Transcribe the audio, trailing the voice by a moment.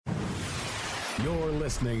You're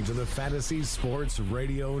listening to the Fantasy Sports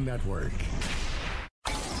Radio Network.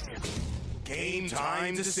 Game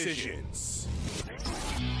time decisions.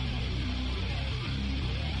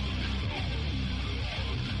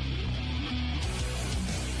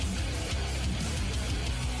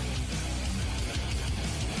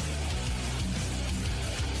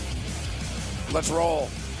 Let's roll.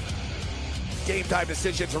 Game time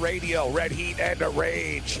decisions radio. Red Heat and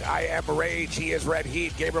Rage. I am Rage. He is Red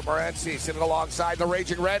Heat. Gabriel Morency sitting alongside the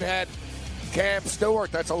Raging Redhead, Cam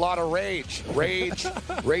Stewart. That's a lot of rage. Rage,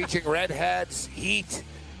 Raging Redheads, Heat.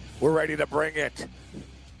 We're ready to bring it.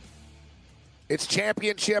 It's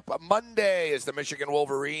Championship Monday as the Michigan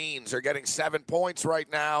Wolverines are getting 7 points right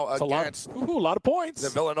now against a lot of points. The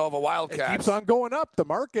Villanova Wildcats. It keeps on going up. The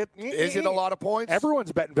market. Is it a lot of points?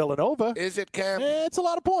 Everyone's betting Villanova. Is it, Cam? It's a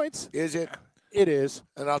lot of points. Is it? It is.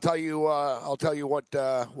 And I'll tell you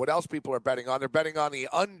what else people are betting on. They're betting on the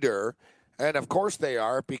under, and of course they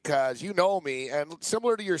are, because you know me, and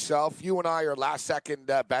similar to yourself, you and I are last-second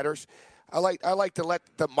bettors. I like to let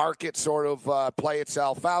the market sort of play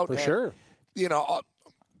itself out. For sure. You know,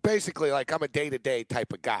 basically, like, I'm a day-to-day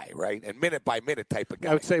type of guy, right? And minute-by-minute type of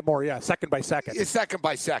guy. I would say more, yeah, second by second. It's second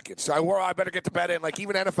by second. So I better get to bet in. Like,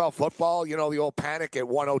 even NFL football, you know, the old panic at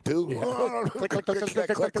 102. Yeah.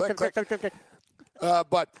 click.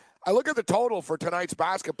 But I look at the total for tonight's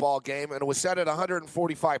basketball game, and it was set at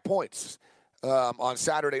 145 points on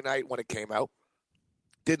Saturday night when it came out.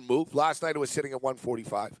 Didn't move. Last night it was sitting at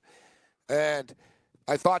 145. And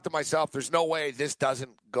I thought to myself, there's no way this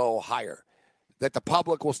doesn't go higher. That the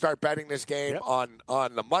public will start betting this game on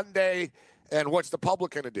the Monday. And what's the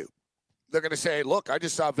public going to do? They're going to say, look, I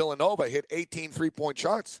just saw Villanova hit 18 three-point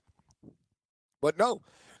shots. But no,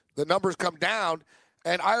 the numbers come down,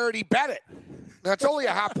 and I already bet it. Now, it's only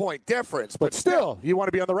a half-point difference. But still, you want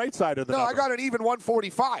to be on the right side of the number. I got an even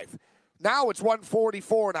 145. Now it's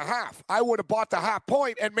 144.5. I would have bought the half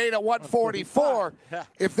point and made it 144. Yeah.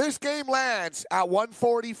 If this game lands at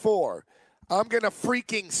 144, I'm going to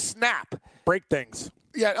freaking snap. Break things.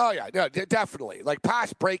 Yeah, oh yeah, no, definitely. Like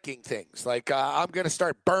past breaking things. Like I'm going to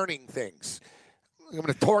start burning things. I'm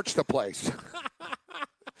going to torch the place.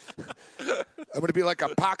 I'm going to be like a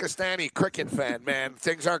Pakistani cricket fan, man.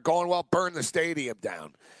 Things aren't going well, burn the stadium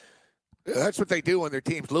down. That's what they do when their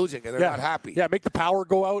team's losing and they're not happy. Yeah, make the power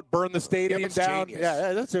go out, burn the stadium down. Genius.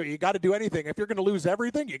 Yeah, that's what you got to do anything. If you're going to lose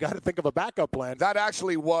everything, you got to think of a backup plan. That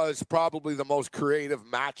actually was probably the most creative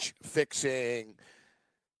match-fixing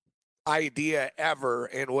idea ever,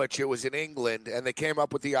 in which it was in England, and they came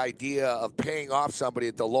up with the idea of paying off somebody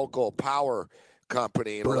at the local power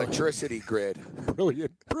company and electricity grid.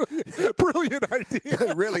 Brilliant idea.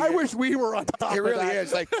 It really I is. wish we were on top It really of that.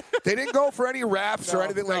 is. Like, they didn't go for any refs or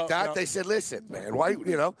anything like that. No. They said, listen, man, why,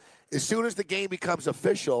 as soon as the game becomes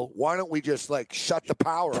official, why don't we just, like, shut the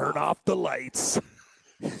power Turn off the lights.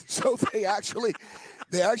 So they actually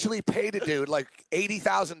paid a dude like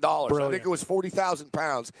 $80,000. I think it was 40,000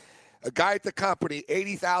 pounds. A guy at the company,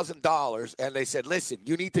 $80,000, and they said, listen,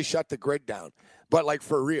 you need to shut the grid down. But, like,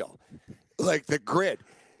 for real. Like, the grid.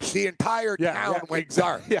 The entire town went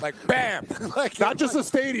dark. Yeah. Like, bam. Like, not just the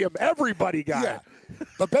stadium. Everybody got it.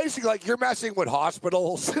 But basically, like, you're messing with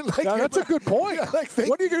hospitals. Like, that's a good point. Yeah, like,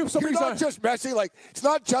 what are you going to do if somebody's You're not just messing. Like, it's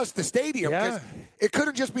not just the stadium. Yeah. It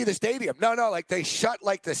couldn't just be the stadium. No. Like, they shut,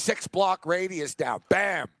 like, the 6-block radius down.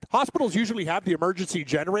 Bam. Hospitals usually have the emergency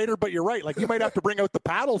generator, but you're right. Like, you might have to bring out the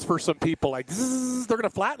paddles for some people. Like, they're going to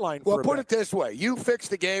flatline for a bit. Well, put it this way. You fix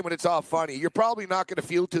the game and it's all funny. You're probably not going to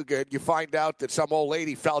feel too good. You find out that some old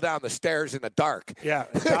lady fell down the stairs in the dark. Yeah.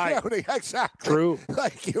 Exactly. True.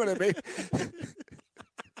 Like, you know what I mean?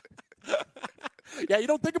 Yeah, you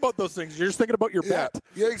don't think about those things. You're just thinking about your bet.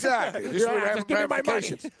 Yeah, exactly. Just give me my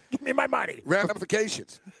money. Give me my money.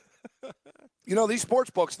 Ramifications. These sports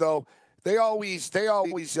books, though, they always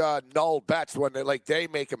null bets when they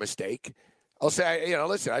make a mistake. I'll say,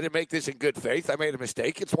 listen, I didn't make this in good faith. I made a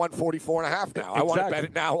mistake. It's 144.5 now. Exactly. I want to bet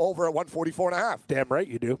it now over at 144.5. Damn right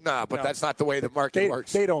you do. Nah, but that's not the way the market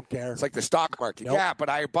works. They don't care. It's like the stock market. Nope. Yeah, but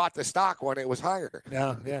I bought the stock when it was higher.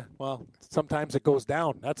 Yeah. Well, sometimes it goes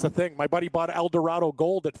down. That's the thing. My buddy bought Eldorado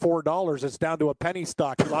Gold at $4. It's down to a penny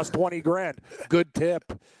stock. He lost $20,000. Good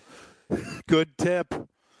tip.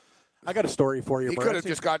 I got a story for you. He could have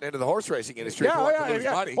just gotten into the horse racing industry. Yeah.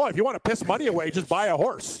 Money. Well, if you want to piss money away, just buy a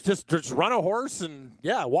horse. Just run a horse and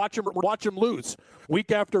watch him lose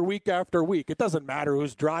week after week after week. It doesn't matter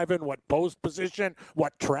who's driving, what post position,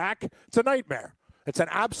 what track. It's a nightmare. It's an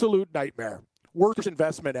absolute nightmare. Worst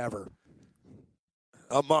investment ever.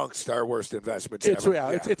 Amongst our worst investments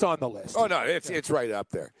ever. It's on the list. Oh no, it's right up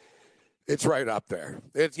there. It's right up there.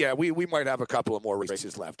 We might have a couple of more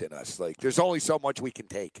races left in us. Like, there's only so much we can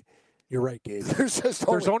take. You're right, Gabe.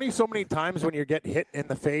 There's only so many times when you get hit in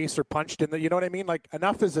the face or punched in the, you know what I mean? Like,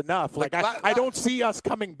 enough is enough. Like, I don't see us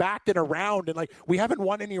coming back in a round, and, like, we haven't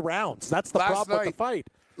won any rounds. That's the problem with the fight.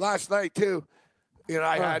 Last night, too,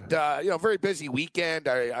 I had, a very busy weekend.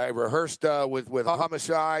 I rehearsed with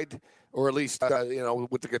Homicide, or at least,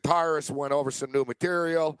 with the guitarist, went over some new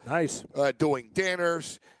material. Nice. Doing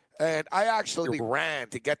dinners. And I actually ran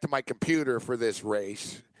to get to my computer for this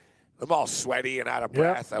race. I'm all sweaty and out of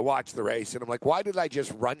breath. Yeah. I watched the race, and I'm like, why did I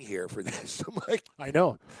just run here for this? I'm like, I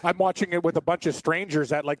know. I'm watching it with a bunch of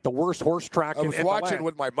strangers at, like, the worst horse track in the land. I was watching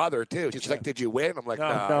with my mother, too. She's like, did you win? I'm like,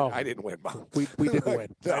 no, I didn't win, Mom. We didn't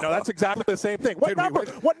win. No. I know, that's exactly the same thing. What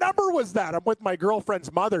number was that? I'm with my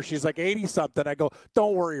girlfriend's mother. She's like 80-something. I go,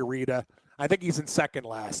 don't worry, Rita. I think he's in second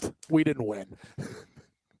last. We didn't win.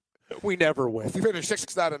 We never win. He finished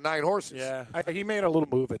 6 out of 9 horses. Yeah, he made a little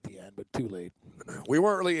move at the end, but too late. We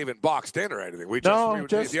weren't really even boxed in or anything.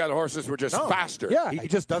 The other horses were just faster. Yeah, he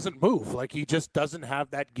just doesn't move. Like, he just doesn't have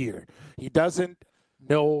that gear. He doesn't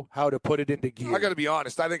know how to put it into gear. I got to be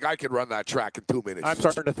honest. I think I could run that track in 2 minutes. I'm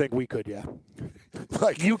starting to think we could, yeah.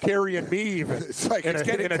 Like, you carrying me even it's like in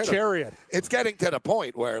a chariot. It's getting to the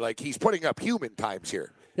point where, like, he's putting up human times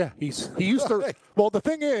here. Yeah, he used to. Well, the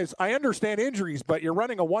thing is, I understand injuries, but you're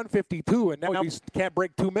running a 152, and now he can't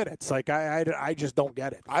break 2 minutes. Like, I just don't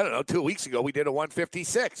get it. I don't know. 2 weeks ago, we did a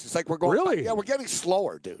 156. It's like we're going. Really? Yeah, we're getting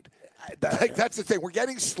slower, dude. That's the thing. We're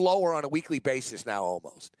getting slower on a weekly basis now,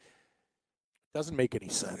 almost. Doesn't make any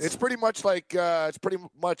sense. It's pretty much like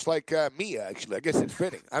me, actually. I guess it's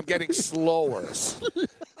fitting. I'm getting slower.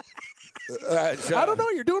 I don't know.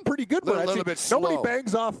 You're doing pretty good. A little bit slow. Nobody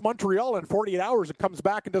bangs off Montreal in 48 hours and comes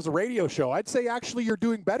back and does a radio show. I'd say actually you're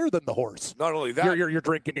doing better than the horse. Not only that, you're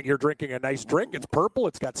drinking a nice drink. It's purple.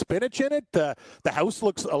 It's got spinach in it. The house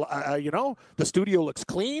looks, the studio looks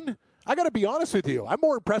clean. I got to be honest with you. I'm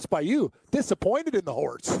more impressed by you. Disappointed in the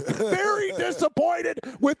horse. Very disappointed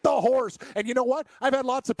with the horse. And you know what? I've had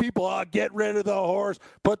lots of people, get rid of the horse,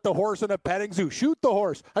 put the horse in a petting zoo, shoot the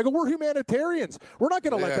horse. I go, we're humanitarians. We're not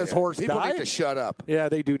going to let this horse People die. Need to shut up. Yeah,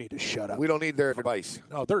 they do need to shut up. We don't need their advice.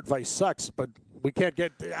 No, their advice sucks, but we can't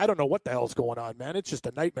get – I don't know what the hell's going on, man. It's just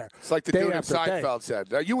a nightmare. It's like the dude in Seinfeld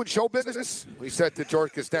said. Are you in show business? He said to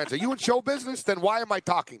George Costanza, are you in show business? Then why am I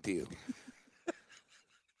talking to you?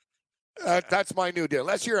 That's my new deal.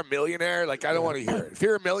 Unless you're a millionaire, like, I don't want to hear it. If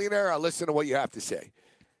you're a millionaire, I'll listen to what you have to say.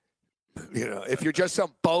 If you're just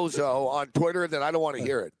some bozo on Twitter, then I don't want to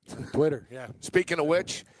hear it. Twitter, yeah. Speaking of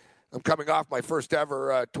which, I'm coming off my first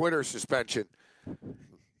ever Twitter suspension.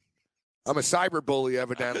 I'm a cyber bully,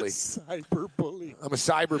 evidently. I'm a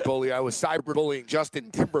cyber bully. I was cyberbullying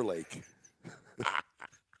Justin Timberlake.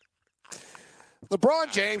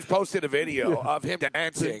 LeBron James posted a video of him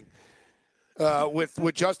dancing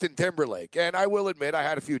with Justin Timberlake. And I will admit, I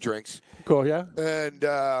had a few drinks. Cool, yeah. And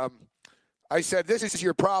I said, this is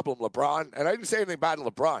your problem, LeBron. And I didn't say anything bad to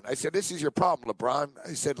LeBron. I said, this is your problem, LeBron.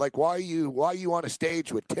 I said, like, why are you on a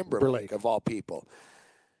stage with Timberlake, of all people?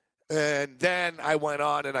 And then I went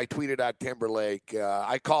on and I tweeted at Timberlake.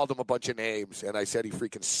 I called him a bunch of names, and I said he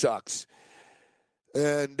freaking sucks.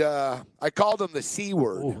 And I called him the C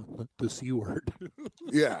word. Oh, the C word.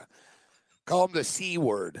 Yeah. Call him the C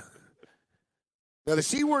word. Now, the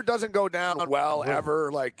C word doesn't go down well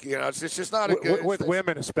ever. Like, it's just not a good... With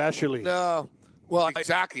women especially. No. Well,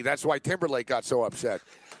 exactly. That's why Timberlake got so upset.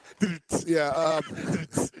 Yeah.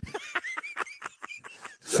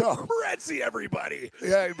 So, Morency, everybody.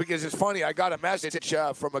 Yeah, because it's funny. I got a message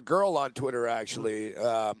from a girl on Twitter, actually.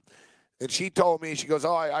 And she told me, she goes,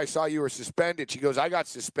 oh, I saw you were suspended. She goes, I got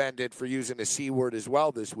suspended for using the C word as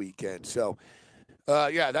well this weekend. So,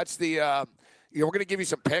 that's the... we're going to give you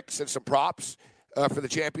some picks and some props for the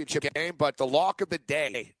championship game. But the lock of the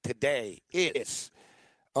day today is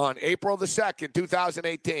on April the 2nd,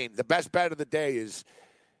 2018. The best bet of the day is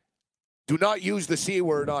do not use the C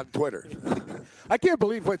word on Twitter. I can't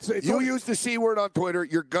believe you use the C word on Twitter,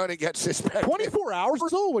 you're going to get suspended. 24 hours or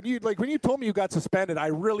so? When you told me you got suspended, I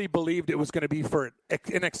really believed it was going to be for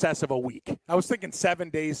in excess of a week. I was thinking 7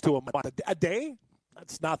 days to a month. A day?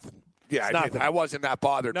 That's nothing. Yeah, I wasn't that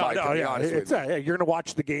bothered by it, to be honest with you. You're going to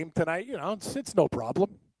watch the game tonight. It's no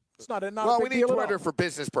problem. It's not a Well, we need Twitter for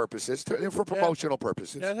business purposes, for promotional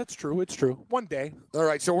purposes. Yeah, that's true. It's true. One day. All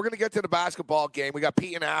right, so we're going to get to the basketball game. We got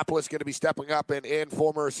Pete Annapolis going to be stepping up and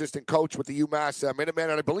former assistant coach with the UMass Minutemen.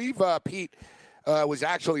 And I believe Pete was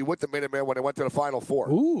actually with the Minutemen when they went to the Final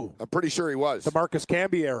Four. Ooh. I'm pretty sure he was. The Marcus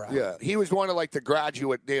Camby era. Yeah, he was one of, like, the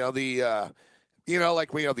graduate, the You know,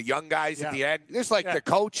 like the young guys at the end. There's the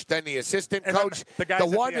coach, then the assistant coach, the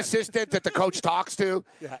one assistant that the coach talks to.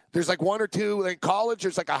 Yeah. There's one or two. In college,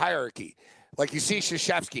 there's a hierarchy. Like you see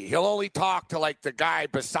Krzyzewski, he'll only talk to the guy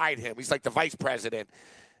beside him. He's the vice president.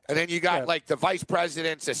 And then you got the vice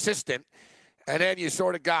president's assistant. And then you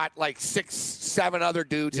sort of got 6, 7 other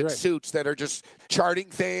dudes in suits that are just charting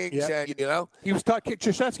things. Yeah. And, he was talking.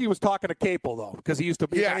 Krzyzewski was talking to Capel though, because he used to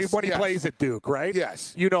be when he plays at Duke, right?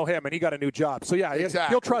 Yes. You know him, and he got a new job. So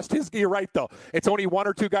exactly. He'll trust his. You're right though. It's only 1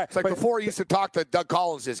 or 2 guys. It's before he used to talk to Doug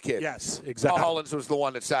Collins' kid. Yes, exactly. Doug Collins was the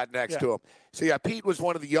one that sat next to him. So Pete was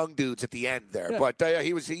one of the young dudes at the end there. Yeah. But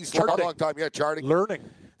he's a long time. Yeah, charting, learning.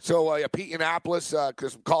 So Pete Annapolis,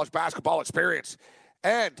 because college basketball experience,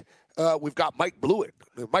 and. We've got Mike Blewett.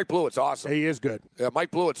 Mike Blewett's awesome. He is good. Mike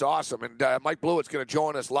Blewett's awesome. And Mike Blewett's going to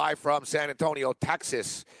join us live from San Antonio,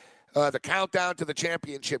 Texas. The countdown to the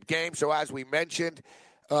championship game. So as we mentioned,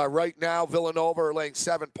 right now Villanova are laying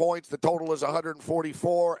 7 points. The total is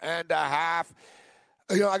 144.5. I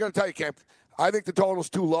got to tell you, Cam, I think the total's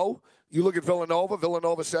too low. You look at Villanova.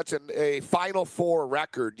 Villanova sets a Final Four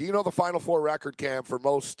record. Do you know the Final Four record, Cam, for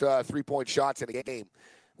most 3-point shots in a game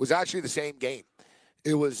was actually the same game.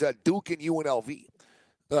 It was Duke and UNLV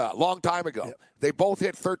a long time ago. Yep. They both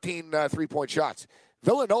hit 13 3-point shots.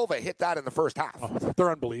 Villanova hit that in the first half. Oh, they're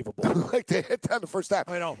unbelievable. They hit that in the first half.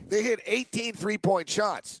 I know. They hit 18 3-point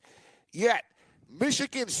shots. Yet,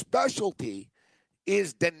 Michigan's specialty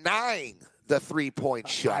is denying the 3-point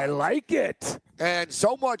shot. I like it. And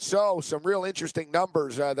so much so, some real interesting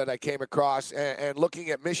numbers that I came across and looking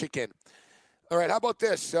at Michigan. All right, how about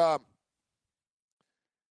this?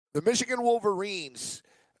 The Michigan Wolverines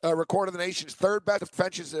recorded the nation's third-best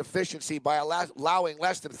defensive efficiency by allowing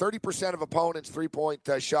less than 30% of opponents' 3-point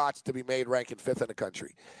shots to be made, ranking 5th in the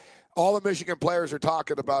country. All the Michigan players are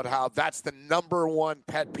talking about how that's the number one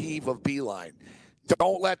pet peeve of Beeline.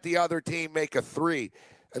 Don't let the other team make a 3.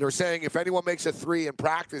 And they're saying if anyone makes a 3 in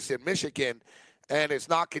practice in Michigan and it's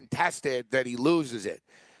not contested, that he loses it.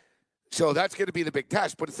 So that's going to be the big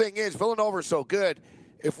test. But the thing is, Villanova is so good.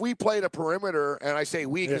 If we played a perimeter, and I say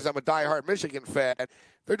we because I'm a diehard Michigan fan,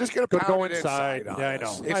 they're just going to pound it inside. Yeah, I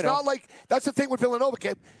know. It's not like that's the thing with Villanova,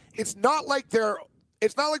 Kid. It's not like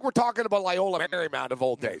we're talking about Loyola Marymount of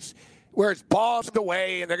old days, where it's bombed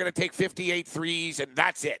away and they're going to take 58 threes and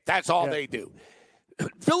that's it. That's all they do.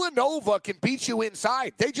 Villanova can beat you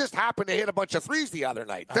inside. They just happened to hit a bunch of threes the other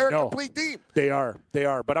night. They're a complete team. They are.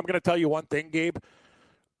 But I'm going to tell you one thing, Gabe.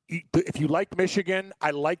 If you like Michigan,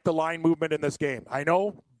 I like the line movement in this game. I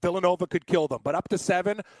know Villanova could kill them, but up to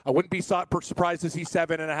 7, I wouldn't be surprised to see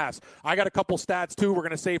 7.5. I got a couple stats, too, we're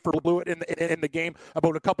going to say for Blewett in the game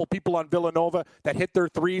about a couple people on Villanova that hit their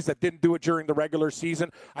threes that didn't do it during the regular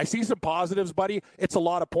season. I see some positives, buddy. It's a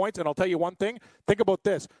lot of points, and I'll tell you one thing. Think about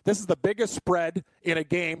this. This is the biggest spread in a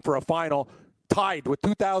game for a final, tied with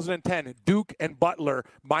 2010, Duke and Butler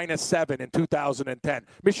 -7 in 2010.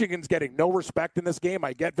 Michigan's getting no respect in this game.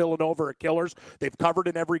 I get Villanova are killers. They've covered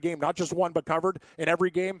in every game, not just one, but covered in every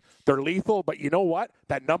game. They're lethal, but you know what?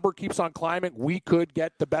 That number keeps on climbing. We could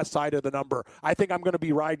get the best side of the number. I think I'm going to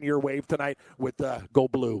be riding your wave tonight with Go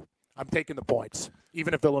Blue. I'm taking the points,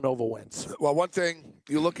 even if Villanova wins. Well, one thing,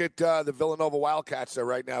 you look at the Villanova Wildcats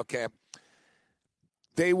right now, Cam.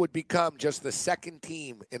 They would become just the second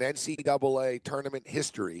team in NCAA tournament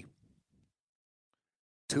history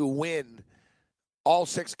to win all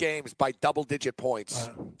 6 games by double-digit points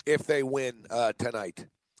if they win tonight,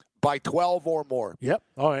 by 12 or more. Yep.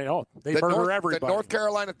 Oh, I know. They murder everybody. The North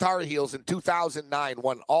Carolina Tar Heels in 2009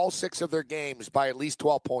 won all 6 of their games by at least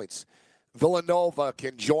 12 points. Villanova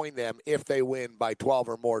can join them if they win by 12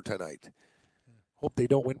 or more tonight. Hope they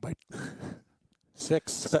don't win by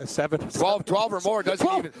 6, 7, 12 or more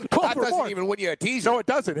doesn't even win you a teaser. No, it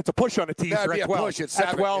doesn't. It's a push on a teaser. That'd be at 12. A push at 7,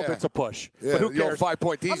 at 12, it's a push. Yeah, but who cares?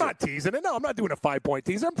 5-point teaser. I'm not teasing it. No, I'm not doing a 5-point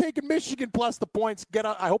teaser. I'm taking Michigan plus the points.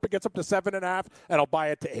 I hope it gets up to 7.5, and I'll buy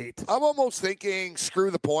it to 8. I'm almost thinking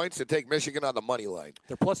screw the points and take Michigan on the money line.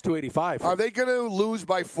 They're plus 285. Are they going to lose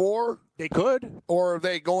by 4? They could. Or are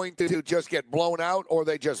they going to just get blown out, or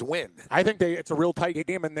they just win? I think it's a real tight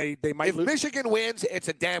game, and they might lose. If Michigan wins, it's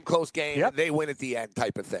a damn close game, and they win at the end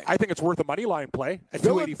type of thing. I think it's worth a money line play at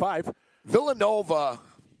 285. Villanova.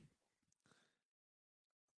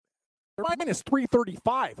 Mine is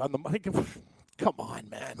 335 on the. Come on,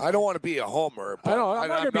 man. I don't want to be a homer. I know.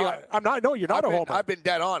 I'm not. No, you're not a homer. I've been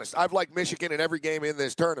dead honest. I've liked Michigan in every game in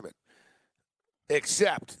this tournament,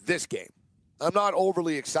 except this game. I'm not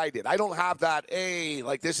overly excited. I don't have that,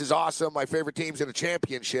 this is awesome. My favorite team's in a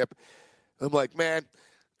championship. I'm like, man,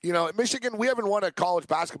 You know, at Michigan, we haven't won a college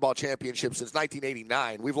basketball championship since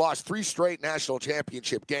 1989. We've lost 3 straight national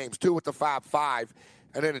championship games, 2 with the Fab Five,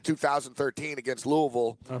 and then in 2013 against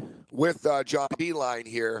Louisville with John Beilein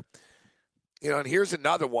here. You know, and here's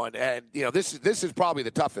another one, and you know this is probably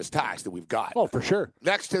the toughest task that we've got. Oh, for sure.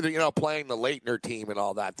 Next to the playing the Leitner team and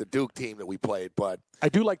all that, the Duke team that we played, but I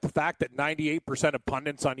do like the fact that 98% of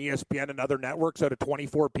pundits on ESPN and other networks out of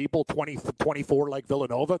 24 people, 24 like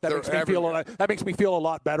Villanova. That makes me feel a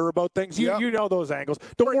lot better about things. You know those angles.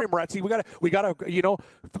 Don't worry, Moretzi. We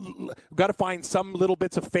gotta find some little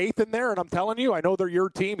bits of faith in there. And I'm telling you, I know they're your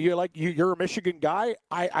team. You're a Michigan guy.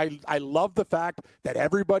 I love the fact that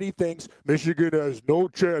everybody thinks Michigan has no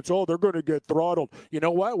chance. Oh, they're going to get throttled. You know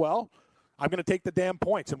what? Well, I'm going to take the damn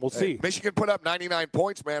points, and we'll see. Michigan put up 99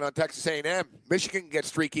 points, man, on Texas A&M. Michigan gets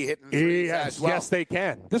streaky hitting threes as well. Yes, they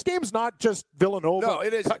can. This game's not just Villanova. No,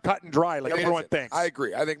 it is cut and dry like everyone thinks. I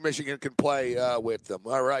agree. I think Michigan can play with them.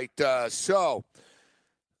 All right. Cam,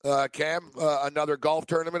 another golf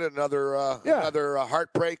tournament, another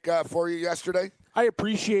heartbreak for you yesterday. I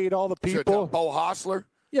appreciate all the people. Bo Hostler.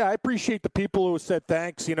 Yeah, I appreciate the people who said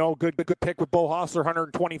thanks. You know, good pick with Bo Hostler,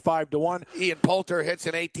 125-1. Ian Poulter hits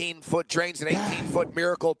an 18-foot, drains an 18-foot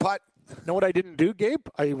miracle putt. Know what I didn't do, Gabe?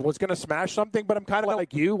 I was going to smash something, but I'm kind of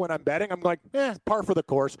like you when I'm betting. I'm like, par for the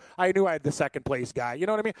course. I knew I had the second place guy. You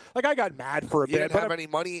know what I mean? Like, I got mad for a bit. You didn't have any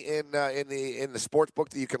money in the sports book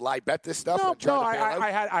that you could live bet this stuff? No,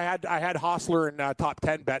 I had Hostler in top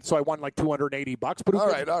 10 bet, so I won like $280. But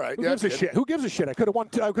all right. Who gives a shit? Who gives a shit? I could have won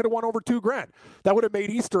over $2,000. That would have made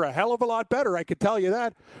Easter a hell of a lot better. I could tell you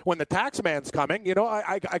that. When the tax man's coming, you know,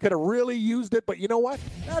 I could have really used it. But you know what?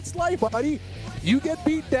 That's life, buddy. You get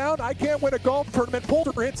beat down. I can't win a golf tournament.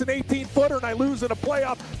 Poulter hits an 18-footer, and I lose in a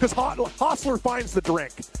playoff because Hostler finds the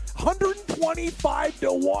drink.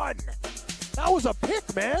 125-1. That was a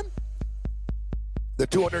pick, man. The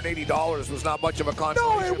 $280 was not much of a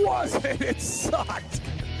consolation. No, it wasn't. It sucked.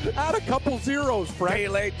 Add a couple zeros, Frank. Pay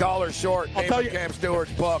late, $1 short. Name of Cam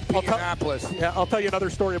Stewart's book, Indianapolis. I'll tell you another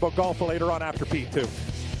story about golf later on after Pete, too.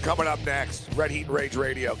 Coming up next, Red Heat and Rage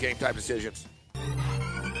Radio, Game Time Decisions.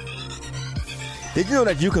 Did you know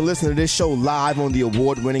that you can listen to this show live on the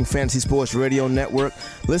award-winning Fantasy Sports Radio Network?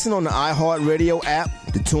 Listen on the iHeartRadio app,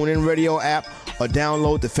 the TuneIn Radio app, or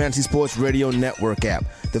download the Fantasy Sports Radio Network app.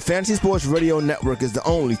 The Fantasy Sports Radio Network is the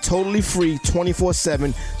only totally free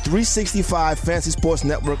 24/7, 365 fantasy sports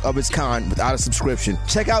network of its kind without a subscription.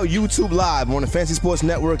 Check out YouTube Live on the Fantasy Sports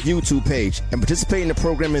Network YouTube page and participate in the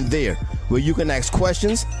programming there, where you can ask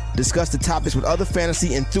questions, discuss the topics with other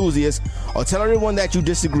fantasy enthusiasts, or tell everyone that you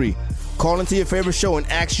disagree. Call into your favorite show and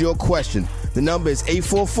ask your question. The number is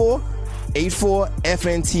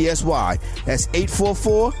 844-84-FNTSY. That's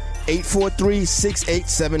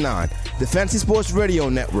 844-843-6879. The Fantasy Sports Radio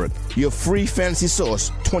Network, your free fantasy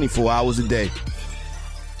source 24 hours a day.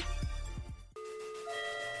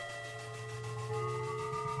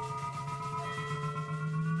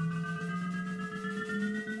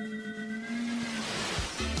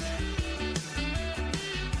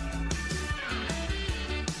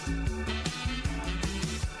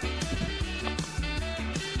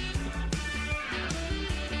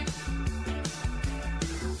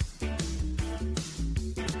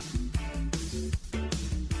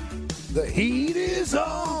 The heat is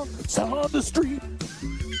on. It's on the street.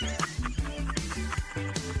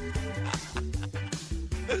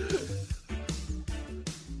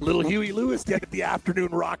 Little Huey Lewis, get the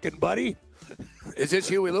afternoon rockin', buddy. Is this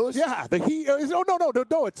Huey Lewis? Yeah, the heat. No.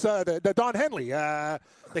 It's the Don Henley.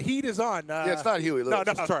 The heat is on. It's not Huey Lewis.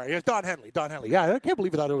 No, sorry. It's Don Henley. Yeah, I can't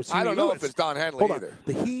believe it was Huey I don't know Lewis. if it's Don Henley either. On.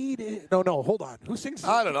 The heat is... No, hold on. Who sings?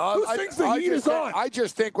 I don't know. Who sings The Heat is on? I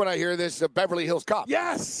just think when I hear this, Beverly Hills Cop.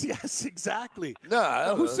 Yes, exactly.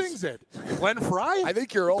 No, who sings it? Glenn Frey? I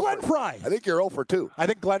think you're 0 Glenn Frey. I think you're 0 for 2. I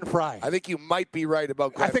think Glenn Frey. I think you might be right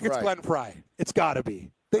about Glenn Frey. It's Glenn Frey. It's got to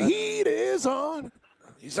be. The heat is on.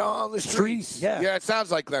 He's on the streets. Yeah, it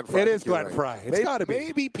sounds like Glenn Frey. It is Glenn Frey. It's got to be.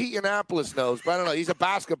 Maybe Pete Annapolis knows, but I don't know. He's a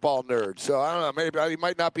basketball nerd, so I don't know. Maybe he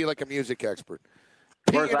might not be like a music expert.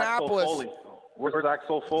 Where's Axel Foley? Where's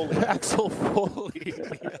Axel Foley? Axel Foley.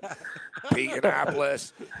 Pete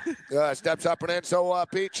Annapolis steps up and in. So,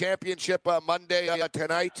 Pete, championship Monday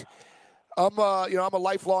tonight. I'm a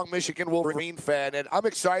lifelong Michigan Wolverine fan, and I'm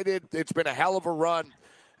excited. It's been a hell of a run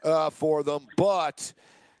for them, but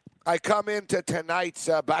I come into tonight's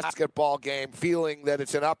basketball game feeling that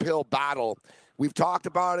it's an uphill battle. We've talked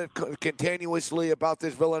about it continuously about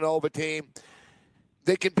this Villanova team.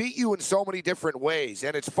 They can beat you in so many different ways,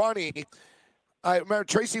 and it's funny. I remember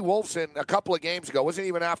Tracy Wolfson a couple of games ago. It wasn't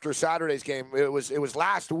even after Saturday's game. It was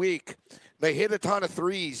last week. They hit a ton of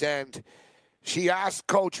threes, and she asked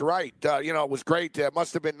Coach Wright, it was great. It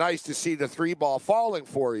must have been nice to see the 3-ball falling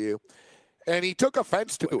for you. And he took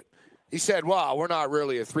offense to it. He said, well, we're not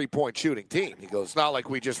really a 3-point shooting team. He goes, it's not like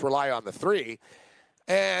we just rely on the 3.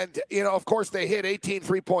 And, of course, they hit 18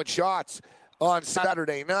 3-point shots on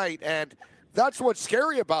Saturday night. And that's what's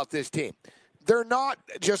scary about this team. They're not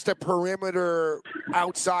just a perimeter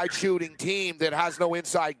outside shooting team that has no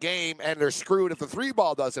inside game and they're screwed if the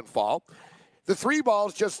 3-ball doesn't fall. The 3-ball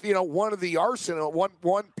is just, one of the arsenal,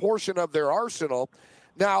 one portion of their arsenal.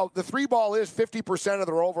 Now, the 3-ball is 50% of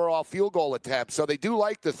their overall field goal attempts, so they do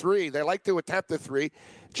like the 3. They like to attempt the 3.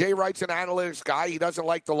 Jay Wright's an analytics guy. He doesn't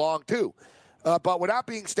like the long 2. But with that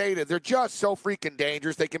being stated, they're just so freaking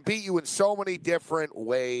dangerous. They can beat you in so many different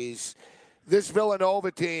ways. This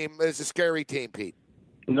Villanova team is a scary team, Pete.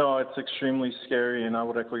 No, it's extremely scary, and I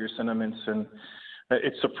would echo your sentiments. And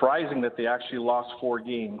it's surprising that they actually lost 4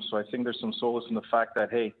 games. So I think there's some solace in the fact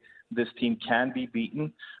that, hey, this team can be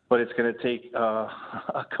beaten, but it's going to take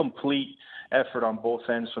a complete effort on both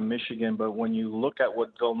ends from Michigan. But when you look at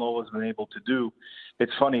what Villanova has been able to do,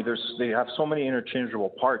 it's funny. They have so many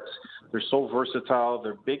interchangeable parts. They're so versatile.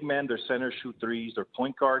 They're big men. Their centers shoot threes. Their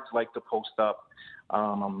point guards like to post up.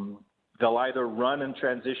 They'll either run and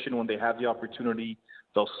transition when they have the opportunity.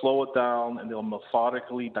 They'll slow it down, and they'll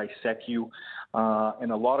methodically dissect you.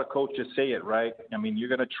 And a lot of coaches say it, right? I mean, you're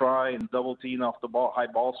going to try and double team off the high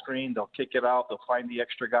ball screen. They'll kick it out. They'll find the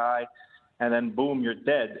extra guy. And then, boom, you're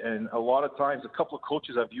dead. And a lot of times, a couple of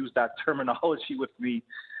coaches have used that terminology with me.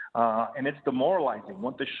 And it's demoralizing.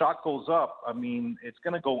 Once the shot goes up, I mean, it's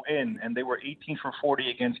going to go in. And they were 18 for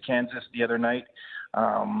 40 against Kansas the other night.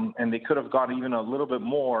 And they could have gotten even a little bit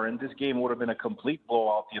more. And this game would have been a complete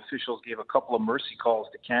blowout. The officials gave a couple of mercy calls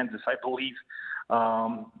to Kansas, I believe.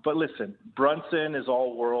 But listen, Brunson is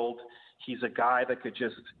all world. He's a guy that could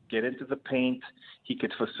just get into the paint. He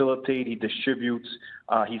could facilitate. He distributes.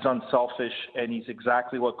 He's unselfish, and he's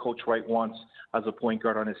exactly what Coach Wright wants as a point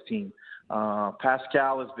guard on his team.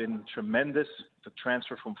 Pascal has been tremendous, the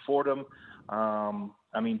transfer from Fordham.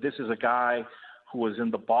 I mean, this is a guy who was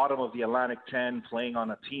in the bottom of the Atlantic 10 playing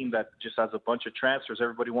on a team that just has a bunch of transfers.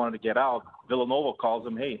 Everybody wanted to get out. Villanova calls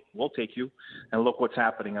him, hey, we'll take you. And look what's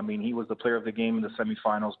happening. I mean, he was the player of the game in the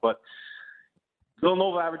semifinals. But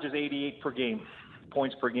Villanova averages 88 per game,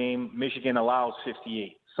 points per game. Michigan allows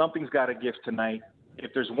 58. Something's got to give tonight.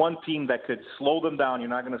 If there's one team that could slow them down, you're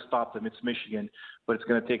not going to stop them. It's Michigan. But it's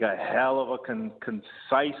going to take a hell of a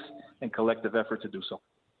concise and collective effort to do so.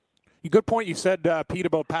 Good point you said, Pete,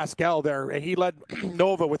 about Pascal there. He led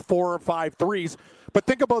Nova with 4 or 5 threes. But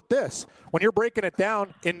think about this. When you're breaking it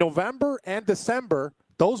down, in November and December,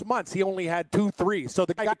 those months, he only had 2 threes. So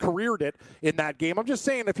the guy careered it in that game. I'm just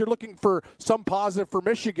saying, if you're looking for some positive for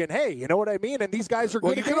Michigan, hey, you know what I mean? And these guys are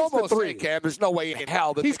good against the 3. You can almost say, Cam, there's no way in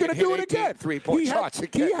hell that he's going to do it again. 3-point shots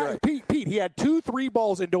again. Pete, he had 2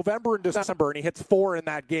 3-balls in November and December, and he hits 4 in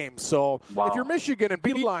that game. So if you're Michigan and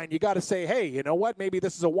Beeline, you got to say, hey, you know what? Maybe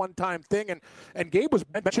this is a one-time thing. And Gabe was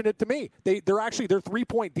mentioning it to me. Their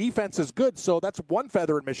 3-point defense is good, so that's one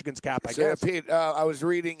feather in Michigan's cap, I guess. Pete, I was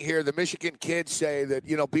reading here, the Michigan kids say that,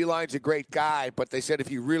 Beeline's a great guy, but they said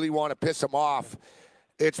if you really want to piss him off,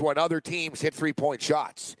 it's when other teams hit 3-point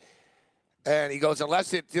shots. And he goes,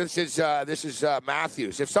 this is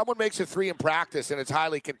Matthews. If someone makes a 3 in practice and it's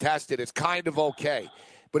highly contested, it's kind of okay.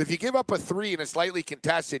 But if you give up a 3 and it's lightly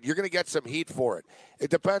contested, you're going to get some heat for it. It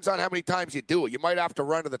depends on how many times you do it. You might have to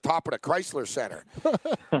run to the top of the Chrysler Center.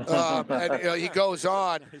 He goes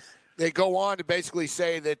on. They go on to basically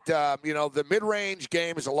say that, the mid-range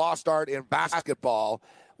game is a lost art in basketball.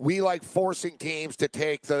 We like forcing teams to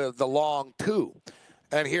take the long 2.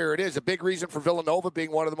 And here it is. A big reason for Villanova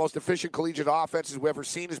being one of the most efficient collegiate offenses we've ever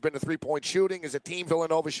seen has been the 3-point shooting. As a team,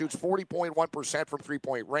 Villanova shoots 40.1% from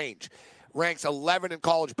 3-point range. Ranks 11 in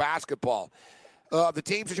college basketball. The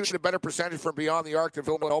teams are shooting a better percentage from beyond the arc than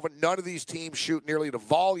Villanova. None of these teams shoot nearly the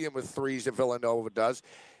volume of threes that Villanova does.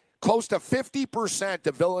 Close to 50%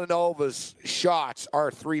 of Villanova's shots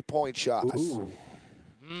are 3-point shots. Ooh.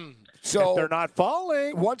 So if they're not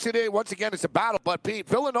falling. Once again, it's a battle. But, Pete,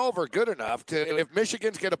 Villanova are good enough to, if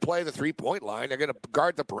Michigan's going to play the 3-point line, they're going to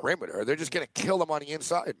guard the perimeter. They're just going to kill them on the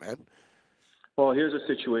inside, man. Well, here's the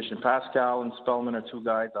situation. Pascal and Spellman are 2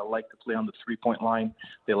 guys that like to play on the 3-point line.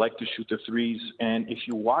 They like to shoot the threes. And if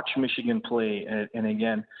you watch Michigan play, and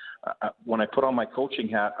again, when I put on my coaching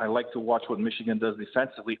hat, I like to watch what Michigan does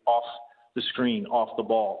defensively off the screen, off the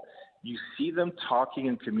ball. You see them talking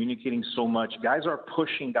and communicating so much. Guys are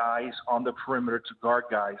pushing guys on the perimeter to guard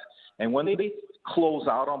guys. And when they close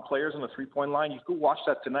out on players on the three-point line. You could watch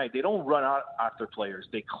that tonight. They don't run out after players.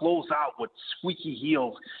 They close out with squeaky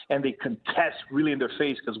heels, and they contest really in their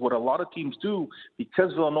face, because what a lot of teams do,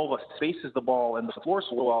 because Villanova faces the ball and the floor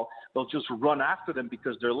so well, they'll just run after them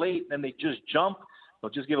because they're late, and they just jump. They'll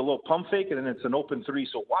just give a little pump fake, and then it's an open three.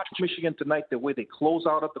 So watch Michigan tonight, the way they close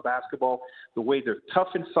out at the basketball, the way they're tough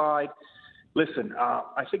inside. Listen,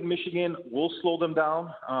 I think Michigan will slow them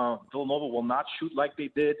down. Villanova will not shoot like they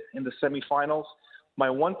did in the semifinals. My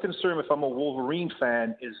one concern, if I'm a Wolverine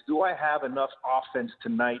fan, is do I have enough offense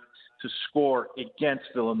tonight to score against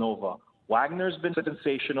Villanova? Wagner's been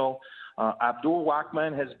sensational. Abdul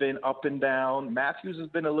Wachman has been up and down. Matthews has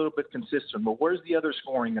been a little bit consistent, but where's the other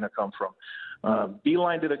scoring going to come from?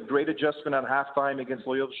 Beeline did a great adjustment at halftime against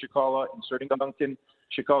Loyola Chicago, inserting Duncan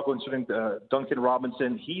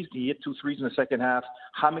Robinson. He hit 2 threes in the second half.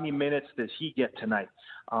 How many minutes does he get tonight?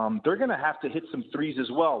 They're going to have to hit some threes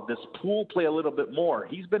as well. Does Poole play a little bit more?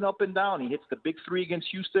 He's been up and down. He hits the big three against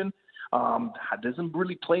Houston. Doesn't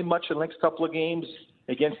really play much in the next couple of games.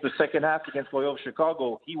 Against the second half against Loyola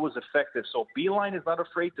Chicago, he was effective. So Beeline is not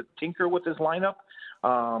afraid to tinker with his lineup.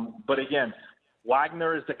 But again,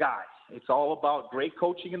 Wagner is the guy. It's all about great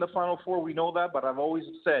coaching in the Final Four. We know that, but I've always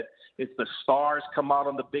said it's the stars come out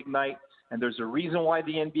on the big night, and there's a reason why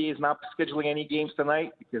the NBA is not scheduling any games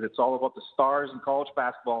tonight, because it's all about the stars in college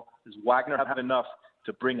basketball. Does Wagner have enough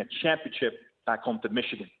to bring a championship back home to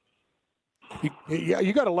Michigan?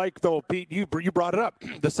 You got to like, though, Pete, you brought it up,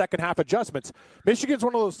 the second half adjustments. Michigan's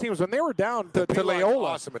one of those teams, when they were down to Loyola.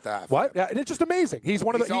 Awesome at that. What? Yeah, and it's just amazing. He's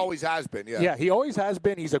one of the. He always has been, yeah. Yeah, he always has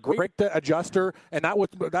been. He's a great adjuster, and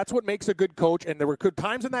that's what makes a good coach. And there were good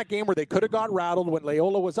times in that game where they could have got rattled when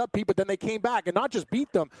Loyola was up, Pete, but then they came back and not just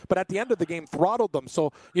beat them, but at the end of the game throttled them.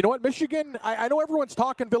 So, you know what, Michigan, I know everyone's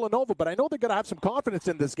talking Villanova, but I know they're going to have some confidence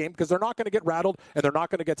in this game because they're not going to get rattled and they're not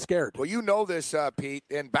going to get scared. Well, you know this, Pete,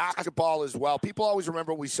 in basketball as well. People always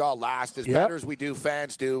remember what we saw last. As bettors we do,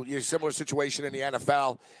 fans do. You're a similar situation in the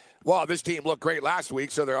NFL. Well, this team looked great last week,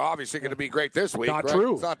 so they're obviously going to be great this week. Not right?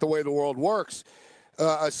 true. It's not the way the world works,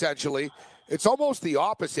 essentially. It's almost the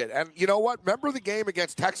opposite. And you know what? Remember the game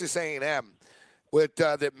against Texas A&M with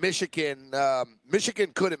that Michigan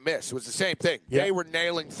couldn't miss. It was the same thing. Yeah. They were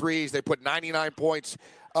nailing threes. They put 99 points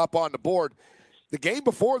up on the board. The game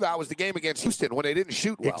before that was the game against Houston when they didn't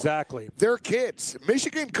shoot well. Exactly. They're kids.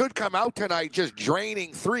 Michigan could come out tonight just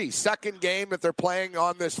draining threes. Second game that they're playing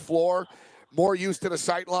on this floor, more used to the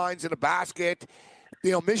sight lines and the basket.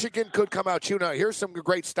 You know, Michigan could come out shooting. Here's some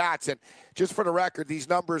great stats. And just for the record, these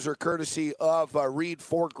numbers are courtesy of Reed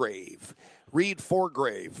Forgrave. Reed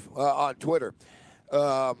Forgrave on Twitter.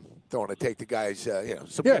 Don't want to take the guys,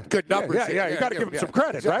 some good numbers. Yeah, you got to give him some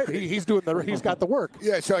credit, right? He's got the work.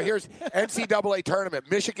 Yeah. So here's NCAA tournament.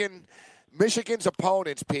 Michigan's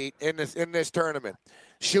opponents, Pete, in this tournament,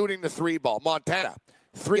 shooting the three ball. Montana,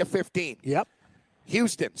 3 of 15. Yep.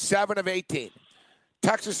 Houston, 7 of 18.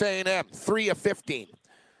 Texas A&M, 3 of 15.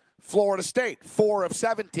 Florida State, 4 of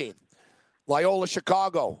 17. Loyola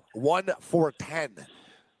Chicago, 1 for 10.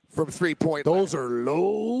 From 3-point line. Those are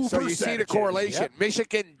low So you see the correlation. Yep.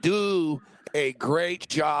 Michigan do a great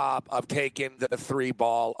job of taking the three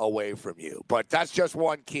ball away from you. But that's just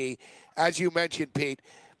one key. As you mentioned, Pete,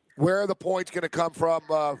 where are the points going to come from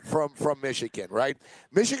Michigan, right?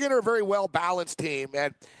 Michigan are a very well-balanced team,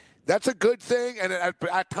 and that's a good thing. And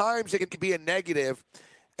at times it can be a negative.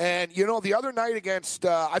 And, you know, the other night against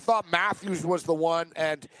I thought Matthews was the one,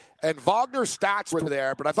 and Wagner's stats were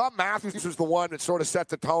there, but I thought Matthews was the one that sort of set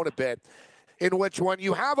the tone a bit, in which when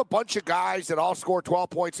you have a bunch of guys that all score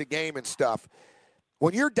 12 points a game and stuff,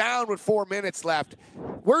 when you're down with 4 minutes left,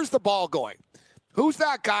 where's the ball going? Who's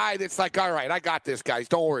that guy that's like, all right, I got this, guys.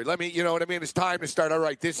 Don't worry. Let me, you know what I mean? It's time to start. All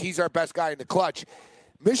right, he's our best guy in the clutch.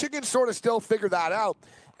 Michigan sort of still figured that out.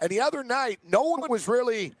 And the other night, no one was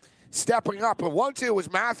really stepping up. And once it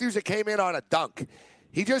was Matthews that came in on a dunk.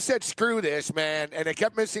 He just said, screw this, man. And they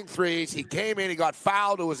kept missing threes. He came in. He got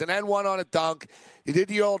fouled. It was an N1 on a dunk. He did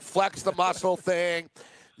the old flex the muscle thing.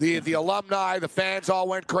 The alumni, the fans all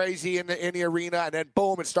went crazy in the arena. And then,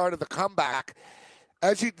 boom, it started the comeback.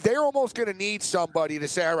 They're almost going to need somebody to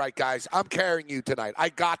say, all right, guys, I'm carrying you tonight. I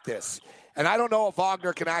got this. And I don't know if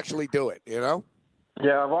Wagner can actually do it, you know?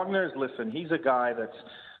 Yeah, Wagner's, listen, he's a guy that's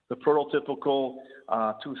the prototypical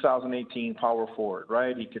 2018 power forward,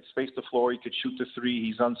 right? He could space the floor. He could shoot the three.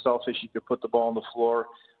 He's unselfish. He could put the ball on the floor.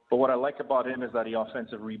 But what I like about him is that he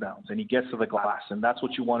offensive rebounds and he gets to the glass, and that's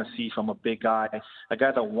what you want to see from a big guy, a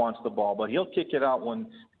guy that wants the ball. But he'll kick it out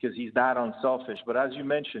because he's that unselfish. But as you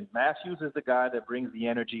mentioned, Matthews is the guy that brings the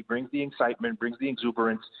energy, brings the excitement, brings the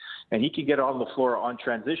exuberance, and he can get on the floor on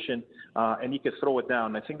transition, and he can throw it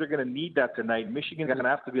down. I think they're going to need that tonight. Michigan's going to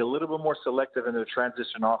have to be a little bit more selective in their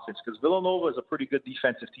transition offense because Villanova is a pretty good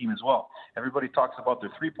defensive team as well. Everybody talks about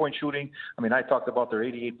their three-point shooting. I mean, I talked about their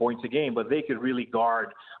 88 points a game, but they could really guard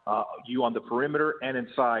you on the perimeter and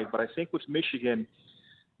inside. But I think with Michigan,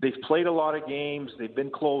 they've played a lot of games. They've been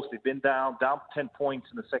close. They've been down 10 points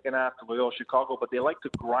in the second half to Loyola Chicago, but they like to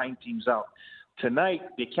grind teams out. Tonight,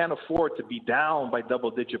 they can't afford to be down by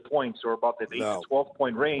double-digit points or about that 8 to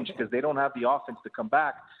 12-point range because they don't have the offense to come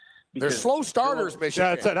back. They're slow starters,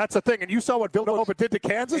 Michigan. That's the thing. And you saw what Villanova did to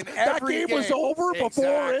Kansas. That game was over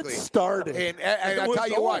before it started. And I'll tell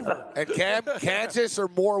you what, and Kansas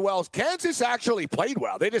Kansas actually played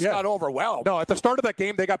well. They just got overwhelmed. No, at the start of that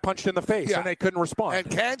game, they got punched in the face, and they couldn't respond. And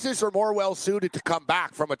Kansas are more well-suited to come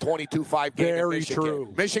back from a 22-5 game. Very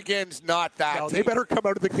true. Michigan's not that team. They better come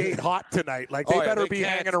out of the gate hot tonight. They better be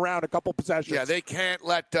hanging around a couple possessions. Yeah, they can't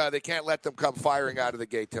let them come firing out of the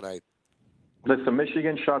gate tonight. Listen,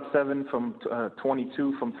 Michigan shot 7 from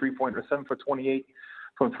 22 from 3-point, or 7 for 28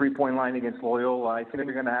 from 3-point line against Loyola. I think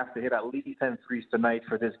they're going to have to hit at least 10 threes tonight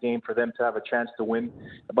for this game for them to have a chance to win.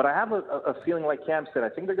 But I have a feeling, like Cam said, I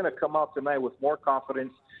think they're going to come out tonight with more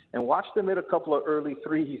confidence and watch them hit a couple of early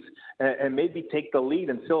threes and maybe take the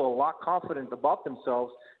lead and feel a lot confident about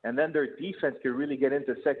themselves. And then their defense can really get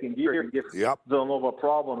into second gear and give Villanova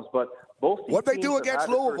problems. But both teams what they do against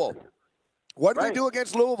Louisville. What did they do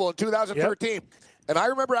against Louisville in 2013? Yep. And I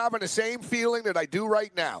remember having the same feeling that I do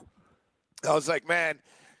right now. I was like, man,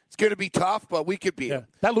 it's going to be tough, but we could beat them.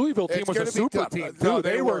 That Louisville team was a super team, too. No,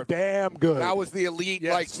 they were damn good. That was the elite,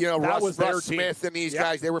 Russ Smith and these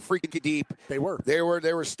guys. They were freaking deep. They were. They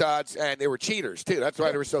were studs, and they were cheaters, too. That's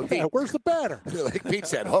why they were so deep. Where's the banner? Like Pete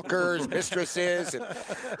said, hookers, mistresses,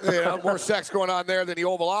 and more sex going on there than the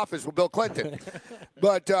Oval Office with Bill Clinton.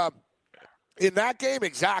 But in that game,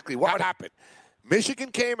 exactly what happened. Michigan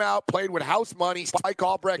came out, played with house money. Spike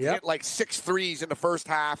Albrecht hit like 6 threes in the first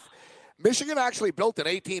half. Michigan actually built an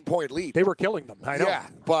 18-point lead. They were killing them. I know. Yeah,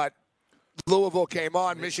 but Louisville came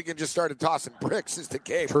on. Michigan just started tossing bricks as the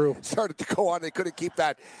game started to go on. They couldn't keep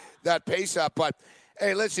that pace up. But,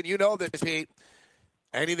 hey, listen, you know this, Pete.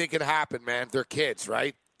 Anything can happen, man. They're kids,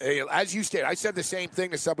 right? Hey, as you stated, I said the same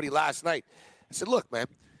thing to somebody last night. I said, look, man,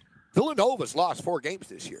 Villanova's lost 4 games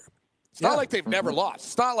this year. It's not like they've never lost.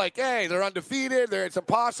 It's not like, hey, they're undefeated. It's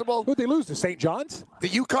impossible. Who'd they lose to? St. John's? The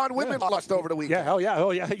UConn women lost over the weekend. Yeah,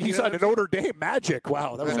 oh yeah. He's on Notre Dame Magic.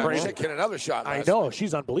 Wow, that was crazy. Hit another shot. I know.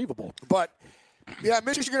 She's unbelievable. But, yeah,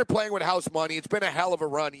 Michigan are playing with house money. It's been a hell of a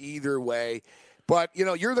run either way. But,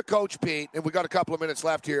 you're the coach, Pete, and we got a couple of minutes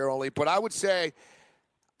left here only. But I would say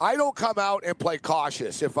I don't come out and play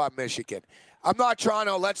cautious if I'm Michigan. I'm not trying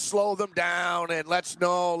to let's slow them down and let's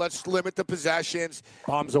limit the possessions.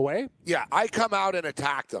 Bombs away? Yeah, I come out and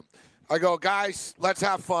attack them. I go, guys, let's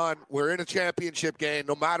have fun. We're in a championship game.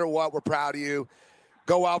 No matter what, we're proud of you.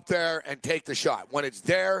 Go out there and take the shot. When it's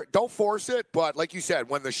there, don't force it. But like you said,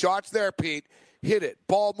 when the shot's there, Pete, hit it.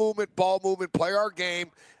 Ball movement, play our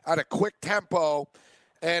game at a quick tempo.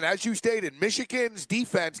 And as you stated, Michigan's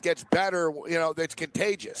defense gets better. It's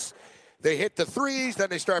contagious. They hit the threes,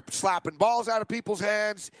 then they start slapping balls out of people's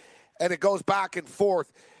hands, and it goes back and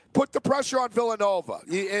forth. Put the pressure on Villanova.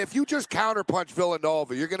 If you just counterpunch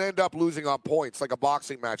Villanova, you're going to end up losing on points like a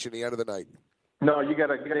boxing match in the end of the night. No, you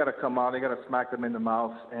gotta come out. You gotta smack them in the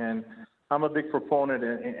mouth. And I'm a big proponent,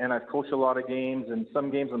 and I've coached a lot of games. And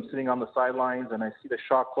some games I'm sitting on the sidelines, and I see the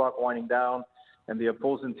shot clock winding down, and the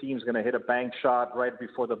opposing team's going to hit a bank shot right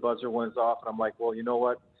before the buzzer went off. And I'm like, well, you know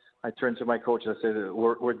what? I turned to my coach and I said,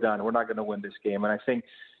 we're done. We're not going to win this game. And I think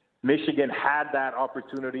Michigan had that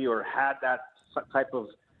opportunity or had that type of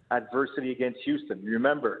adversity against Houston.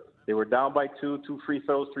 Remember, they were down by 2 free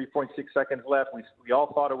throws, 3.6 seconds left. We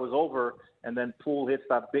all thought it was over, and then Poole hits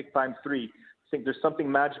that big-time 3. I think there's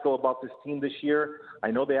something magical about this team this year.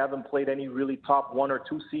 I know they haven't played any really top 1 or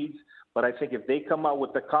 2 seeds, but I think if they come out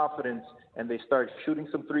with the confidence and they start shooting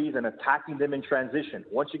some threes and attacking them in transition,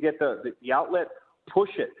 once you get the outlet,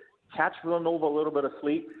 push it. Catch Villanova a little bit of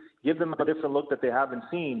sleep, give them a different look that they haven't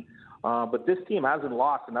seen. But this team hasn't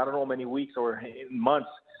lost in I don't know how many weeks or in months.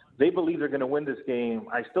 They believe they're going to win this game.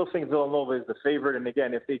 I still think Villanova is the favorite. And,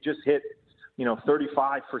 again, if they just hit,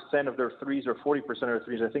 35% of their threes or 40% of their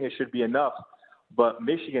threes, I think it should be enough. But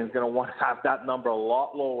Michigan's going to want to have that number a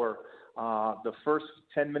lot lower. The first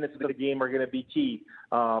 10 minutes of the game are going to be key.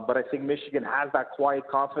 But I think Michigan has that quiet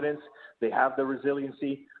confidence. They have the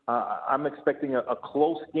resiliency. I'm expecting a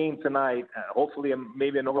close game tonight, hopefully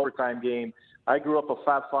maybe an overtime game. I grew up a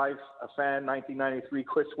Fab Five fan, 1993,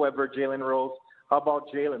 Chris Webber, Jalen Rose. How about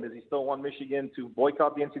Jalen? Does he still want Michigan to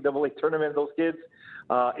boycott the NCAA tournament, those kids?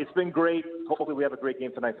 It's been great. Hopefully we have a great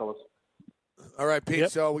game tonight, fellas. All right, Pete.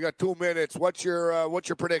 Yep. So we got 2 minutes. What's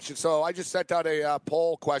your prediction? So I just sent out a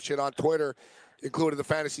poll question on Twitter, including the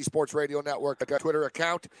Fantasy Sports Radio Network Twitter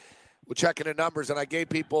account. We're checking the numbers, and I gave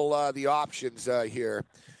people the options here.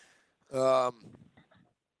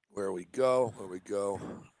 Where we go?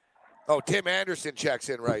 Oh, Tim Anderson checks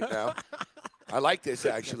in right now. I like this,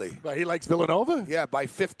 actually. He likes Villanova? Yeah, by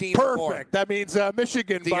 15 Perfect. or more. That means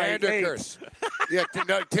Michigan the by Anderkers. 8. Yeah,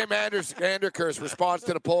 Tim Anderkers responds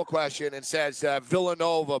to the poll question and says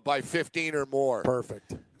Villanova by 15 or more.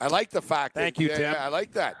 Perfect. I like the fact Thank you, Tim. Yeah, I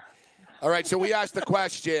like that. All right, so we asked the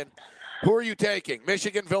question, who are you taking?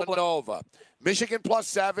 Michigan, Villanova. Michigan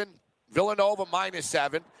 +7, Villanova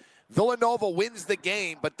 -7. Villanova wins the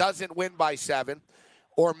game but doesn't win by 7.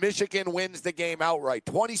 Or Michigan wins the game outright.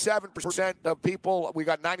 27% of people, we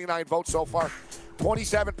got 99 votes so far.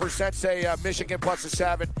 27% say Michigan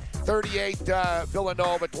 +7. 38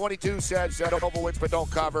 Villanova. 22 says Villanova wins but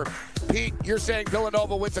don't cover. Pete, you're saying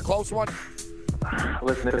Villanova wins a close one?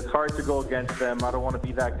 Listen, it's hard to go against them. I don't want to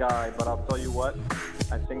be that guy, but I'll tell you what.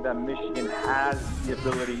 I think that Michigan has the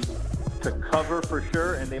ability to cover for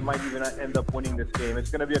sure, and they might even end up winning this game.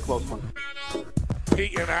 It's going to be a close one.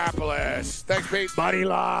 Pete Annapolis. Thanks, Pete. Money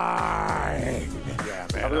line. Yeah,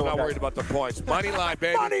 man. I'm not worried about the points. Money line,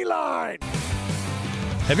 baby. Money line.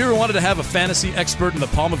 Have you ever wanted to have a fantasy expert in the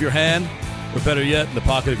palm of your hand? Or better yet, in the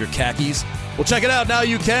pocket of your khakis? Well, check it out. Now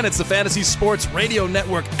you can. It's the Fantasy Sports Radio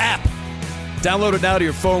Network app. Download it now to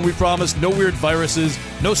your phone. We promise no weird viruses,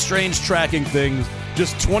 no strange tracking things.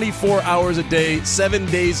 Just 24 hours a day, 7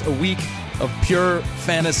 days a week of pure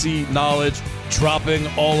fantasy knowledge dropping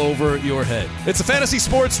all over your head. It's the Fantasy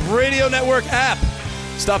Sports Radio Network app.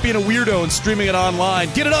 Stop being a weirdo and streaming it online.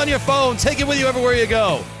 Get it on your phone. Take it with you everywhere you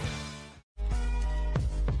go.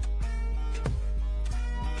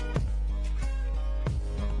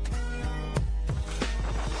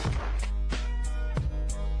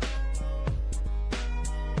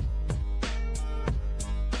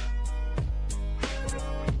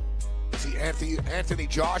 Anthony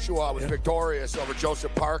Joshua was victorious over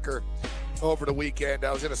Joseph Parker over the weekend.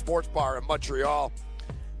 I was in a sports bar in Montreal.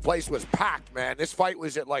 Place was packed, man. This fight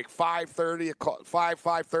was at like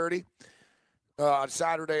 5:30 on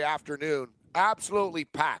Saturday afternoon. Absolutely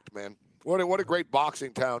packed, man. What a great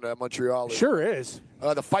boxing town Montreal is. Sure is.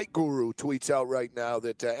 The Fight Guru tweets out right now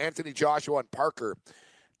that Anthony Joshua and Parker,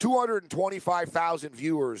 225,000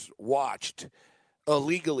 viewers watched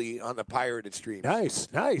illegally on the pirated stream. Nice.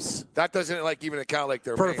 That doesn't even account like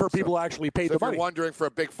their for people who actually paid the money. If you're wondering for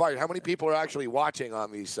a big fight, how many people are actually watching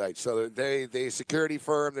on these sites? So the security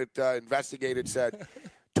firm that investigated said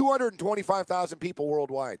 225,000 people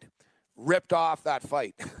worldwide ripped off that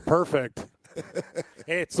fight. Perfect.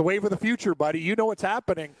 Hey, it's the wave of the future, buddy. You know what's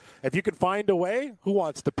happening. If you can find a way, who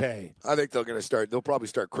wants to pay? I think they'll probably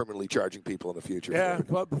start criminally charging people in the future. Yeah,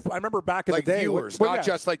 well, I remember back in the day. Viewers, not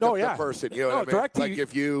just the person. You know what I mean? Direct like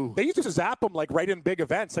if you... They used to zap them right in big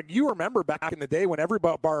events. Like you remember back in the day when every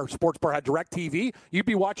sports bar had direct TV, you'd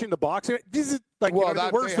be watching the boxing. This is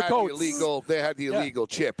where's the coach? They had the illegal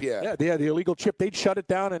chip, yeah. Yeah, they had the illegal chip. They'd shut it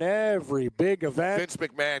down in every big event. Vince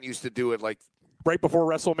McMahon used to do it right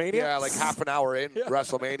before WrestleMania? Yeah, like half an hour in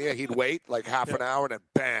WrestleMania. He'd wait half an hour and then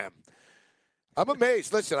bam. I'm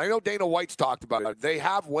amazed. Listen, I know Dana White's talked about it. They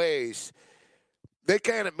have ways. They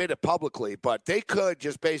can't admit it publicly, but they could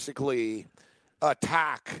just basically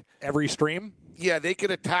attack. Every stream? Yeah, they could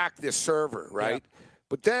attack this server, right? Yeah.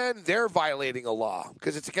 But then they're violating a law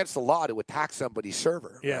because it's against the law to attack somebody's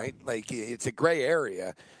server, right? It's a gray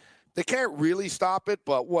area. They can't really stop it,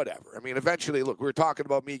 but whatever. I mean, eventually, look, we were talking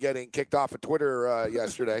about me getting kicked off of Twitter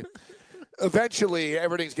yesterday. Eventually,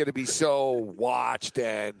 everything's going to be so watched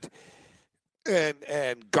and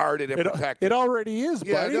guarded and protected. It already is,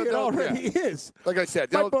 buddy. It already is. Like I said,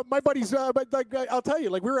 my buddies. I'll tell you.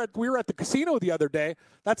 Like we were at the casino the other day.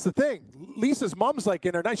 That's the thing. Lisa's mom's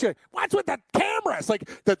in her night. She's like, "What's with that camera?" It's like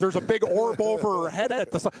that. There's a big orb over her head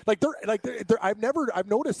at the side. I've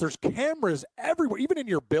noticed there's cameras everywhere, even in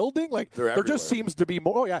your building. There just seems to be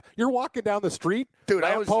more. Oh yeah, you're walking down the street, dude.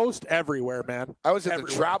 Post everywhere, man. I was at the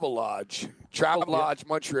Travel Lodge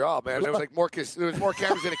Montreal, man. There was more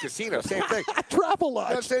cameras in a casino. Same thing. Travel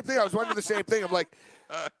Lodge. Yeah, same thing. I was wondering the same thing. I'm like,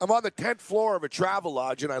 I'm on the 10th floor of a Travel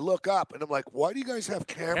Lodge, and I look up, and I'm like, why do you guys have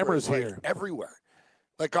cameras here everywhere?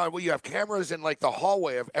 You have cameras in the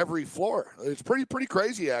hallway of every floor. It's pretty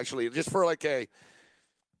crazy, actually. Just for a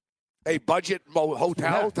a budget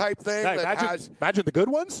hotel type thing imagine the good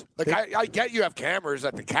ones. Like I get you have cameras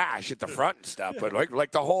at the cash at the front and stuff, but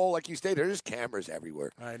like the whole, like you stated, there's cameras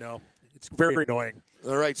everywhere. I know. It's very annoying.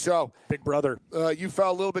 All right, so Big Brother. You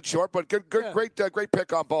fell a little bit short, but great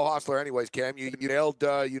pick on Bo Hostler. Anyways, Cam, you nailed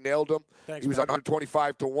him. Thanks, he was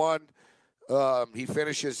 125 to 1. He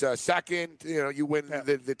finishes second. You win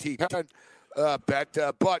the T10 bet.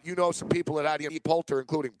 But some people that had you Poulter,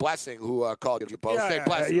 including Blessing, who called you both.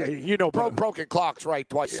 Blessing. Broken clocks, right?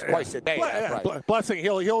 Twice a day. Right. Blessing.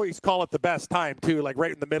 He'll always call it the best time too, like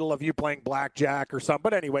right in the middle of you playing blackjack or something.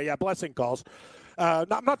 But anyway, Blessing calls. I'm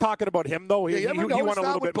not talking about him though. He won a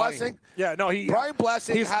little bit. Blessing. Yeah, no, Brian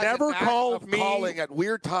Blessing. He's has never called me calling at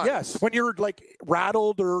weird times. Yes, when you're like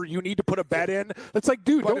rattled or you need to put a bet in. It's like,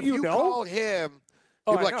 dude, but don't you know? Call him.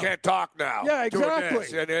 You're like, can't talk now. Yeah,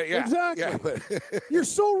 exactly. Exactly. You're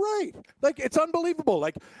so right. Like, it's unbelievable.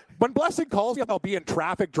 Like, when Blessing calls me, I'll be in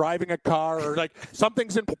traffic driving a car or, like,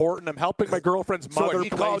 something's important. I'm helping my girlfriend's mother he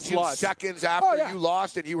play called slush. You seconds after you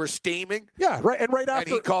lost and you were steaming? Yeah, right. And right after.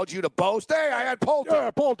 And he called you to boast. Hey, I had Poulter. Yeah,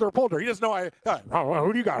 Poulter. He doesn't know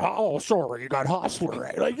who do you got? Oh, sorry. You got Hostler.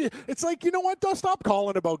 Right? Like, it's like, you know what? Don't stop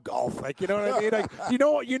calling about golf. Like, you know what I mean? Like,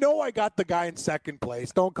 you know I got the guy in second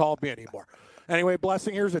place. Don't call me anymore. Anyway,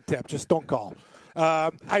 Blessing, here's a tip. Just don't call.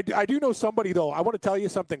 I do know somebody, though. I want to tell you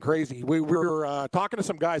something crazy. We were talking to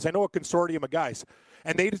some guys. I know a consortium of guys.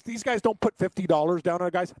 And these guys don't put $50 down on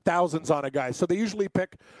a guys, thousands on a guy. So they usually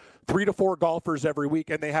pick 3 to 4 golfers every week,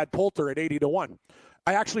 and they had Poulter at 80 to 1.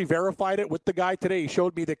 I actually verified it with the guy today. He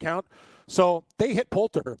showed me the count. So they hit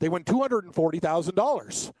Poulter. They win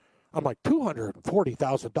 $240,000. I'm like,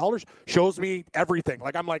 $240,000? Shows me everything.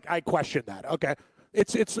 Like, I'm like, I question that. Okay.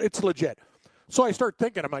 It's legit. So I start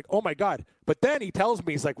thinking, I'm like, oh my God. But then he tells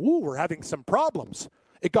me, he's like, woo, we're having some problems.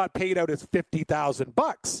 It got paid out as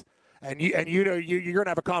 $50,000. And you're going to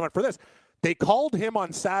have a comment for this. They called him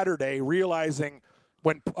on Saturday, realizing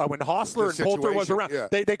when Hostler and Poulter was around,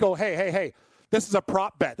 they go, hey, this is a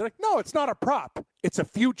prop bet. They're like, no, it's not a prop. It's a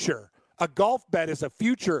future. A golf bet is a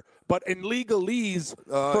future, but in legalese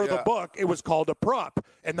for the book, it was called a prop.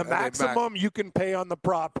 And the maximum you can pay on the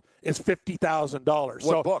prop is $50,000.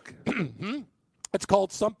 What book? It's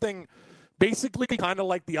called something basically kind of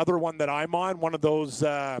like the other one that I'm on, one of those,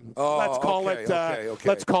 let's call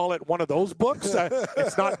it one of those books.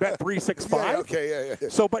 It's not Bet365. Yeah.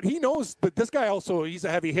 So, but he knows that this guy also, he's a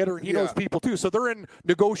heavy hitter. He knows people too. So they're in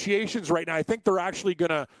negotiations right now. I think they're actually going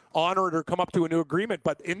to honor it or come up to a new agreement.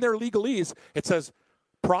 But in their legalese, it says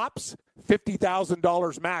props,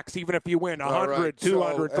 $50,000 max, even if you win 100,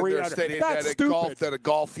 200, 300. That's stupid. That a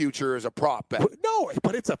golf future is a prop bet. No,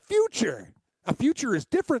 but it's a future. A future is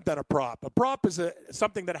different than a prop. A prop is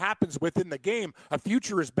something that happens within the game. A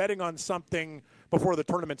future is betting on something before the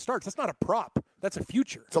tournament starts. That's not a prop. That's a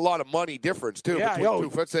future. It's a lot of money difference, too. Yeah,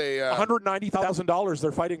 let's say $190,000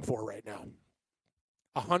 they're fighting for right now.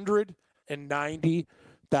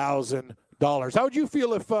 $190,000. How would you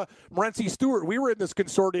feel if Morency Stewart, we were in this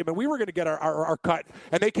consortium and we were going to get our cut,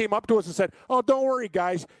 and they came up to us and said, oh, don't worry,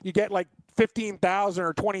 guys. You get like $15,000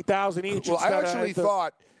 or $20,000 each. Well, I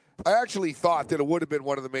actually thought that it would have been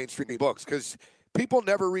one of the mainstream books because people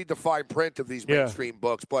never read the fine print of these mainstream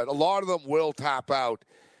books, but a lot of them will tap out.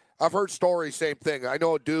 I've heard stories, same thing. I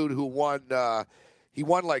know a dude who won, he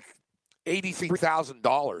won like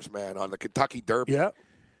 $83,000, man, on the Kentucky Derby. Yeah.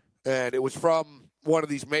 And it was from one of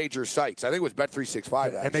these major sites. I think it was Bet365,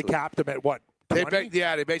 actually. And they capped him at what? They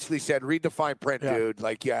basically said, read the fine print, dude.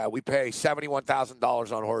 Like, we pay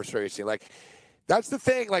 $71,000 on horse racing. Like, that's the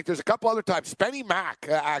thing. Like, there's a couple other times. Spenny Mack,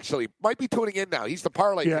 actually, might be tuning in now. He's the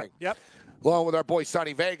parlay king. Yep. Along with our boy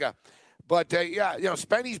Sonny Vega. But,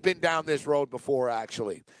 Spenny's been down this road before,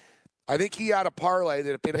 actually. I think he had a parlay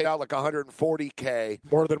that paid out like $140K.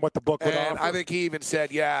 More than what the book would offer. I think he even said,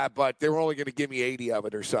 but they were only going to give me 80 of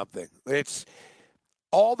it or something. It's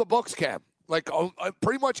all the books, Cam. Like,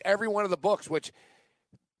 pretty much every one of the books, which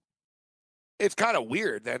it's kind of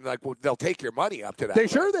weird. Then, like, they'll take your money up to that.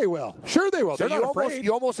 Sure they will. So they're not afraid.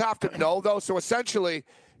 You almost have to know, though. So, essentially,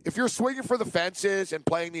 if you're swinging for the fences and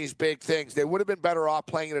playing these big things, they would have been better off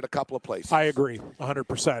playing it at a couple of places. I agree,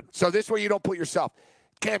 100%. So this way you don't put yourself.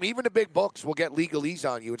 Cam, even the big books will get legalese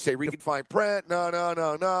on you and say, read fine print.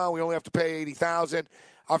 No. We only have to pay $80,000.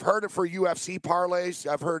 I've heard it for UFC parlays.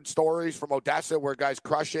 I've heard stories from Odessa where guys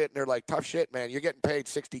crush it and they're like, tough shit, man. You're getting paid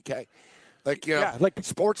 $60K. Like, like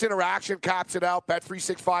Sports Interaction caps it out.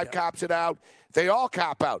 Bet365 caps it out. They all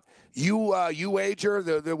cap out. You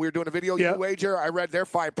wager. We were doing a video. You wager. I read their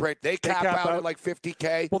fine print. They cap out at like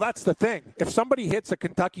 $50K. Well, that's the thing. If somebody hits a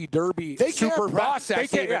Kentucky Derby, they can't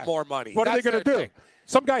process even more money. What are they going to do?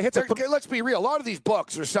 Some guy hits Let's be real. A lot of these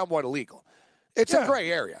books are somewhat illegal. It's a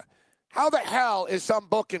gray area. How the hell is some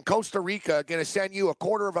book in Costa Rica going to send you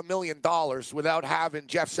 $250,000 without having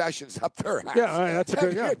Jeff Sessions up their ass? Yeah, that's a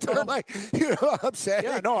good. Yeah. You know what I'm saying?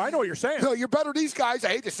 Yeah, no, I know what you're saying. No, you're better. These guys, I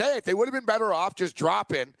hate to say it, they would have been better off just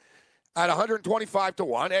dropping at 125 to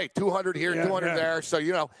 1. Hey, 200 here, 200 there.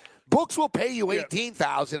 So, books will pay you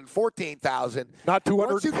 $18,000, $14,000. Not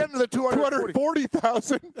 200. Once you get into the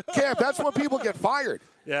 240,000. Camp, that's when people get fired.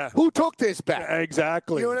 Yeah. Who took this bet?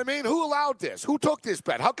 Exactly. You know what I mean? Who allowed this? Who took this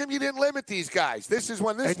bet? How come you didn't limit these guys? This is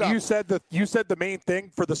when this and stuff. you said the main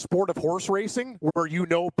thing for the sport of horse racing, where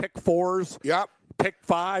pick fours, pick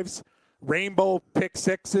fives, rainbow pick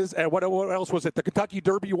sixes, and what else was it? The Kentucky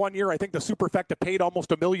Derby one year, I think the superfecta paid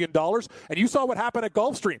almost $1 million. And you saw what happened at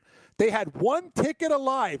Gulfstream. They had one ticket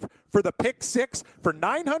alive for the pick six for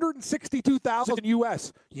 $962,000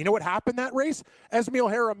 US. You know what happened that race?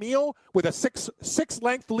 Esmil Jaramillo with a six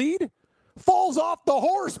length lead falls off the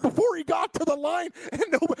horse before he got to the line,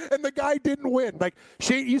 and the guy didn't win. Like,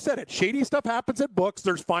 you said it. Shady stuff happens at books.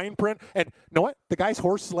 There's fine print. And you know what? The guy's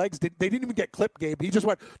horse legs, they didn't even get clipped, Gabe. He just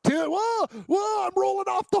went, whoa, I'm rolling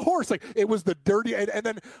off the horse. Like, it was the dirty. And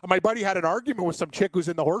then my buddy had an argument with some chick who's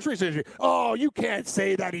in the horse race industry. Oh, you can't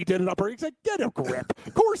say that he did it up. He's like, get a grip.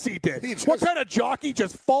 Of course he did. What kind of jockey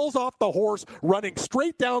just falls off the horse running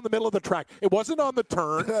straight down the middle of the track? It wasn't on the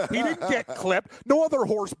turn. He didn't get clipped. No other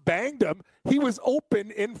horse banged him. He was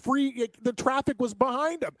open and free. The traffic was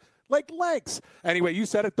behind him, like legs. Anyway, you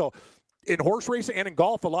said it, though. In horse racing and in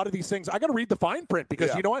golf, a lot of these things, I got to read the fine print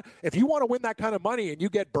because you know what? If you want to win that kind of money and you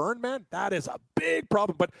get burned, man, that is a big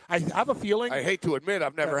problem. But I have a feeling. I hate to admit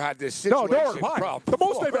I've never had this situation. No, the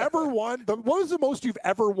most I've ever won, what was the most you've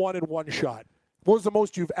ever won in one shot? What was the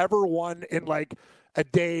most you've ever won in like a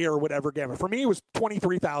day or whatever game? For me, it was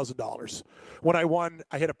 $23,000. When I won,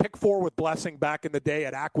 I hit a pick four with Blessing back in the day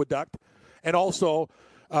at Aqueduct. And also,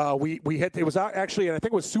 we hit. It was actually, and I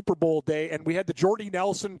think it was Super Bowl day, and we had the Jordy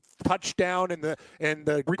Nelson touchdown and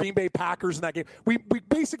the Green Bay Packers in that game. We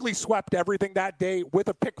basically swept everything that day with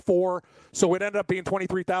a pick four, so it ended up being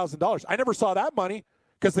 $23,000. I never saw that money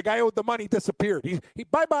because the guy owed the money disappeared. He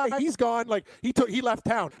bye bye. He's gone. Like he left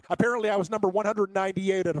town. Apparently, I was number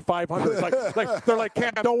 198 out of 500. Like they're like,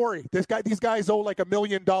 Cam, don't worry. These guys owe like $1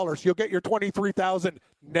 million. You'll get your $23,000.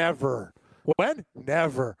 Never. When?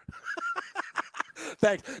 Never.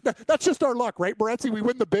 Thanks. That's just our luck, right, Morency? We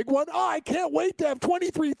win the big one. Oh, I can't wait to have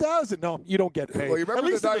 $23,000. No, you don't get paid. Well, you remember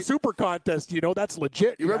at least in the super contest, that's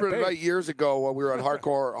legit. You remember the night years ago when we were on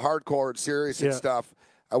hardcore and serious and stuff?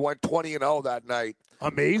 I went 20-0 that night.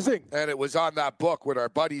 Amazing. And it was on that book with our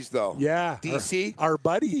buddies, though. Yeah. DC? Our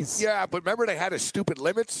buddies. Yeah, but remember they had a stupid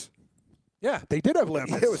limits? Yeah, they did have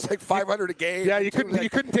limits. It was like 500 a game. Yeah, you couldn't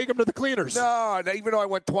take them to the cleaners. No, even though I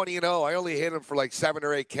went 20-0, I only hit them for like 7 or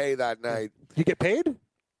 8K that night. You get paid?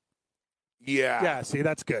 Yeah. Yeah, see,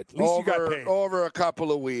 that's good. At least you got paid. Over a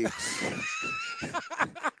couple of weeks.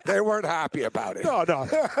 They weren't happy about it. No.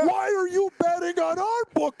 Why are you betting on our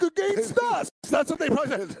book against us? That's what they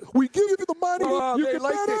probably said. We give you the money. You can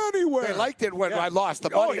bet anywhere. They liked it when I lost the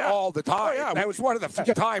money all the time. That was one of the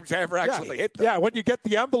few times I ever actually hit them. Yeah, when you get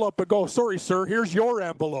the envelope and go, sorry, sir, here's your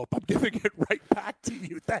envelope. I'm giving it right back to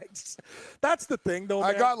you. Thanks. That's the thing, though,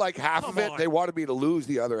 man. I got like half of it. They wanted me to lose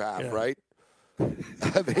the other half, right?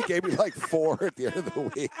 They gave me like 4 at the end of the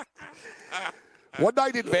week. One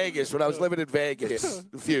night in Vegas, when I was living in Vegas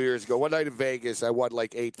a few years ago, one night in Vegas, I won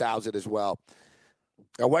like $8,000 as well.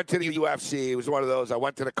 I went to the UFC. It was one of those. I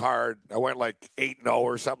went to the card. I went like 8-0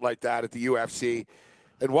 or something like that at the UFC.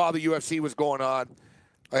 And while the UFC was going on,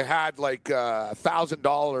 I had like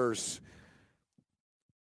 $1,000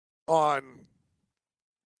 on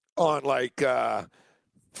like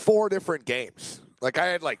 4 different games. Like I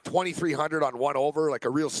had like 2,300 on one over, like a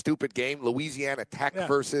real stupid game. Louisiana Tech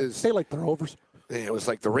versus. They like their overs. It was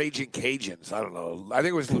like the Raging Cajuns. I don't know. I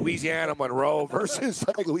think it was Louisiana Monroe versus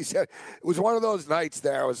like Louisiana. It was one of those nights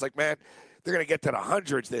there. I was like, man, they're going to get to the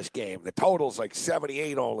hundreds this game. The total's like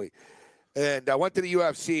 78 only. And I went to the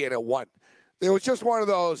UFC and it won. It was just one of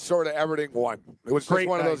those sort of everything won. It was just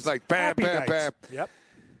one of those like bam, bam, bam. Yep.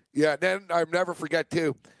 Yeah, then I'll never forget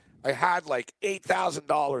too. I had like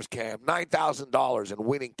 $8,000, Cam, $9,000 in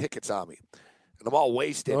winning tickets on me. And I'm all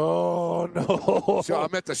wasted. Oh, no. So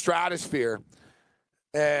I'm at the Stratosphere,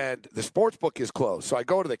 and the sports book is closed. So I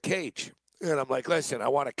go to the cage, and I'm like, listen, I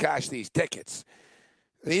want to cash these tickets.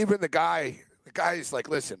 And even the guy's like,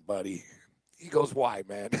 listen, buddy. He goes, why,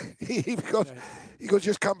 man? he goes,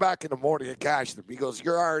 just come back in the morning and cash them. He goes,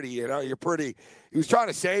 you're already, you're pretty. He was trying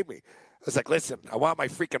to save me. I was like, listen, I want my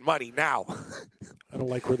freaking money now. I don't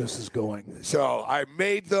like where this is going. So I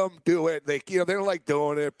made them do it. They don't like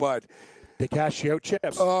doing it, but they cash you out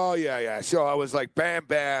chips. Oh yeah. So I was like, bam,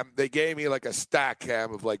 bam. They gave me like a stack,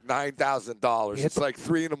 Cam, of like $9,000. It's like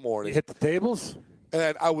 3 a.m. You hit the tables,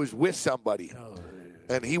 and I was with somebody.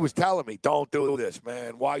 And he was telling me, don't do this,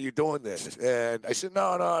 man. Why are you doing this? And I said,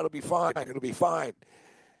 no, it'll be fine. It'll be fine.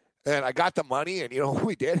 And I got the money, and you know what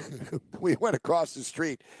we did? We went across the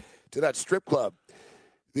street to that strip club,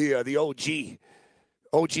 the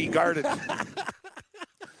OG Garden.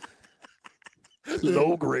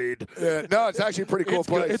 Low grade. No, it's actually a pretty cool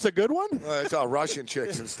place. It's a good one? It's all Russian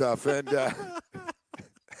chicks and stuff. And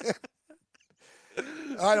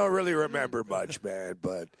I don't really remember much, man,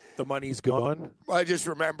 but the money's gone. I just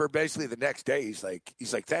remember basically the next day he's like,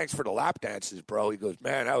 thanks for the lap dances, bro. He goes,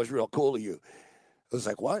 man, that was real cool of you. I was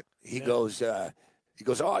like, what? He goes,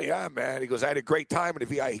 oh yeah, man. He goes, I had a great time in the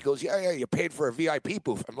VIP. He goes, yeah, you paid for a VIP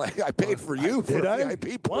booth. I'm like, I paid for you for a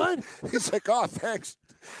VIP booth. What? He's like, oh, thanks.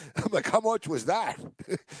 I'm like, how much was that?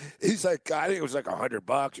 He's like, I think it was like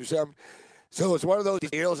 $100 or something. So it was one of those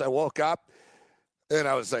deals. I woke up. And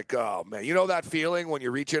I was like, oh, man, you know that feeling when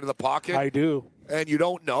you reach into the pocket? I do. And you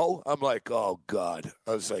don't know? I'm like, oh, God.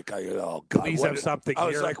 I was like, oh, God. Please have something I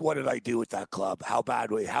was here. like, what did I do with that club? How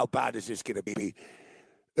bad is this going to be?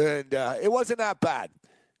 And it wasn't that bad.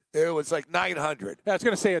 It was like 900. Yeah, I was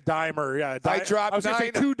going to say a dimer. Yeah, I was going to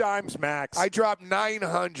say 2 dimes max. I dropped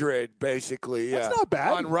 900, basically. That's not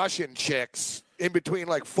bad. On Russian chicks. In between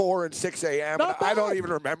like 4 and 6 a.m. I don't even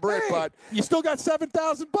remember it, but you still got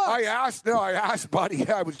 $7,000. I asked buddy.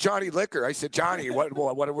 Yeah, it was Johnny Liquor. I said, Johnny, what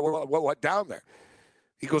went down there?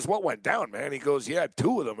 He goes, what went down, man? He goes, yeah,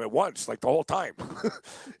 2 of them at once, like the whole time.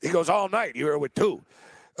 He goes, all night you were with 2.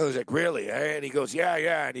 I was like, really? And he goes, yeah.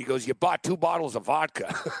 And he goes, you bought 2 bottles of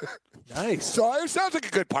vodka. Nice. So it sounds like a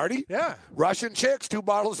good party. Yeah. Russian chicks, 2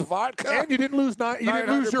 bottles of vodka. And you didn't lose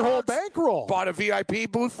your whole bankroll. Bought a VIP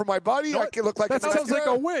booth for my buddy. I could look like that sounds like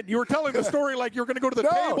a win. You were telling the story like you were going to go to the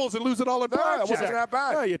tables and lose it all in blackjack. No, it wasn't that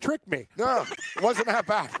bad. No, you tricked me. No, it wasn't that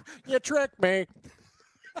bad. You tricked me.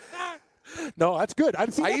 No, that's good.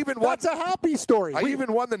 That's a happy story. I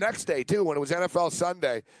even won the next day, too, when it was NFL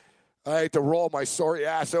Sunday. I had to roll my sorry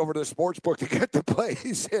ass over to the sports book to get the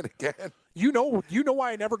plays in again. You know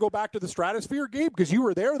why I never go back to the Stratosphere, Gabe? Because you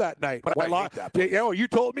were there that night. But I hate that place. You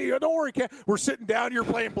told me, don't worry, we're sitting down, you're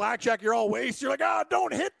playing blackjack, you're all wasted. You're like,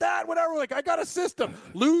 don't hit that, whatever. We're like, I got a system.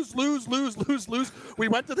 Lose. We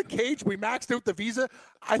went to the cage. We maxed out the Visa.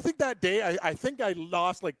 I think that day, I think I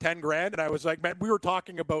lost like $10,000, and I was like, man, we were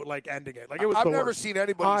talking about like ending it. Like it was. I've never seen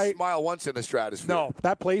anybody smile once in the Stratosphere. No,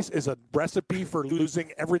 that place is a recipe for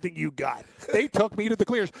losing everything you got. They took me to the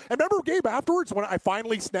clears. And remember, Gabe, afterwards, when I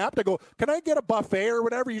finally snapped, I go, can I get a buffet or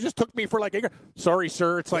whatever? You just took me for like, sorry,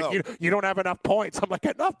 sir. It's like, you don't have enough points. I'm like,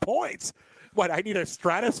 enough points? What, I need a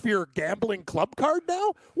Stratosphere gambling club card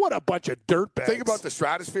now? What a bunch of dirtbags. Think about the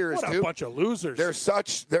Stratosphere What a bunch of losers. They're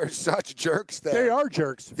such jerks that they are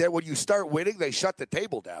jerks. That when you start winning, they shut the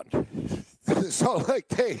table down. So like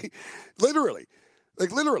they literally,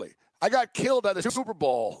 I got killed at the Super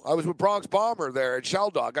Bowl. I was with Bronx Bomber there at Shell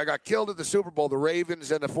Dog. I got killed at the Super Bowl, the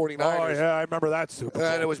Ravens and the 49ers. Oh, yeah, I remember that Super Bowl.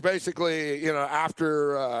 And it was basically,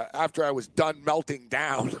 after I was done melting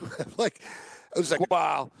down, like, I was like,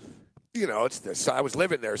 wow, it's this. I was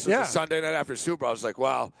living there. So the Sunday night after Super Bowl, I was like,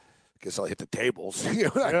 well, I guess I'll hit the tables. You know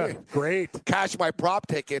what I mean? Great. Cash my prop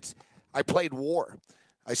tickets. I played war.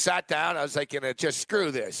 I sat down. I was like, just screw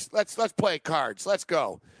this. Let's play cards. Let's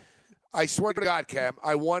go. I swear to God, Cam,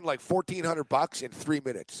 I won like $1,400 in 3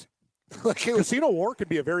 minutes. Casino war could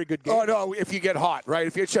be a very good game. Oh, no, if you get hot, right?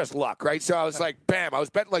 If it's just luck, right? So I was like, bam, I was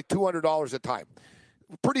betting like $200 a time.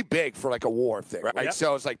 Pretty big for like a war thing, right? Yep. So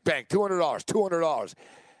I was like, bang, $200.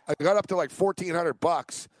 I got up to like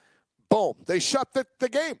 $1,400. Boom. They shut the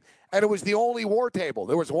game. And it was the only war table.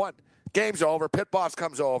 There was one. Game's over. Pit boss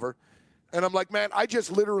comes over. And I'm like, man, I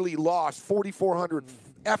just literally lost $4,400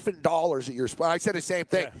 effing dollars at your spot. I said the same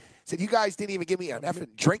thing. Yeah. Said, you guys didn't even give me an effing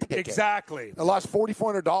drink ticket. Exactly. I lost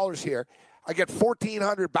 $4,400 here. I get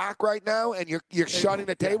 $1,400 back right now, and you're shutting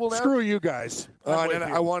the table down? Screw you guys. And then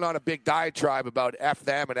I went on a big diatribe about F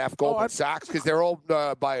them and F Goldman Sachs because they're owned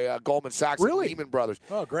by Goldman Sachs and Lehman Brothers.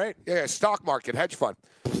 Oh, great. Yeah, stock market, hedge fund.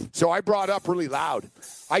 So I brought up really loud.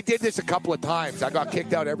 I did this a couple of times. I got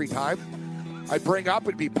kicked out every time. I'd bring up,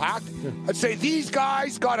 it'd be packed. I'd say, these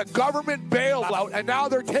guys got a government bailout, and now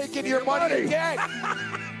they're taking your money again.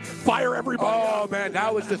 Fire everybody. Oh, man,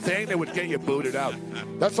 that was the thing that would get you booted out.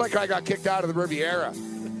 That's like I got kicked out of the Riviera.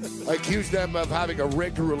 I accused them of having a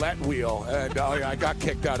rigged roulette wheel, and I got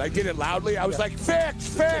kicked out. I did it loudly. I was like,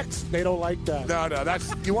 fix. They don't like that. No,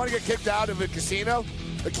 you want to get kicked out of a casino?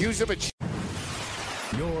 Accuse them of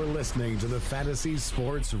You're listening to the Fantasy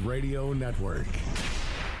Sports Radio Network.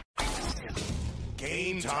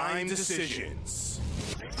 Game time decisions.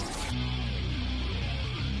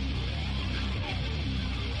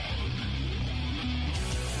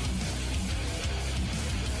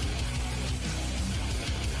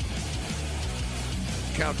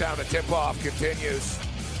 Countdown to tip-off continues.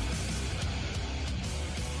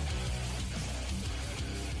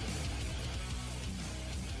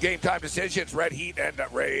 Game time decisions, Red Heat and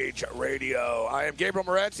Rage Radio. I am Gabriel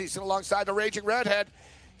Morency, sitting alongside the Raging Redhead,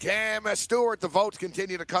 Cam Stewart. The votes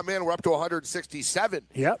continue to come in. We're up to 167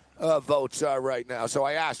 votes right now. So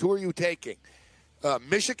I asked, who are you taking?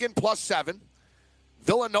 Michigan +7,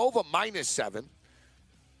 Villanova -7,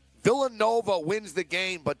 Villanova wins the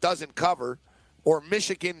game but doesn't cover, or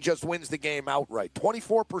Michigan just wins the game outright.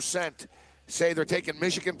 24% say they're taking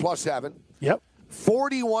Michigan +7. Yep.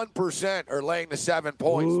 41% are laying the 7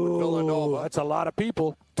 points with Villanova. That's a lot of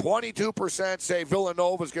people. 22% say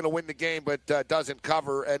Villanova's going to win the game but doesn't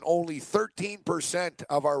cover, and only 13%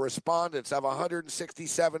 of our respondents have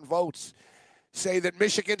 167 votes say that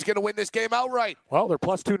Michigan's going to win this game outright. Well, they're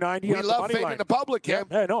 +290. We love fading the public, Kim.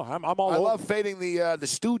 Yeah, no, I'm all I over. love fading the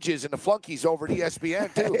Stooges and the Flunkies over at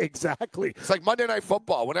ESPN, too. Exactly. It's like Monday Night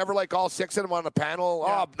Football. Whenever, like, all 6 of them on the panel,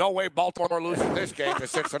 no way Baltimore loses this game to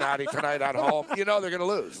Cincinnati tonight at home. You know they're going to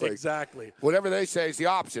lose. Like, exactly. Whatever they say is the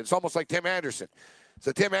opposite. It's almost like Tim Anderson.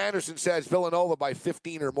 So Tim Anderson says Villanova by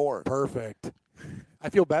 15 or more. Perfect. I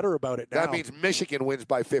feel better about it now. That means Michigan wins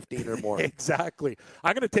by 15 or more. Exactly.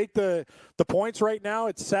 I'm going to take the points right now.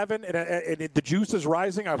 It's 7, and the juice is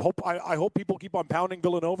rising. I hope people keep on pounding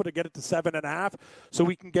Villanova to get it to 7.5, so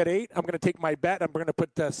we can get 8. I'm going to take my bet. I'm going to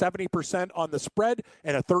put 70% on the spread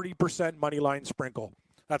and a 30% money line sprinkle.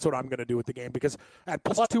 That's what I'm going to do with the game, because at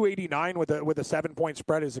 +289 with a 7-point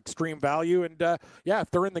spread is extreme value. And if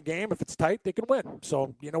they're in the game, if it's tight, they can win.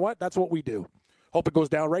 So you know what? That's what we do. Hope it goes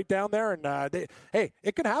down right down there. And, hey,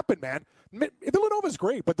 it can happen, man. Villanova's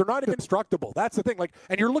great, but they're not indestructible. That's the thing. Like,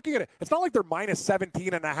 and you're looking at it. It's not like they're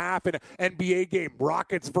 -17.5 in an NBA game,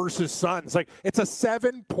 Rockets versus Suns. Like, it's a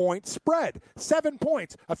 7-point spread. 7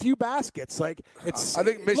 points, a few baskets. Like, it's. I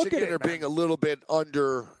think Michigan are being a little bit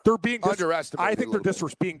underestimated. I think they're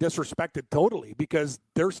being disrespected totally, because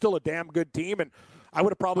they're still a damn good team, and I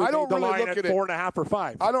would have probably made the line at 4.5 or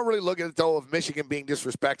 5. I don't really look at it, though, of Michigan being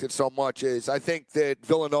disrespected so much. As I think that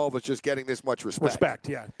Villanova's just getting this much respect. Respect,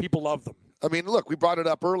 yeah. People love them. I mean, look, we brought it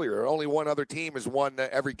up earlier. Only one other team has won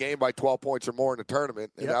every game by 12 points or more in the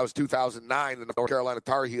tournament, and that was 2009, the North Carolina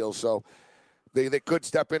Tar Heels. So they could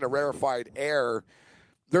step in a rarefied air.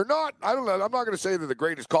 They're not, I don't know, I'm not going to say they're the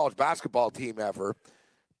greatest college basketball team ever.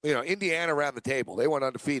 You know, Indiana ran the table. They went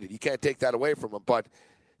undefeated. You can't take that away from them. But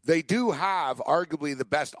they do have arguably the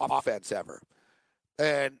best offense ever.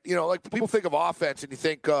 And, you know, like people think of offense and you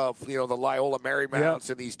think of, you know, the Loyola Marymount's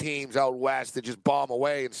and these teams out west that just bomb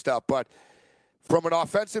away and stuff. But from an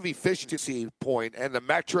offensive efficiency point and the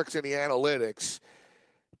metrics and the analytics,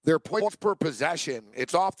 their points per possession,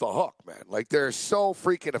 it's off the hook, man. Like, they're so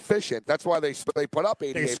freaking efficient. That's why they put up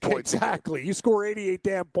 88 points. Exactly. You score 88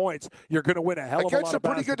 damn points, you're going to win a hell of a lot of against some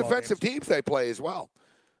pretty good defensive teams they play as well.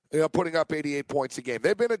 You know, putting up 88 points a game.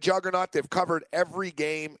 They've been a juggernaut. They've covered every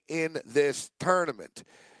game in this tournament.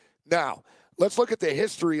 Now, let's look at the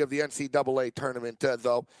history of the NCAA tournament,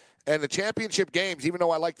 though. And the championship games, even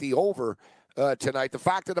though I like the over tonight, the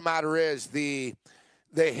fact of the matter is the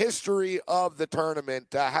history of the tournament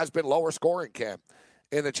has been lower scoring, Cam,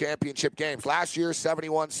 in the championship games. Last year,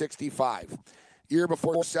 71-65. Year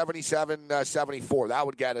before, 77-74. That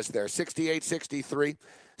would get us there. 68-63,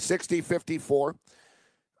 60-54.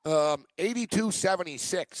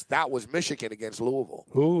 82-76. That was Michigan against Louisville.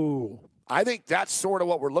 Ooh. I think that's sort of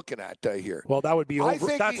what we're looking at here. Well, that would be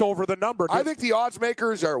over. That's over the number. I think the odds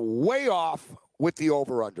makers are way off with the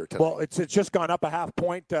over-under tonight. Well, it's just gone up a half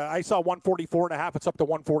point. I saw 144.5. It's up to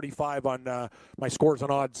 145 on my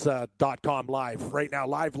scoresandodds.com live. Right now,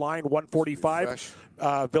 live line, 145.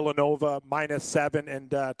 Villanova -7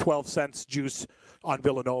 and 12 cents juice on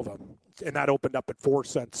Villanova. And that opened up at 4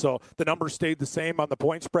 cents. So the numbers stayed the same on the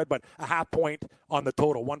point spread, but a half point on the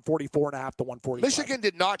total, 144.5 to 145. Michigan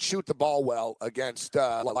did not shoot the ball well against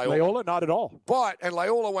Loyola. Loyola, not at all. And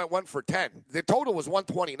Loyola went 1 for 10. The total was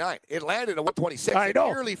 129. It landed at 126. I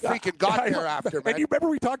know. It nearly freaking got there after, man. And you remember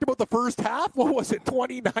we talked about the first half? What was it,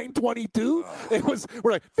 29-22?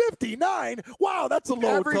 We're like, 59? Wow, that's a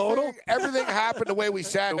low total. Everything happened the way we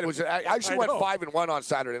said. I actually went 5-1 on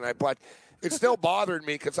Saturday night, but it still bothered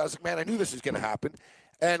me because I was like, man, I knew this was going to happen.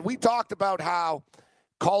 And we talked about how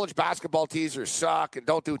college basketball teasers suck and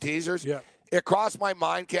don't do teasers. Yeah. It crossed my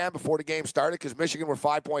mind, Cam, before the game started because Michigan were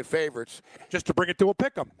 5-point favorites. Just to bring it to a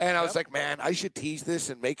pick 'em. And I was like, man, I should tease this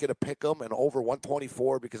and make it a pick 'em and over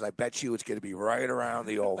 124 because I bet you it's going to be right around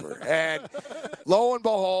the over. And lo and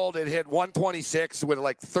behold, it hit 126 with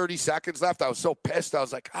like 30 seconds left. I was so pissed. I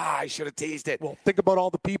was like, I should have teased it. Well, think about all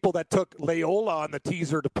the people that took Loyola on the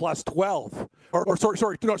teaser to plus 12. Or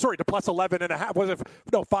to plus 11 and a half. Was it?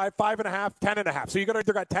 No, 5 and a half, 10 and a half. So you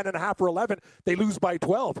either got 10 and a half or 11. They lose by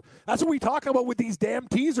 12. That's what we talk about with these damn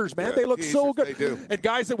teasers, man. Yeah, they look teasers, so good. they do. And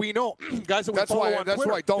guys that we know, guys that we follow on that's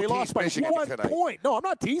Twitter, why I don't they tease lost by Michigan 1 tonight. point. No, I'm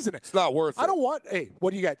not teasing it. It's not worth it. I don't want. Hey,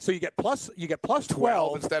 what do you get? So you get plus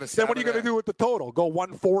 12 instead of Then what are you going to 7.5? do with the total? Go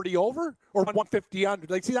 140 over or 150 under?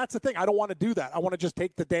 Like, see, that's the thing. I don't want to do that. I want to just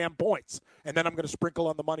take the damn points, and then I'm going to sprinkle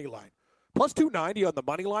on the money line. Plus 290 on the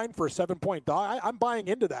money line for a 7-point dog. I'm buying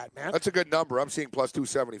into that, man. That's a good number. I'm seeing plus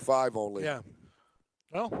 275 only. Yeah.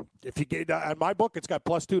 Well, if you get on my book, it's got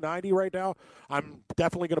plus 290 right now. I'm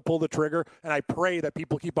definitely going to pull the trigger, and I pray that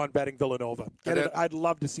people keep on betting Villanova. I'd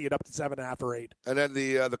love to see it up to 7.5 or 8. And then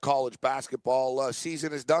the college basketball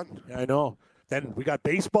season is done. Yeah, I know. Then we got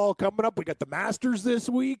baseball coming up. We got the Masters this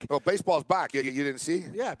week. Oh, baseball's back. You didn't see?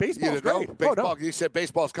 Yeah, You baseball's didn't know? great. Baseball. Oh, no. You said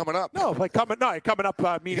baseball's coming up. No, coming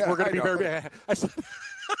up. Meaning Yeah, we're going I to be know. very. I said,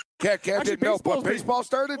 Cam Actually, didn't know, but baseball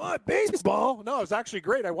started? What, baseball? No, it was actually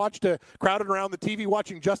great. I watched crowded around the TV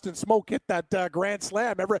watching Justin Smoke hit that grand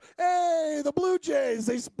slam. Hey, the Blue Jays,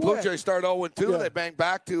 they split. Blue Jays start 0-2. Yeah. They bang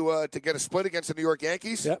back to get a split against the New York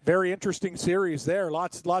Yankees. Yeah, very interesting series there.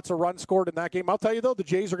 Lots of runs scored in that game. I'll tell you, though, the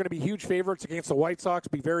Jays are going to be huge favorites against the White Sox.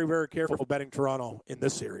 Be very, very careful betting Toronto in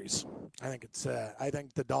this series. I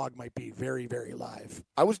think the dog might be very, very live.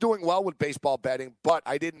 I was doing well with baseball betting, but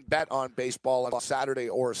I didn't bet on baseball on Saturday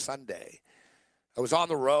or Sunday. I was on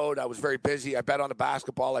the road. I was very busy. I bet on the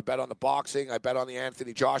basketball. I bet on the boxing. I bet on the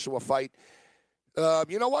Anthony Joshua fight.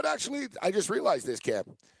 You know what, actually? I just realized this, Cam.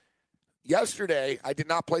 Yesterday, I did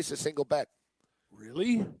not place a single bet.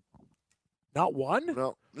 Really? Not one?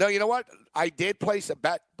 No, you know what? I did place a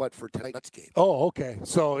bet, but for tonight's game. Oh, okay.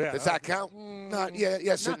 So, yeah. Does that count? Not, yeah,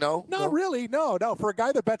 yes and no. Not really. No. For a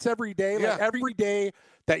guy that bets every day, Yeah. like every day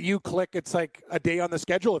that you click, it's like a day on the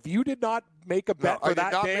schedule. If you did not make a bet I for did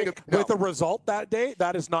that not day make a- with a result that day,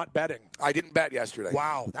 that is not betting. I didn't bet yesterday.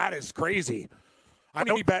 Wow, that is crazy. I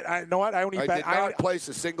only bet. I know what? I only I bet. did not place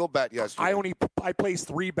a single bet yesterday. I placed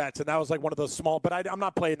 3 bets, and that was like one of those small. But I'm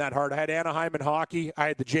not playing that hard. I had Anaheim in hockey. I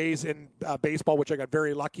had the Jays in baseball, which I got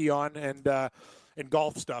very lucky on, and in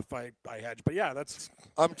golf stuff I hedged. But yeah, that's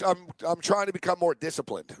I'm trying to become more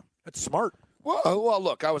disciplined. that's smart. Well,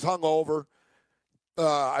 look, I was hungover.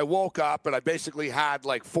 I woke up, and I basically had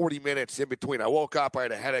like 40 minutes in between. I woke up, I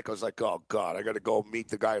had a headache. I was like, oh, God, I got to go meet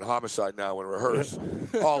the guy at Homicide now and rehearse.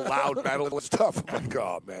 All loud metal and stuff. I'm like,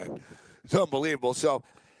 oh, man. It's unbelievable. So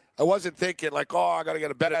I wasn't thinking like, oh, I got to get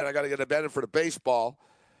a bet in. I got to get a bet in for the baseball.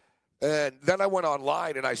 And then I went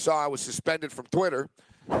online, and I saw I was suspended from Twitter.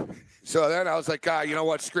 So then I was like, you know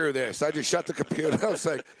what? Screw this. I just shut the computer. I was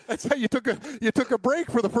like, That's how you took a break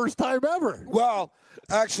for the first time ever. well,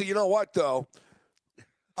 actually, you know what, though?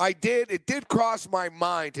 It did cross my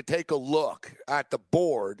mind to take a look at the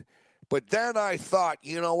board, but then I thought,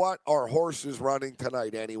 you know what? Our horse is running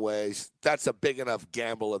tonight anyways. That's a big enough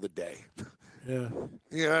gamble of the day. Yeah.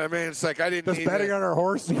 You know what I mean? It's like I didn't Does need betting it. on our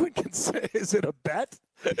horse even consider? Is it a bet?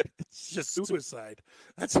 It's just suicide.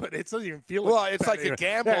 That's what it doesn't even feel. Well, like it's like betting. a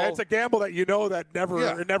gamble. Yeah, it's a gamble that you know that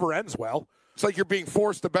it never ends well. It's like you're being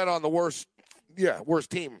forced to bet on the worst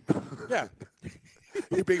team. Yeah.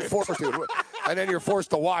 You're being forced to, and then you're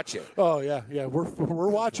forced to watch it. Oh yeah. We're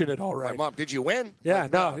watching it all My right. mom, did you win? Yeah.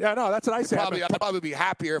 No. That's what I say. I'd probably be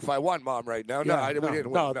happier if I won, Mom. Right now, we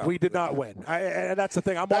didn't win. No, we did not win. And that's the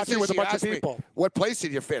thing. I'm That's watching with a she bunch of asked me, people. what place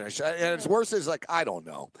did you finish? And it's worse is like, I don't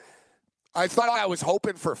know. I thought I was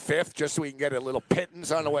hoping for 5th just so we can get a little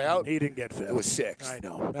pittance on the way out. He didn't get 5th. It was 6th. I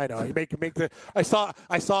know. You make the. I saw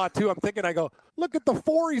it too. I'm thinking. I go, look at the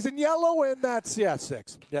 4. He's in yellow, and that's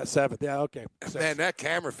 6. Yeah, 7th. Yeah, okay. 6. Man, that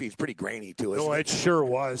camera feed's pretty grainy too. Isn't No, it? it sure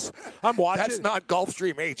was. I'm watching. That's not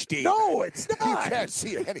Gulfstream HD. No, it's You not. can't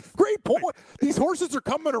see anything. Great point. These horses are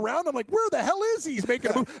coming around. I'm like, where the hell is he? He's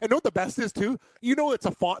making a move. And know what the best is, too? You know it's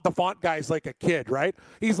a font. The font guy's like a kid, right?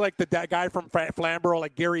 He's like that guy from Flamborough,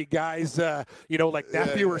 like Gary Guy's, like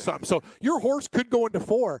nephew or something. So your horse could go into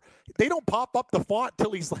 4. They don't pop up the font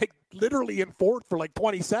till he's like literally in fourth for like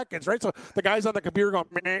 20 seconds, right? So the guy's on the computer going,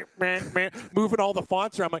 meh, meh, meh, moving all the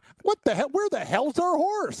fonts around. I'm like, what the hell? Where the hell's our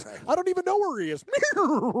horse? I don't even know where he is.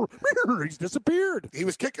 He's disappeared. He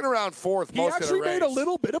was kicking around fourth most of the race. He actually made a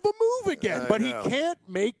little bit of a move again, but he can't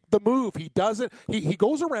make the move. He doesn't. He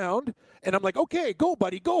goes around, and I'm like, okay, go,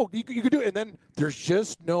 buddy, go. You can do it. And then there's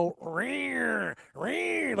just no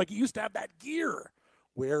like he used to have that gear.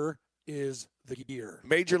 Where is the gear?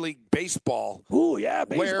 Major League Baseball. Ooh, yeah,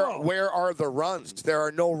 baseball. Where are the runs? There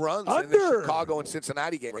are no runs in the Chicago and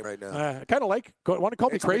Cincinnati game right now. I kind of like. Want to call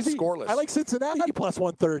me crazy? Scoreless. I like Cincinnati plus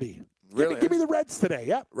 130. Really? Give me the Reds today.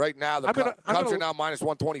 Yeah. Right now, the Cubs are now minus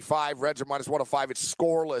 125. Reds are minus 105. It's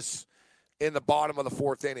scoreless in the bottom of the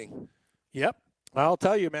fourth inning. Yep. I'll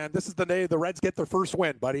tell you, man. This is the day the Reds get their first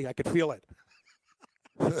win, buddy. I can feel it.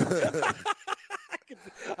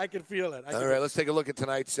 I can feel it. All right, let's take a look at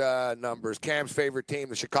tonight's numbers. Cam's favorite team,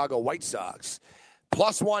 the Chicago White Sox,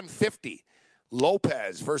 plus 150.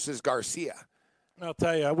 Lopez versus Garcia. I'll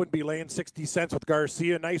tell you, I wouldn't be laying 60 cents with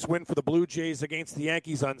Garcia. Nice win for the Blue Jays against the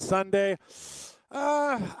Yankees on Sunday.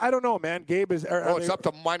 I don't know, man. Gabe is. It's up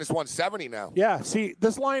to minus 170 now. Yeah. See,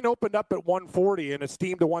 this line opened up at 140 and it's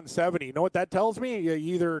steamed to 170. You know what that tells me? You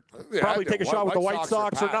either probably take a shot with the White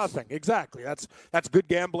Sox or nothing. Exactly. That's good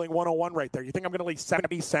gambling 101 right there. You think I'm going to lay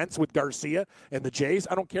 70 cents with Garcia and the Jays?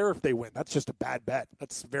 I don't care if they win. That's just a bad bet.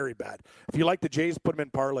 That's very bad. If you like the Jays, put them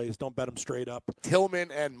in parlays. Don't bet them straight up.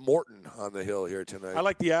 Tillman and Morton on the hill here tonight. I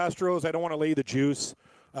like the Astros. I don't want to lay the juice.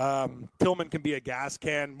 Tillman can be a gas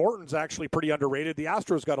can. Morton's actually pretty underrated. The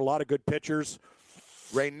Astros got a lot of good pitchers.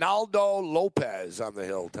 Reynaldo Lopez on the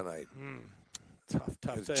hill tonight.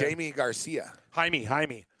 Tough. Jamie Garcia. Jaime. I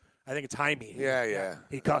think it's Jaime. Yeah.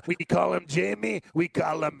 We call him Jamie. We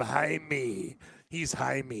call him Jaime. He's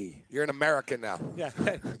Jaime. You're an American now. Yeah.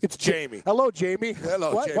 It's Jamie. Hello, Jamie.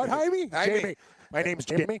 Hello, what? Jamie. What, Jaime? Jamie. My name's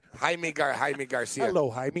Jamie. Jaime Garcia. Hello,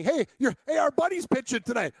 Jaime. Hey, our buddy's pitching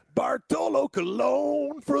tonight. Bartolo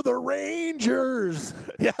Colon for the Rangers.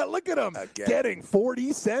 Yeah, look at him. Getting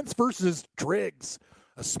 40 cents versus Triggs.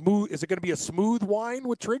 Is it going to be a smooth wine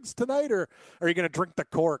with Triggs tonight, or are you going to drink the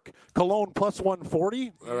cork? Cologne plus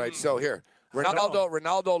 140. All right, so here.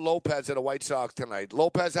 Reynaldo Lopez at the White Sox tonight.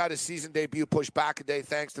 Lopez had his season debut pushed back a day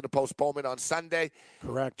thanks to the postponement on Sunday.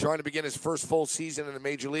 Correct. Trying to begin his first full season in the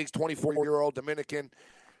major leagues. 24-year-old Dominican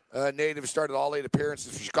native started all 8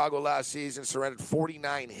 appearances for Chicago last season, surrendered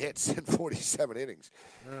 49 hits in 47 innings.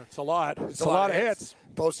 It's a lot. It's a lot of hits.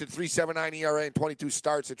 Posted 3.79 ERA and 22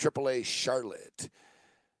 starts at AAA Charlotte.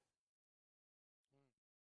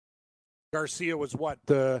 Garcia was what?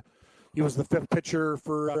 He was the 5th pitcher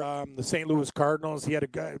for the St. Louis Cardinals. He had a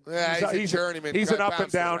guy. Yeah, he's a journeyman. He's an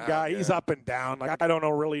up-and-down guy. Yeah. He's up and down. Like I don't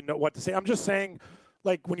really know what to say. I'm just saying,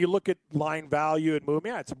 like, when you look at line value and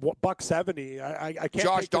movement, it's $1.70. I can't.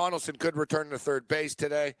 Josh Donaldson could return to third base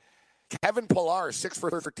today. Kevin Pillar, 6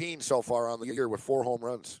 for 13 so far on the year with 4 home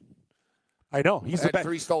runs. I know he's the best.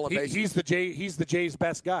 3 stolen bases. He's the Jays'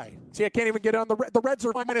 best guy. See, I can't even get on the Reds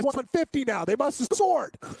are minus 150 now. They must have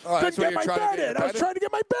soared. Couldn't get my bet in. I was trying to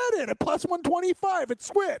get my bet in at plus 125. It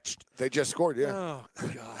switched. They just scored, yeah. Oh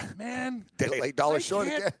God, man! They lay $1 short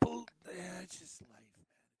again. It's just life,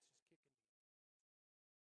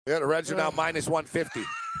 man. Yeah, the Reds are now minus 150.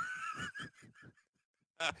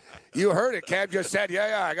 You heard it. Cam just said,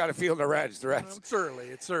 yeah, I got a feeling the Reds. It's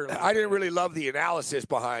early. I didn't really love the analysis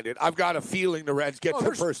behind it. I've got a feeling the Reds get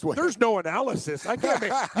their first win. There's no analysis. I can't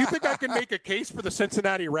you think I can make a case for the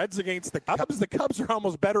Cincinnati Reds against the Cubs? The Cubs are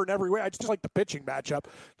almost better in every way. I just like the pitching matchup.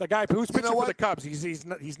 The guy who's pitching for the Cubs, he's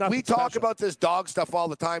not. We talk about this dog stuff all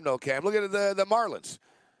the time, though, Cam. Look at the Marlins.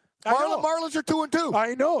 Marlins are 2-2.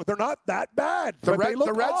 I know. They're not that bad. The Red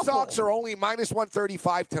Sox are only minus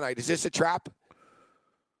 135 tonight. Is this a trap?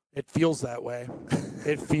 It feels that way.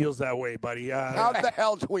 It feels that way, buddy. How the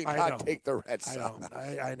hell do we not take the Red Sox?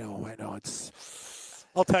 I know.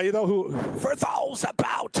 I'll tell you, though, for those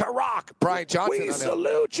about to rock, Brian Johnson. We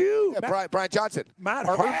salute you. Yeah, Brian Johnson. Matt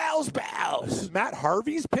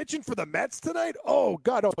Harvey's pitching for the Mets tonight? Oh,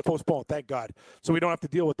 God. Oh, postponed. Thank God. So we don't have to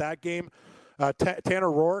deal with that game.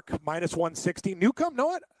 Tanner Rourke, minus 160. Newcomb, know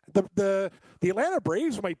what? The Atlanta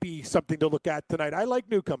Braves might be something to look at tonight. I like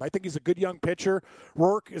Newcomb. I think he's a good young pitcher.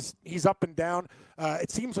 Rourke he's up and down.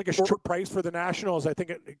 It seems like a short price for the Nationals. I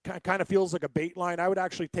think it kind of feels like a bait line. I would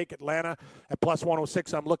actually take Atlanta at plus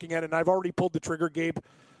 106. I'm looking at it, and I've already pulled the trigger, Gabe.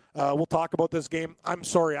 We'll talk about this game. I'm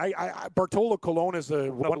sorry. Bartolo Colon is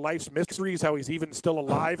one of life's mysteries, how he's even still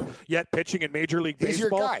alive, yet pitching in Major League Baseball. He's your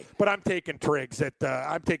guy. But I'm taking Triggs.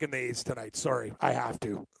 I'm taking the A's tonight. Sorry. I have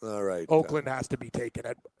to. All right. Oakland has to be taken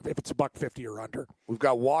if it's $1.50 or under. We've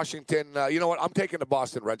got Washington. You know what? I'm taking the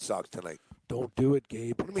Boston Red Sox tonight. Don't do it,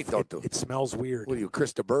 Gabe. What do you mean don't do it? It smells weird. What are you,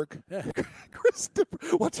 Krista Berg? Yeah, Krista.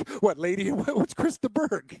 What lady? What's Krista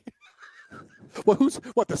Berg? Well,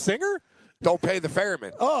 the singer? Don't pay the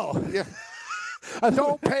ferryman. Oh, yeah.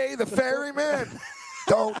 Don't pay the ferryman.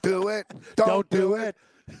 Don't do it. Don't do it.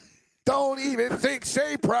 Don't even think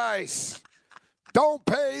say price. Don't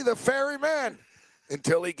pay the ferryman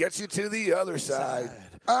until he gets you to the other side.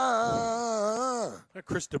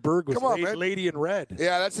 Krista Berg was Lady in Red.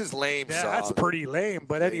 Yeah, that's his lame song. That's pretty lame,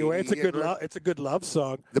 but anyway, it's a good love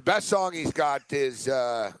song. The best song he's got is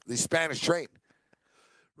the Spanish Train.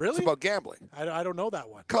 Really? It's about gambling. I don't know that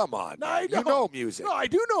one. Come on. No, you know music. No, I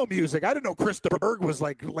do know music. I didn't know Krista Berg was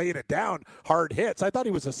like laying it down, hard hits. I thought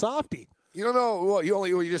he was a softie. You don't know? Well,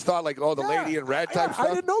 you just thought like, the Lady in Red type stuff?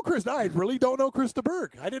 I didn't know Krista. I really don't know Krista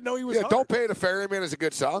Berg. I didn't know he was hard. Don't Pay the Ferryman is a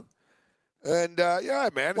good song. And,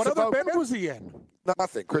 man. What other band was he in?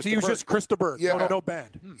 Nothing. Krista He was Berg. just Krista Berg. Yeah. No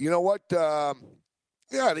band. You know what?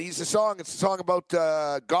 It's a song about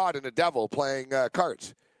God and the devil playing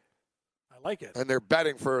cards. I like it. And they're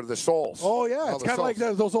betting for the souls. Oh, yeah. It's kind of like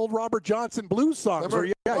those old Robert Johnson blues songs. Remember?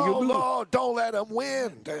 You lose. Lord, don't let them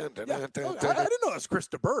win. I didn't know it was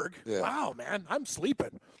Krista Berg. Yeah. Wow, man. I'm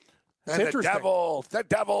sleeping. And the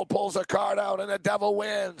devil pulls a card out, and the devil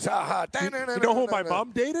wins. You know who my mom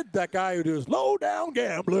dated? That guy who does Low Down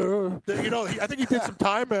Gambler. I think he did some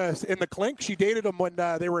time in the clink. She dated him when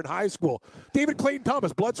they were in high school. David Clayton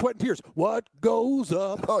Thomas, Blood, Sweat, and Tears. What goes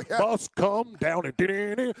up must come down.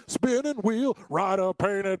 And spinning wheel, ride a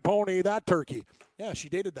painted pony, that turkey. Yeah, she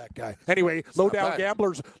dated that guy. Anyway, Low Down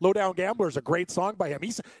Gambler is a great song by him.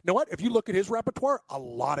 You know what? If you look at his repertoire, a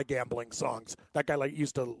lot of gambling songs. That guy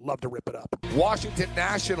used to love to rip it up. Washington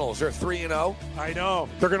Nationals are 3-0. I know.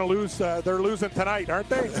 They're going to lose. They're losing tonight, aren't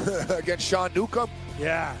they? Against Sean Newcomb?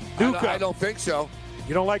 Yeah. Newcomb. I don't think so.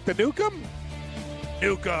 You don't like the Newcomb?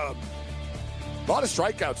 Newcomb. A lot of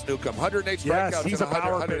strikeouts, Newcomb. 108 strikeouts. Yes, he's in a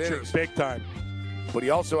power 100 pitcher, innings. big time. But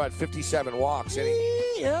he also had 57 walks. And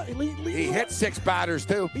he hit 6 batters,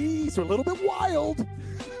 too. He's a little bit wild.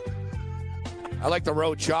 I like the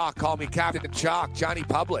road chalk. Call me Captain Chalk. Johnny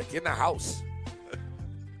Public in the house.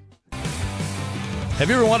 Have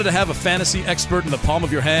you ever wanted to have a fantasy expert in the palm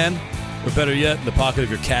of your hand? Or better yet, in the pocket of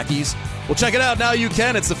your khakis? Well, check it out. Now you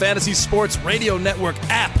can. It's the Fantasy Sports Radio Network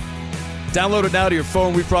app. Download it now to your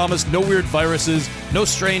phone, we promise. No weird viruses, no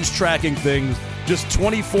strange tracking things. Just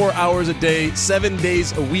 24 hours a day, 7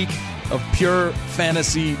 days a week of pure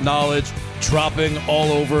fantasy knowledge dropping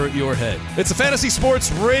all over your head. It's the Fantasy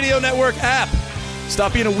Sports Radio Network app.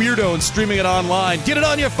 Stop being a weirdo and streaming it online. Get it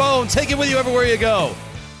on your phone. Take it with you everywhere you go.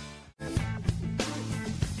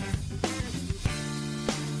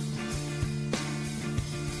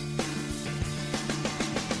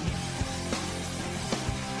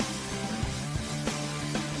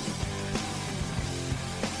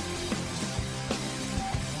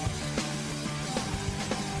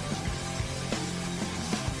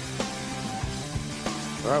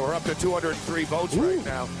 All right, we're up to 203 votes right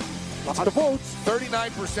now. Lots of votes.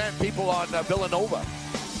 39% people on Villanova.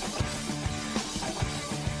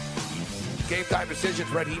 Game Time Decisions,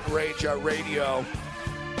 Red Heat and Rage Radio.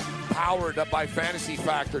 Powered up by Fantasy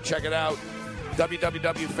Factor. Check it out.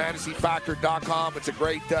 www.fantasyfactor.com. It's a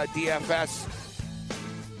great DFS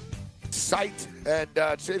site, and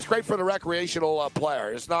it's great for the recreational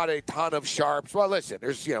player. It's not a ton of sharps. Well, listen,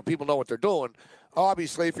 there's people know what they're doing.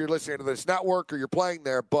 Obviously, if you're listening to this network or you're playing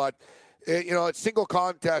there, but it's single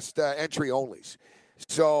contest entry onlys.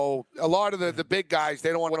 So a lot of the big guys, they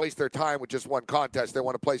don't want to waste their time with just one contest. They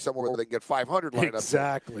want to play somewhere where they can get 500 lineups.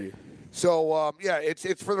 Exactly. So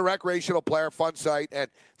it's for the recreational player, fun site,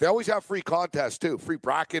 and they always have free contests too, free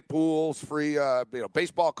bracket pools, free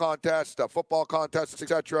baseball contests, football contests,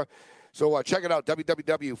 etc. So check it out,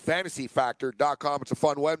 www.fantasyfactor.com. It's a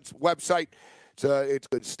fun website. It's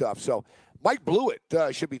good stuff. So Mike Blewett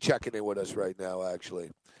should be checking in with us right now, actually.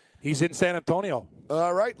 He's in San Antonio.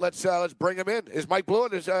 All right, let's bring him in. Is Mike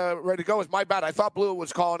Blewett ready to go? Is my bad. I thought Blewett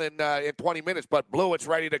was calling in 20 minutes, but Blewett's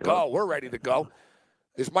ready to go. We're ready to go.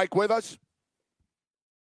 Is Mike with us?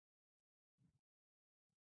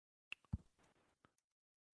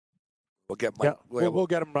 We'll get Mike. Yeah, we'll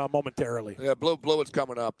get him momentarily. Yeah, Blewett's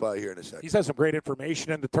coming up here in a second. He's had some great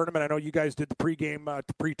information in the tournament. I know you guys did the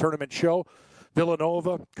pre-tournament show.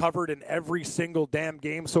 Villanova covered in every single damn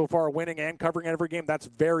game so far, winning and covering every game. That's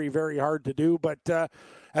very, very hard to do. But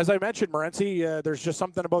as I mentioned, Morency, there's just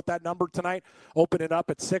something about that number tonight. Open it up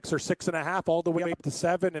at 6 or 6.5 all the way up to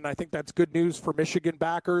 7, and I think that's good news for Michigan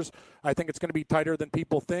backers. I think it's going to be tighter than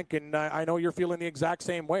people think, and I know you're feeling the exact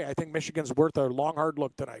same way. I think Michigan's worth a long, hard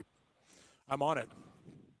look tonight. I'm on it.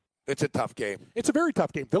 It's a tough game. It's a very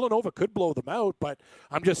tough game. Villanova could blow them out, but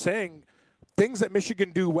I'm just saying things that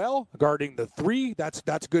Michigan do well, guarding the three, that's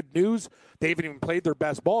good news. They haven't even played their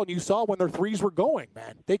best ball, and you saw when their threes were going,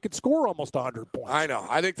 man. They could score almost 100 points. I know.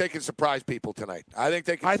 I think they can surprise people tonight. I think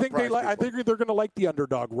they're going to like the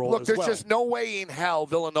underdog role. Look, as there's well. just no way in hell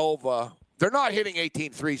Villanova. They're not hitting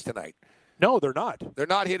 18 threes tonight. No, they're not. They're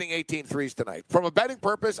not hitting 18 threes tonight. From a betting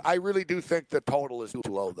purpose, I really do think the total is too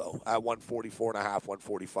low, though, at 144.5,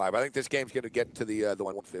 145. I think this game's going to get to the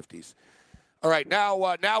 150s. All right,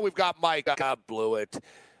 now we've got Mike Blewett.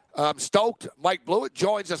 Stoked. Mike Blewett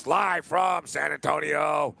joins us live from San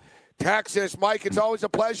Antonio, Texas. Mike, it's always a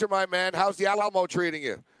pleasure, my man. How's the Alamo treating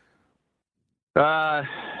you?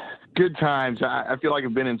 Good times. I feel like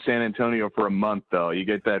I've been in San Antonio for a month, though. You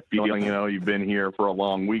get that feeling, you've been here for a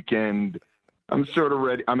long weekend. I'm sort of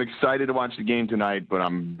ready. I'm excited to watch the game tonight, but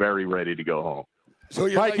I'm very ready to go home. So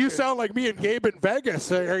Mike, you sound like me and Gabe in Vegas.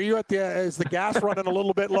 Are you is the gas running a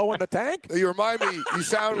little bit low in the tank? You remind me. You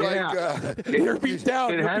sound like you're beat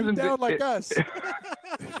down. You're beat down like us.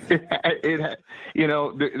 There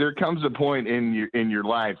comes a point in your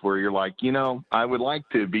life where you're like, I would like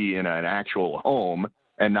to be in an actual home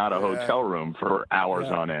and not a hotel room for hours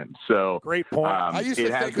on end. So great point.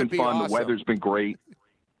 It has been fun. Awesome. The weather's been great.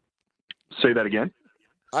 Say that again.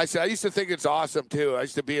 I used to think it's awesome too. I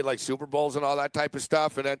used to be at like Super Bowls and all that type of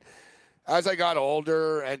stuff, and then as I got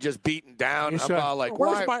older and just beaten down, I'm all like,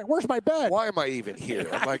 where's my bed? Why am I even here?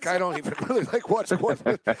 I'm like, I don't even really like what's going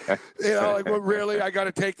on. What really? I got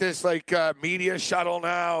to take this media shuttle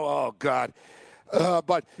now. Oh God. I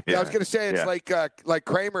was going to say it's like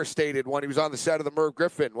Kramer stated when he was on the set of the Merv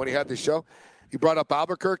Griffin when he had the show. He brought up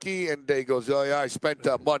Albuquerque, and he goes, "Oh yeah, I spent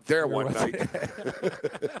a month there one night."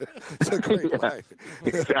 It's a great line.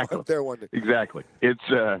 Exactly. There one night. Exactly.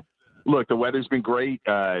 It's look, the weather's been great.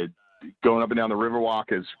 Going up and down the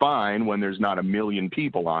Riverwalk is fine when there's not a million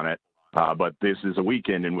people on it. But this is a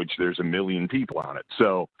weekend in which there's a million people on it.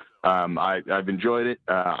 So I've enjoyed it.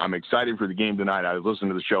 I'm excited for the game tonight. I was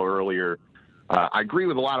listening to the show earlier. I agree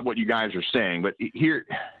with a lot of what you guys are saying, but here's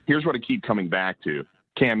what I keep coming back to.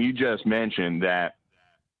 Cam, you just mentioned that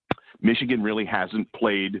Michigan really hasn't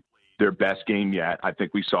played their best game yet. I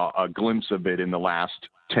think we saw a glimpse of it in the last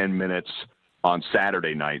 10 minutes on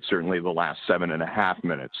Saturday night, certainly the last 7.5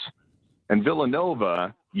 minutes. And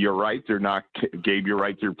Villanova, you're right. Gabe, you're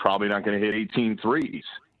right. They're probably not going to hit 18 threes,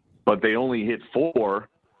 but they only hit 4 for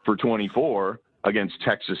 24 against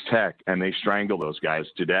Texas Tech, and they strangled those guys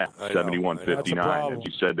to death, 71-59. As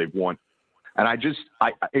you said, they've won. And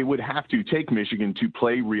it would have to take Michigan to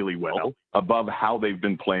play really well above how they've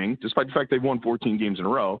been playing, despite the fact they've won 14 games in a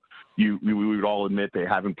row. We would all admit they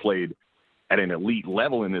haven't played at an elite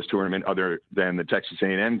level in this tournament other than the Texas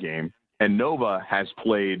A&M game. And Nova has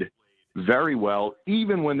played very well,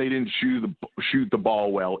 even when they didn't shoot the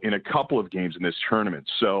ball well in a couple of games in this tournament.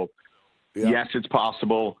 So, yes, it's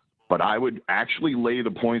possible. But I would actually lay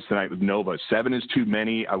the points tonight with Nova. 7 is too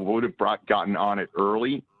many. I would have gotten on it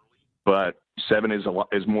early, but 7 is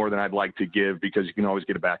more than I'd like to give because you can always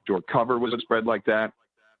get a backdoor cover with a spread like that.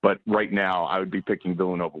 But right now, I would be picking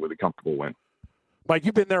Villanova with a comfortable win. Mike,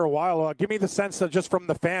 you've been there a while. Give me the sense of just from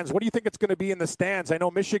the fans. What do you think it's going to be in the stands? I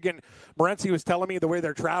know Michigan, Morency was telling me the way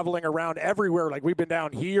they're traveling around everywhere. Like we've been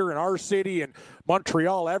down here in our city and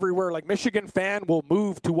Montreal, everywhere. Like Michigan fan will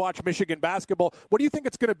move to watch Michigan basketball. What do you think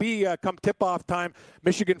it's going to be come tip-off time,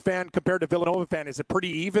 Michigan fan compared to Villanova fan? Is it pretty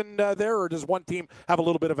even there, or does one team have a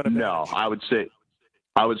little bit of an advantage? No,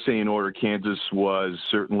 I would say in order, Kansas was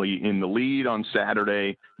certainly in the lead on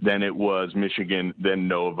Saturday. Then it was Michigan, then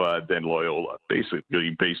Nova, then Loyola,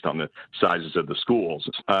 basically based on the sizes of the schools.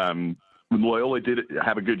 Loyola did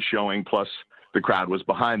have a good showing, plus the crowd was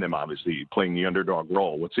behind them, obviously, playing the underdog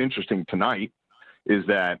role. What's interesting tonight is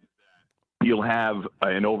that you'll have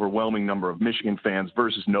an overwhelming number of Michigan fans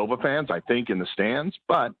versus Nova fans, I think, in the stands.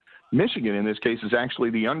 But Michigan, in this case, is actually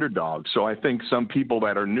the underdog. So I think some people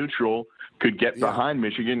that are neutral could get behind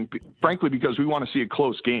Michigan, frankly, because we want to see a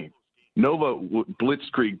close game. Nova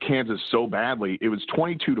blitzkrieg Kansas so badly, it was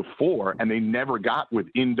 22-4, and they never got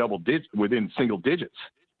within single digits.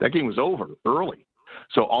 That game was over early.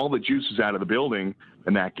 So all the juice is out of the building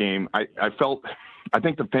in that game. I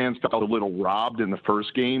think the fans felt a little robbed in the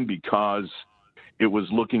first game because it was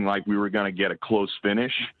looking like we were going to get a close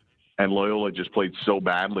finish. And Loyola just played so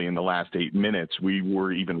badly in the last 8 minutes, we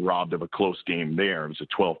were even robbed of a close game there. It was a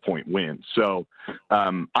 12-point win. So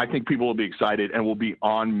I think people will be excited and will be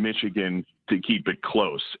on Michigan to keep it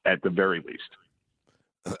close at the very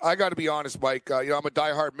least. I got to be honest, Mike. I'm a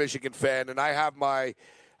diehard Michigan fan, and I have I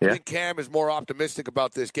think Cam is more optimistic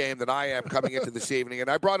about this game than I am coming into this evening. And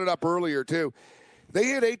I brought it up earlier, too. They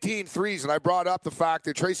hit 18 threes, and I brought up the fact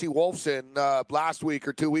that Tracy Wolfson last week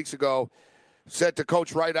or 2 weeks ago said to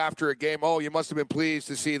Coach right after a game, "Oh, you must have been pleased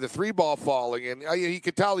to see the three ball falling." And he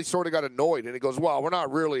could tell he sort of got annoyed. And he goes, "Well, we're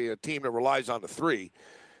not really a team that relies on the three.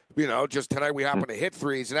 You know, just tonight we happen to hit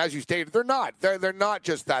threes." And as you stated, they're not. They're not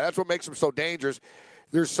just that. That's what makes them so dangerous.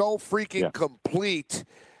 They're so freaking complete.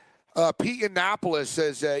 Pete Annapolis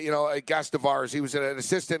is, a guest of ours. He was an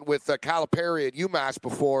assistant with Calipari at UMass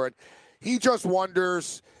before, and he just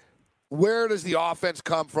wonders, where does the offense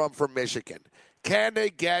come from Michigan? Can they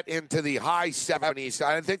get into the high 70s?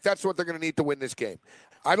 I think that's what they're going to need to win this game.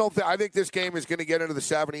 I think this game is going to get into the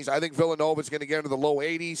 70s. I think Villanova is going to get into the low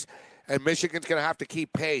 80s, and Michigan's going to have to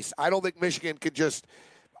keep pace. I don't think Michigan could just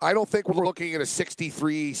 – I don't think we're looking at a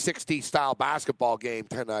 63-60 style basketball game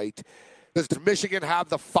tonight. Does Michigan have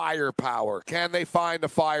the firepower? Can they find the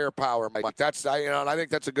firepower, Mike? And I think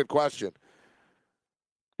that's a good question.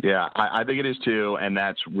 Yeah, I think it is too, and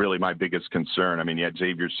that's really my biggest concern. I mean, you had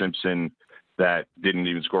Xavier Simpson that didn't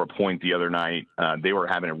even score a point the other night. They were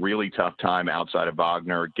having a really tough time outside of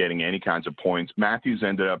Wagner getting any kinds of points. Matthews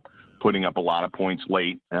ended up putting up a lot of points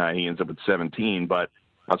late. He ends up at 17. But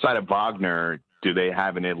outside of Wagner, do they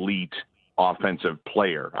have an elite offensive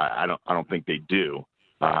player? I don't think they do.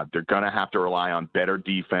 They're going to have to rely on better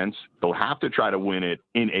defense. They'll have to try to win it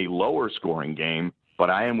in a lower scoring game. But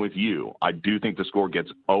I am with you. I do think the score gets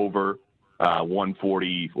over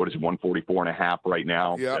 140, 144.5 right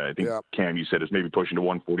now. I think Cam, you said, is maybe pushing to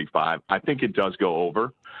 145. I think it does go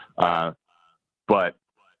over. But,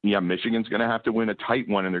 Michigan's going to have to win a tight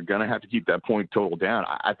one, and they're going to have to keep that point total down.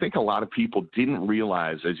 I think a lot of people didn't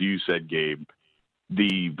realize, as you said, Gabe,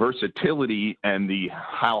 the versatility and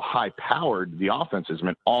how high-powered the offense is. I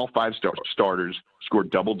mean, all five starters scored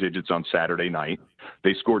double digits on Saturday night.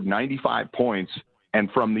 They scored 95 points. And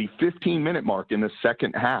from the 15-minute mark in the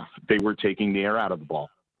second half, they were taking the air out of the ball.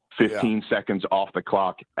 15 seconds off the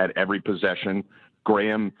clock at every possession.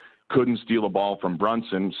 Graham couldn't steal a ball from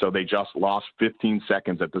Brunson, so they just lost 15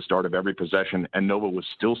 seconds at the start of every possession, and Nova was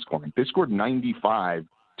still scoring. They scored 95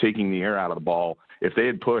 taking the air out of the ball. If they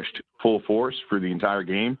had pushed full force for the entire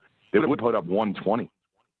game, they would have put up 120.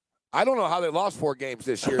 I don't know how they lost 4 games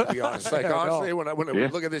this year, to be honest. Honestly, when I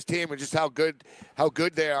look at this team and just how good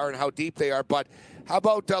they are and how deep they are. But how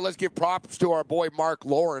about let's give props to our boy Mark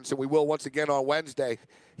Lawrence, and we will once again on Wednesday.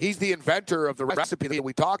 He's the inventor of the recipe that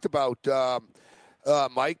we talked about,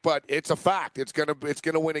 Mike. But it's a fact. It's gonna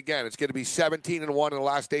win again. It's gonna be 17-1 in the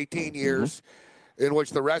last 18 years, in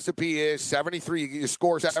which the recipe is 73. You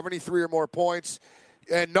score 73 or more points.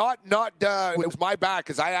 And not it was my bad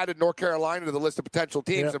because I added North Carolina to the list of potential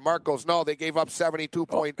teams, and Mark goes, no, they gave up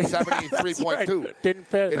 73.2. Right. Didn't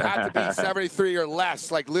fit. It had to be 73 or less,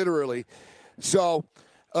 like literally. So,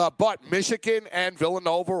 but Michigan and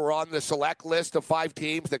Villanova were on the select list of 5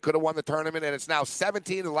 teams that could have won the tournament, and it's now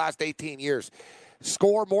 17 in the last 18 years.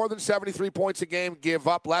 Score more than 73 points a game, give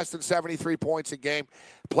up less than 73 points a game,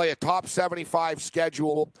 play a top 75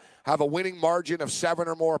 schedule, have a winning margin of 7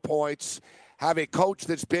 or more points, have a coach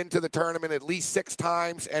that's been to the tournament at least 6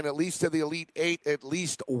 times and at least to the Elite 8 at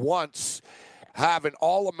least once, have an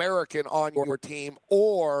All-American on your team,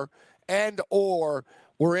 or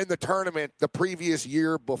were in the tournament the previous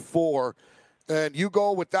year before. And you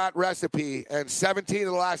go with that recipe, and 17 of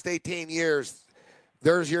the last 18 years,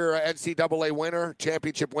 there's your NCAA winner,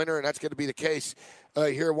 championship winner, and that's going to be the case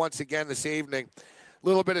here once again this evening. A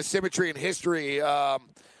little bit of symmetry in history.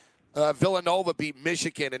 Villanova beat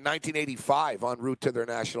Michigan in 1985 en route to their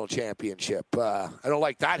national championship. I don't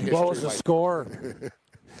like that history. What was the score?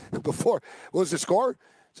 What was the score?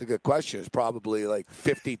 It's a good question. It's probably like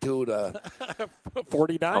 52 to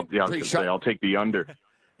 49. I'll take the under.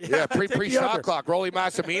 Yeah, pre-shot clock. Rolly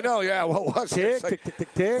Massimino. Yeah, what was it? Like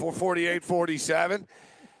 48-47.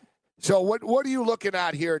 So what are you looking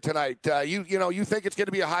at here tonight? You think it's going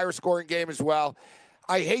to be a higher scoring game as well.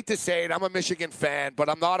 I hate to say it, I'm a Michigan fan, but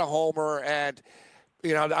I'm not a homer, and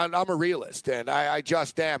I'm a realist, and I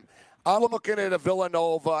just am. I'm looking at a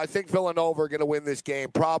Villanova. I think Villanova are going to win this game.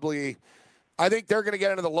 Probably, I think they're going to get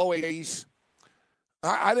into the low 80s.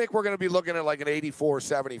 I think we're going to be looking at like an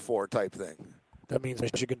 84-74 type thing. That means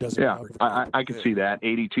Michigan doesn't. Yeah, I can see that.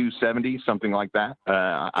 82-70, something like that.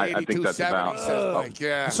 I think that's about.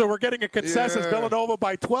 Yeah. So we're getting a consensus. Villanova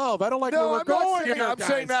by 12. I don't like where we're going. I'm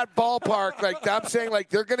saying that ballpark. I'm saying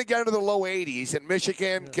they're going to get into the low 80s. And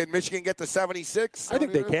Michigan, can Michigan get to 76? I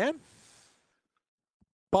think they can.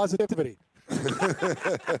 Positivity.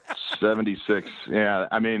 76. Yeah,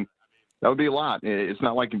 I mean, that would be a lot. It's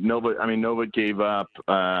not like Nova. I mean, Nova gave up.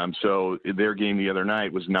 So their game the other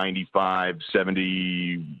night was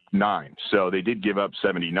 95-79. So they did give up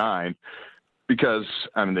 79. because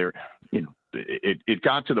I mean, it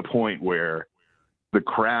got to the point where the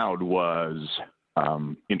crowd was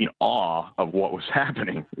in awe of what was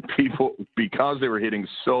happening. People, because they were hitting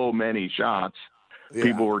so many shots,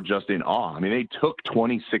 people were just in awe. I mean, they took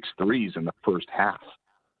 26 threes in the first half,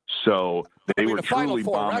 so they were truly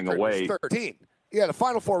bombing away. 13. Yeah, the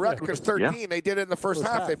Final Four record was 13. Yeah. They did it in the first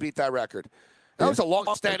half. They beat that record. That was a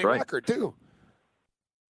long-standing record, too.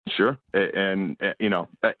 Sure. And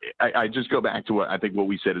I just go back to what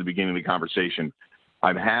we said at the beginning of the conversation.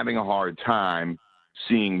 I'm having a hard time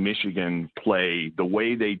seeing Michigan play the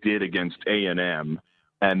way they did against A&M,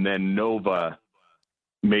 and then Nova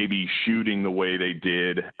maybe shooting the way they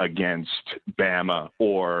did against Bama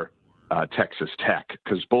or Texas Tech,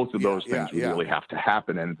 because both of those things would really have to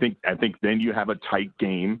happen. And I think then you have a tight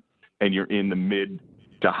game, and you're in the mid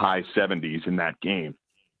to high 70s in that game.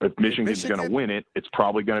 If Michigan's going to win it, it's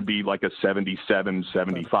probably going to be like a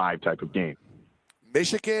 77-75 type of game.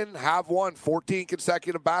 Michigan have won 14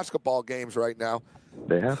 consecutive basketball games right now.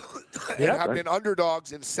 They have. And have been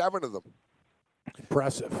underdogs in 7 of them.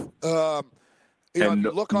 Impressive.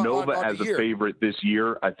 Nova as a favorite this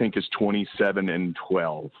year, I think, is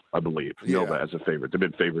 27-12, I believe. Yeah. Nova as a favorite. They've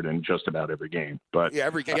been favored in just about every game. But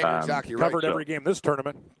every game, exactly right. Covered every game this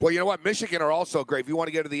tournament. Well, you know what? Michigan are also great. If you want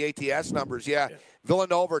to get to the ATS numbers,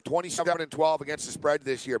 Villanova 27-12 against the spread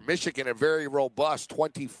this year. Michigan are very robust,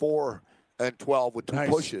 24-12 with 2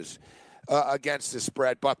 pushes against the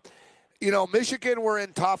spread. But Michigan were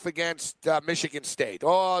in tough against Michigan State.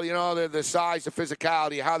 The size, the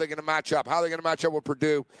physicality, how they're going to match up, with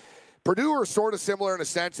Purdue. Purdue are sort of similar in a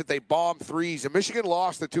sense that they bomb threes, and Michigan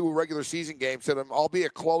lost the 2 regular season games to them,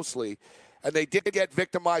 albeit closely, and they did get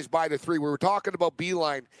victimized by the 3. We were talking about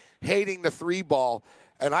Beeline hating the 3 ball,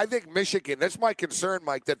 and I think Michigan, that's my concern,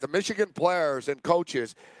 Mike, that the Michigan players and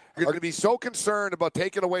coaches are going to be so concerned about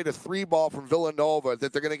taking away the 3 ball from Villanova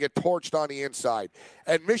that they're going to get torched on the inside.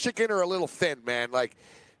 And Michigan are a little thin, man. Like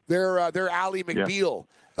they're Ally McBeal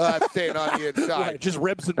thin on the inside. Right, just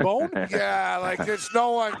ribs and bone? Yeah, like there's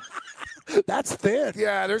no one. That's thin.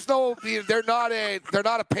 Yeah, they're not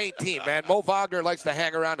a paint team, man. Mo Wagner likes to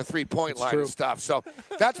hang around the 3-point line and stuff. So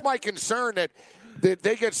that's my concern, that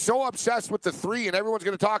they get so obsessed with the 3, and everyone's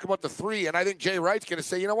going to talk about the 3. And I think Jay Wright's going to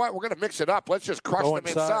say, you know what, we're going to mix it up. Let's just crush them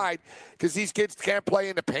inside, because these kids can't play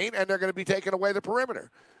in the paint, and they're going to be taking away the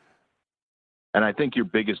perimeter. And I think your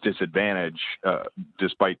biggest disadvantage,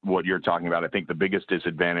 despite what you're talking about, I think the biggest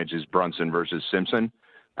disadvantage is Brunson versus Simpson.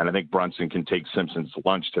 And I think Brunson can take Simpson's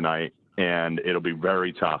lunch tonight, and it'll be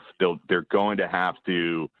very tough. They're going to have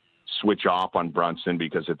to switch off on Brunson,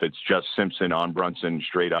 because if it's just Simpson on Brunson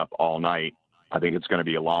straight up all night, I think it's going to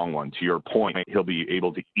be a long one. To your point, he'll be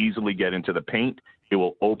able to easily get into the paint. It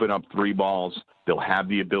will open up 3 balls. They'll have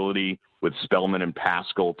the ability with Spellman and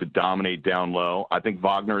Pascal to dominate down low. I think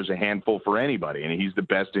Wagner is a handful for anybody, and he's the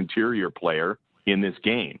best interior player in this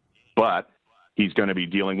game. But he's going to be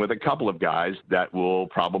dealing with a couple of guys that will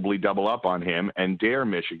probably double up on him and dare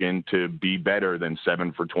Michigan to be better than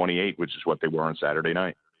 7 for 28, which is what they were on Saturday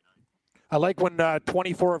night. I like when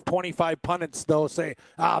 24 of 25 pundits, though, say,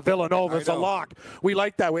 Villanova's a lock. We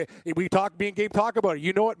like that. We talk, me and Gabe talk about it.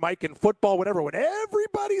 You know it, Mike, in football, whatever. When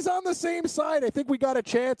everybody's on the same side, I think we got a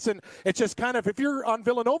chance. And it's just kind of, if you're on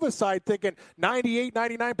Villanova's side thinking 98,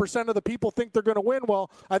 99% of the people think they're going to win, well,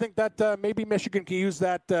 I think that maybe Michigan can use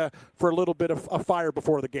that for a little bit of a fire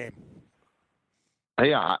before the game.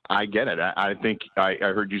 Yeah, I get it. I think I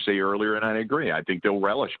heard you say earlier, and I agree. I think they'll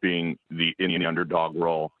relish being in the underdog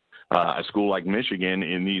role. A school like Michigan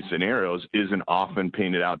in these scenarios isn't often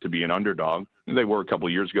painted out to be an underdog. They were a couple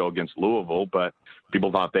of years ago against Louisville, but people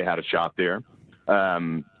thought they had a shot there.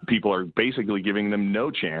 People are basically giving them no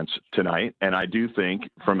chance tonight. And I do think,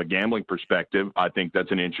 from a gambling perspective, I think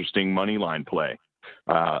that's an interesting money line play.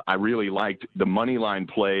 I really liked the money line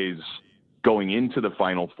plays going into the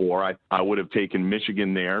Final Four. I would have taken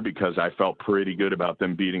Michigan there because I felt pretty good about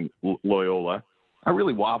them beating Loyola. I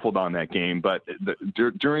really waffled on that game, but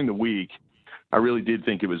during the week, I really did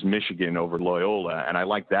think it was Michigan over Loyola, and I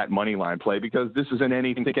like that money line play because this is an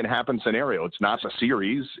anything that can happen scenario. It's not a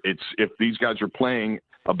series. It's if these guys are playing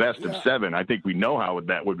a best of 7, I think we know how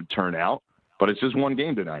that would turn out, but it's just one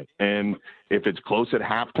game tonight. And if it's close at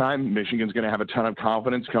halftime, Michigan's going to have a ton of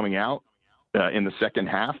confidence coming out in the second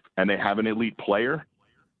half, and they have an elite player,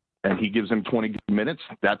 and he gives them 20 minutes.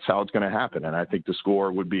 That's how it's going to happen. And I think the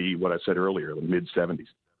score would be what I said earlier, the mid-70s.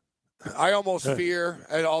 I almost fear,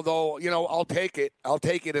 and although, I'll take it. I'll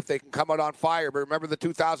take it if they can come out on fire. But remember the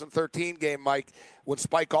 2013 game, Mike, when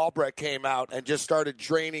Spike Albrecht came out and just started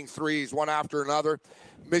draining threes one after another.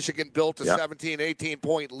 Michigan built a 17,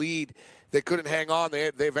 18-point lead. they couldn't hang on.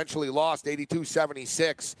 They eventually lost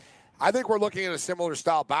 82-76. I think we're looking at a similar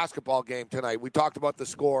style basketball game tonight. We talked about the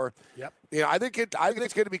score. Yep. You know, I think it's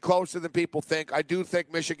going to be closer than people think. I do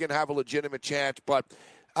think Michigan have a legitimate chance, but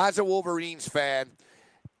as a Wolverines fan,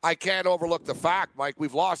 I can't overlook the fact, Mike,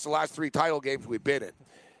 we've lost the last 3 title games we've been in.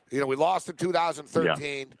 You know, we lost in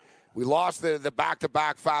 2013. Yeah. We lost the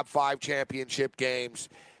back-to-back Fab Five championship games.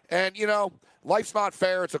 And, you know, life's not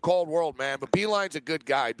fair. It's a cold world, man. But Beeline's a good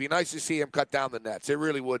guy. It'd be nice to see him cut down the nets. It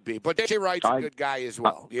really would be. But Jay Wright's a good guy as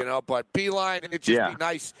well, you know. But Beeline, it'd just be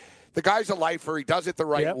nice. The guy's a lifer. He does it the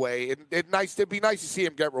right way. It'd be nice to see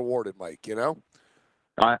him get rewarded, Mike, you know.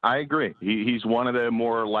 I agree. He's one of the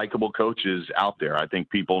more likable coaches out there. I think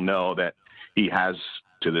people know that he has,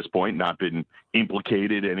 to this point, not been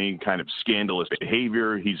implicated in any kind of scandalous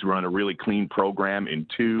behavior. He's run a really clean program in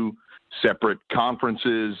 2 separate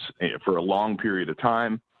conferences for a long period of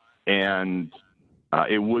time. And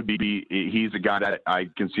he's a guy that I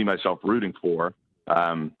can see myself rooting for.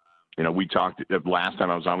 You know, we talked last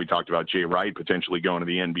time I was on, we talked about Jay Wright potentially going to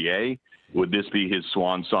the NBA. Would this be his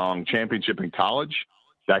swan song championship in college?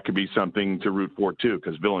 That could be something to root for too,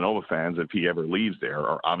 because Villanova fans, if he ever leaves there,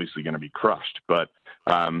 are obviously going to be crushed. But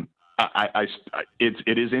it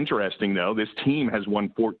is interesting though. This team has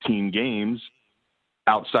won 14 games.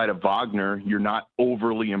 Outside of Wagner, you're not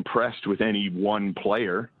overly impressed with any one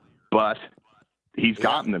player, but he's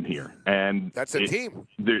gotten them here, and that's a team.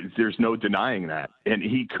 There's no denying that, and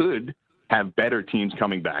he could have better teams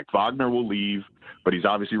coming back. Wagner will leave, but he's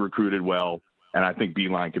obviously recruited well. And I think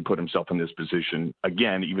Beeline could put himself in this position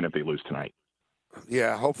again, even if they lose tonight.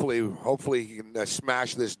 Yeah, hopefully he can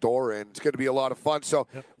smash this door in. It's going to be a lot of fun. So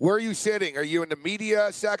where are you sitting? Are you in the media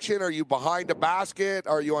section? Are you behind the basket?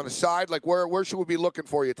 Are you on the side? Like where should we be looking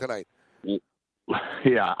for you tonight?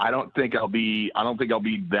 Yeah, I don't think I'll be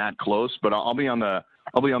that close, but I'll be on the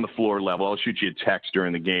floor level. I'll shoot you a text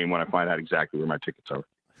during the game when I find out exactly where my tickets are.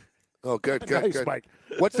 Oh, good, nice, good. Mike.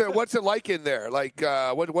 What's it like in there? Like,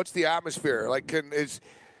 what's the atmosphere? Like,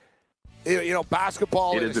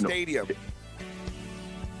 basketball in a stadium?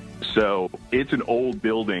 So it's an old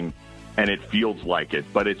building, and it feels like it,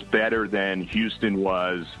 but it's better than Houston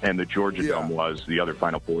was and the Georgia Dome was, the other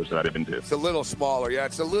Final Fours that I've been to. It's a little smaller, yeah.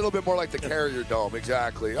 It's a little bit more like the Carrier Dome,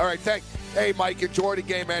 exactly. All right, hey, Mike, enjoy the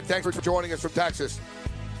game, man. Thanks for joining us from Texas.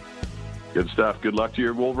 Good stuff. Good luck to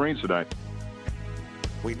your Wolverines tonight.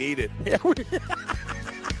 We need it. Yeah,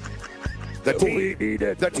 the team. We need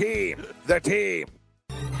it. The team.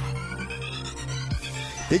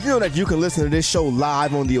 Did you know that you can listen to this show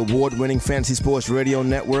live on the award-winning Fantasy Sports Radio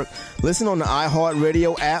Network? Listen on the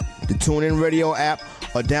iHeartRadio app, the TuneIn Radio app,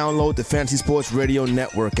 or download the Fantasy Sports Radio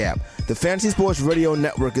Network app. The Fantasy Sports Radio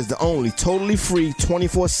Network is the only totally free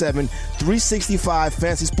 24/7, 365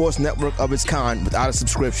 fantasy sports network of its kind without a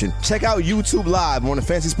subscription. Check out YouTube Live on the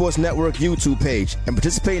Fantasy Sports Network YouTube page and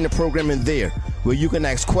participate in the programming there, where you can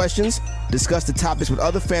ask questions, discuss the topics with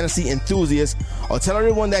other fantasy enthusiasts, or tell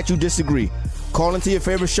everyone that you disagree. Call into your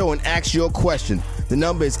favorite show and ask your question. The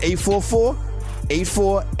number is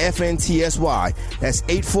 844-84-FNTSY. That's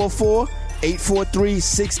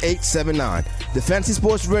 844-843-6879. The Fantasy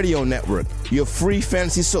Sports Radio Network, your free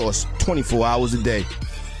fantasy source 24 hours a day.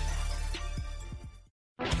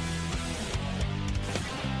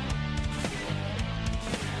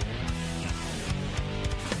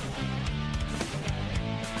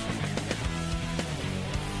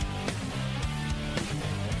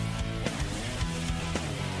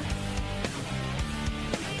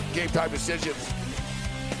 Game time decisions.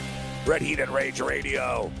 Red Heat and Rage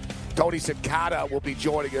Radio. Tony Sincata will be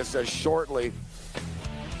joining us shortly.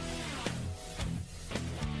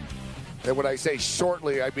 And when I say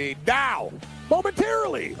shortly, I mean now.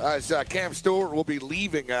 Momentarily. As Cam Stewart will be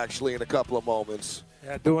leaving, actually, in a couple of moments.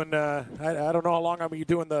 Yeah, doing. I don't know how long I'm going to be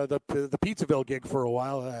doing the Pizzaville gig for a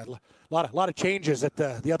while. A lot of changes at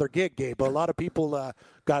the other gig, Gabe. But a lot of people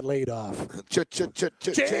got laid off.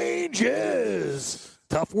 Changes.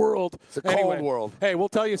 Tough world. It's a cold world. Hey, we'll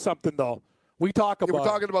tell you something though. We talk about. We're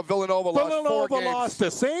talking about Villanova lost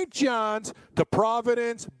to St. John's, to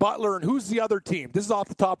Providence, Butler, and who's the other team? This is off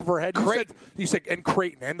the top of our head. You said and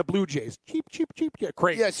Creighton and the Blue Jays. Cheap. Yeah,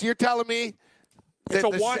 Creighton. Yes, you're telling me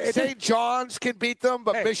that St. John's can beat them,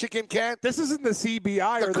 but Michigan can't? This isn't the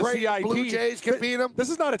CBI or the CIT. Blue Jays can beat them? This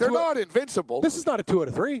is not They're not invincible. This is not a 2 out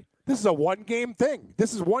of 3. This is a one-game thing.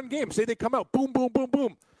 This is one game. Say they come out, boom, boom, boom,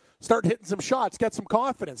 boom. Start hitting some shots, get some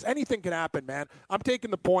confidence. Anything can happen, man. I'm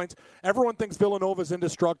taking the points. Everyone thinks Villanova's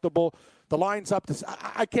indestructible. The line's up to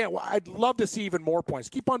I can't. I'd love to see even more points.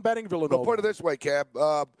 Keep on betting Villanova. We'll put it this way, Cam.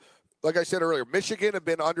 Like I said earlier, Michigan have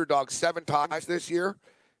been underdogs 7 times this year.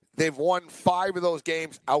 They've won 5 of those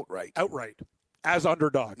games outright. Outright. As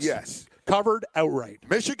underdogs. Yes. Covered outright.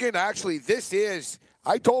 Michigan, actually,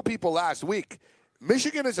 I told people last week,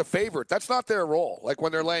 Michigan is a favorite. That's not their role. Like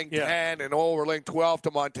when they're laying 10 and we're laying 12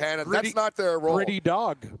 to Montana. That's not their role. Pretty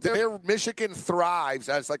dog. Michigan thrives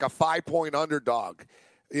as like a 5-point underdog.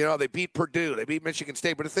 They beat Purdue. They beat Michigan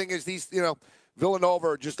State. But the thing is, Villanova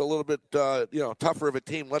are just a little bit, tougher of a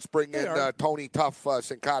team. Let's bring in Tony Tough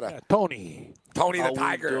Sincata. Yeah, Tony the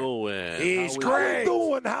Tiger. Doing? He's great.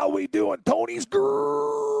 How we doing? Tony's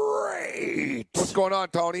great. What's going on,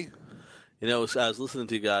 Tony? I was listening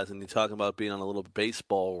to you guys, and you're talking about being on a little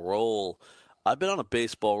baseball roll. I've been on a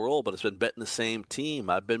baseball roll, but it's been betting the same team.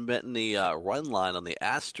 I've been betting the run line on the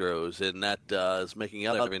Astros, and that is making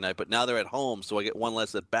out every night. But now they're at home, so I get one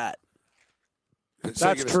less at bat. So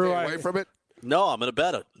That's true. Stay away from it? No, I'm going to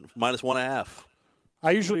bet it. -1.5.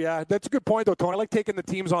 I usually, that's a good point, though, Tony. I like taking the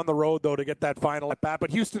teams on the road, though, to get that final at bat.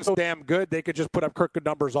 But Houston's so damn good, they could just put up crooked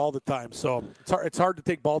numbers all the time. So it's hard to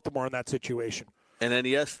take Baltimore in that situation. And then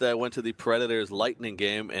yesterday I went to the Predators-Lightning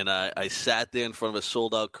game, and I sat there in front of a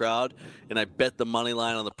sold-out crowd, and I bet the money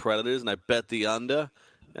line on the Predators, and I bet the under,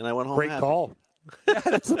 and I went home Great happy. call. Yeah,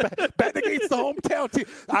 that's a bet against the hometown team.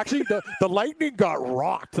 Actually, the Lightning got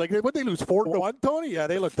rocked. Like, what they lose 4-1, Tony? Yeah,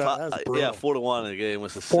 they looked. That's brutal. Yeah, 4-1 in the game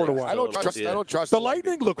was 4-1. I don't trust. The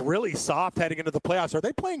Lightning look really soft heading into the playoffs. Are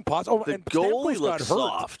they playing positive? The goalie looks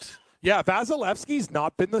soft. Yeah, Vasilevsky's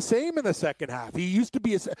not been the same in the second half. He used to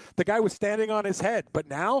be the guy was standing on his head, but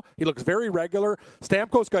now he looks very regular.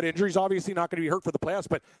 Stamkos got injuries, obviously not going to be hurt for the playoffs,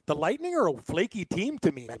 but the Lightning are a flaky team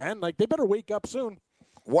to me, man. Like, they better wake up soon.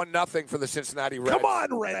 1-0 for the Cincinnati Reds. Come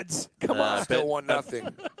on, Reds. Come on. Still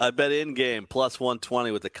 1-0. I bet in-game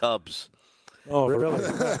 +120 with the Cubs. Oh, really?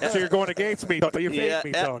 So you're going against me. You fake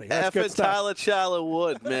me, Tony. That's good stuff. Tyler Chala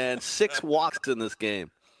Wood, man. 6 walks in this game.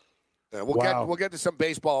 We'll get to some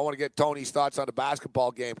baseball. I want to get Tony's thoughts on the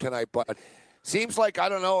basketball game tonight, but seems like I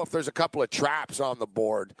don't know if there's a couple of traps on the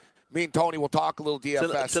board. Me and Tony will talk a little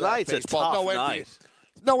DFS. Tonight's baseball. a tough night.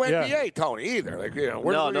 No NBA, Tony, either. Like, no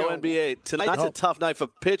NBA. Tonight's a tough night for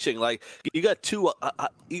pitching. Like, you got two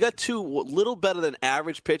little better than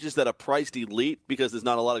average pitches that are priced elite because there's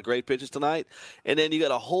not a lot of great pitches tonight, and then you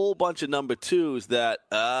got a whole bunch of number twos that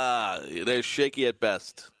they're shaky at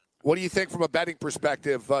best. What do you think from a betting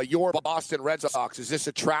perspective? Your Boston Red Sox, is this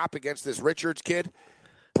a trap against this Richards kid,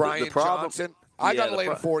 Brian Johnson? I got to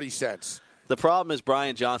lay 40 cents. The problem is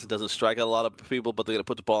Brian Johnson doesn't strike out a lot of people, but they're going to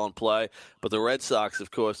put the ball in play. But the Red Sox,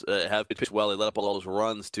 of course, have pitched well. They let up all those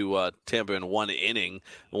runs to Tampa in one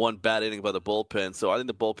bad inning by the bullpen. So I think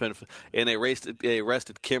the bullpen, and they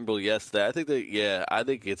arrested Kimbrel yesterday. I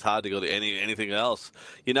think it's hard to go to anything else.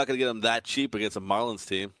 You're not going to get them that cheap against a Marlins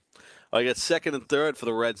team. I got second and third for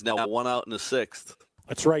the Reds now, 1 out in the 6th.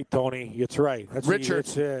 That's right, Tony. It's right.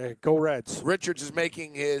 Richards, go Reds. Richards is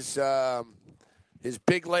making his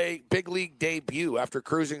big league debut after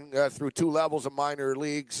cruising through 2 levels of minor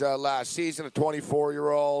leagues last season. A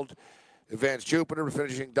 24-year-old advanced Jupiter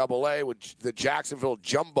finishing AA with the Jacksonville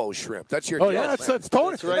Jumbo Shrimp. That's your that's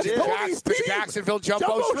Tony. That's right. The Jacksonville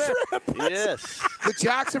Jumbo Shrimp. Yes. The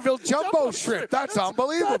Jacksonville Jumbo Shrimp. That's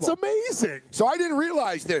unbelievable. That's amazing. So I didn't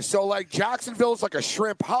realize this. So, like, Jacksonville's like a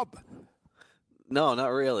shrimp hub. No, not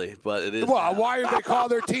really, but it is. Well, why do they call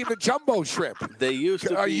their team the Jumbo Shrimp? They used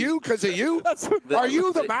to. Are you? Because of you? Are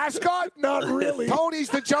you the mascot? Not really. Tony's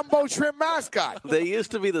the Jumbo Shrimp mascot. They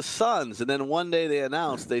used to be the Suns, and then one day they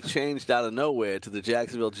announced they changed out of nowhere to the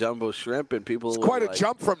Jacksonville Jumbo Shrimp, and people. It's quite a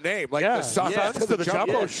jump from name, like the Suns to the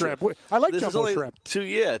Jumbo Shrimp. I like this Jumbo is only Shrimp.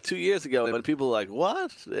 2 years ago, when people were like,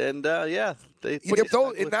 "What?" And in that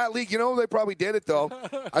league, they probably did it though.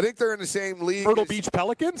 I think they're in the same league. Myrtle Beach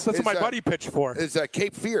Pelicans. That's what my buddy pitched for. Is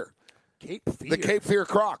Cape Fear. The Cape Fear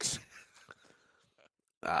Crocs.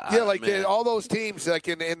 All those teams, like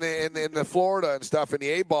in the Florida and stuff, in the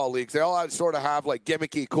A-ball leagues, they all sort of have like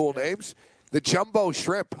gimmicky, cool names. The Jumbo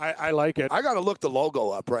Shrimp. I like it. I got to look the logo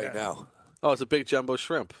up right now. Oh, it's a big jumbo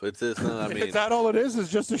shrimp. Is that all it is? Is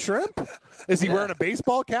just a shrimp? Is he wearing a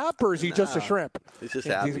baseball cap or is he just a shrimp? He's just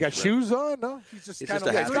happy. He's got shoes on? No, he's just kind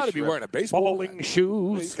of. He's got to be wearing a baseball bowling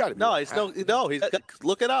shoes. He's got to be. No. He's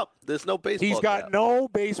look it up. There's no baseball. He's got cap. no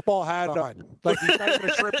baseball hat on. Like he's not even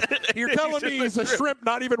a shrimp. You're telling me he's a shrimp,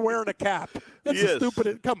 not even wearing a cap? That's a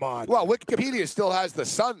stupid. Come on. Well, Wikipedia still has the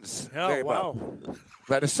Suns. Oh wow.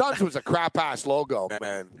 But the Suns was a crap-ass logo,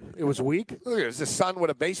 man. It was weak? Look, it's the sun with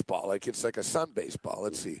a baseball. It's like a sun baseball.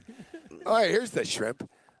 Let's see. All right, here's the shrimp.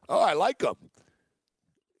 Oh, I like him.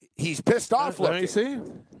 He's pissed off looking. Let me see.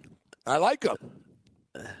 I like him.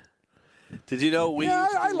 Did you know we? Yeah,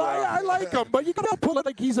 I like him, but you gotta put it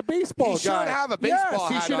like he's a baseball He guy. should have a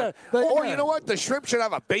baseball yes, hat on. Or you know what? The shrimp should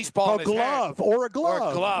have a baseball in his glove hand. or a glove.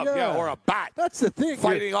 Or a glove, yeah, or a bat. That's the thing.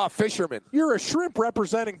 Fighting off fishermen. You're a shrimp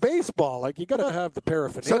representing baseball. Like, you gotta have the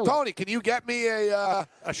paraphernalia. So, Tony, can you get me a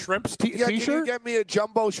shrimp T-shirt? T-shirt? Can you get me a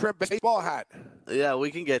jumbo shrimp baseball hat? Yeah,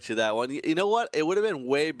 we can get you that one. You know what? It would have been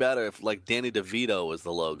way better if, like, Danny DeVito was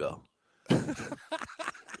the logo.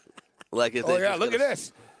 Like, if they look at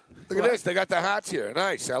this. Look at this. They got the hats here.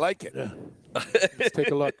 Nice. I like it. Yeah. Let's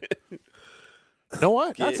take a look. You know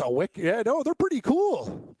what? That's a wicked. Yeah, no, they're pretty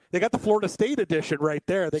cool. They got the Florida State edition right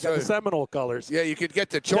there. They got the Seminole colors. Yeah, you could get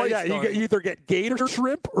the choice. Yeah, you either get Gator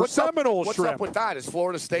shrimp or Seminole shrimp. What's up with that? Is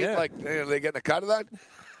Florida State like are they getting a cut of that?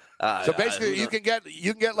 So basically, you can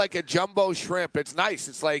get like a jumbo shrimp. It's nice.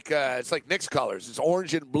 It's like Knicks colors. It's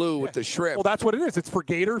orange and blue with the shrimp. Well, that's what it is. It's for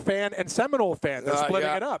Gator fan and Seminole fan. They're splitting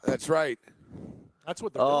it up. That's right. That's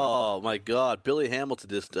what they're doing. Oh my God! Billy Hamilton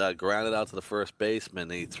just grounded out to the first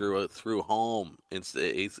baseman. He threw home.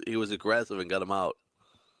 He was aggressive and got him out.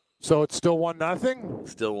 So it's still 1-0.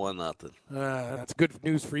 Still 1-0. That's good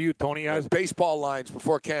news for you, Tony. Baseball lines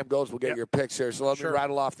before Cam goes. We'll get your picks here. So let me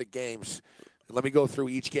rattle off the games. Let me go through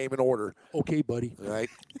each game in order. Okay, buddy. All right.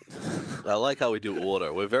 I like how we do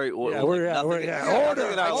order. We're very order. Order. Nothing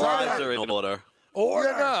in our lives are in order.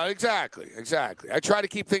 No, exactly. I try to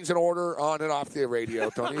keep things in order on and off the radio,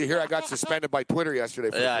 Tony. You hear I got suspended by Twitter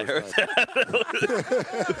yesterday. I heard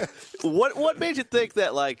that. What made you think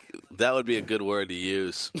that that would be a good word to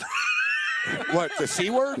use? What, the C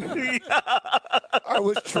word? I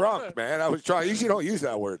was drunk, man. I was drunk. I usually don't use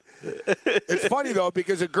that word. It's funny, though,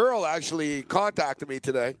 because a girl actually contacted me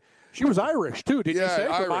today. She was Irish, too. Did you say?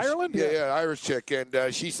 Irish. From Ireland? Yeah, Irish chick.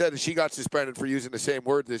 And she said that she got suspended for using the same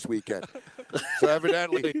word this weekend. So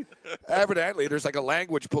evidently, there's like a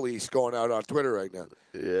language police going out on Twitter right now.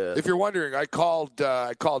 Yeah. If you're wondering, I called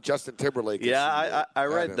Justin Timberlake. Yeah, I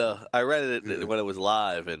read it when it was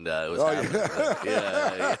live, and it was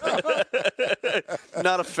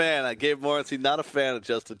not a fan. I gave Morency not a fan of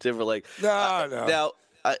Justin Timberlake. No. Now,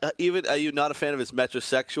 are you not a fan of his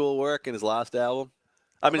metrosexual work in his last album?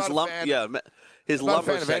 I mean, his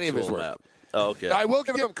lumber sexual rap. Oh, okay. I will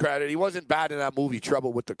give him credit. He wasn't bad in that movie,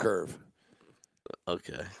 Trouble with the Curve.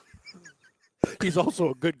 Okay. He's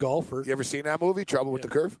also a good golfer. You ever seen that movie, Trouble with the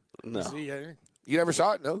Curve? No. You never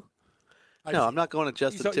saw it? No? No, I'm not going to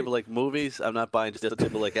Justin Timberlake movies. I'm not buying Justin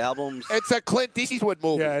Timberlake albums. It's a Clint Eastwood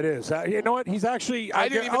movie. Yeah, it is. You know what? He's actually. I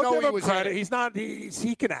didn't even know he was credit. in it. He's not.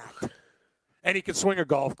 He can act, and he can swing a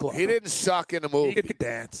golf club. He didn't suck in the movie. He could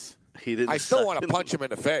dance. I still want to punch him in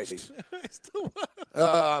the face.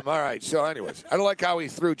 All right. So, anyways, I don't like how he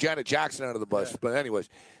threw Janet Jackson out of the bus. But, anyways,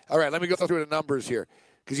 all right. Let me go through the numbers here.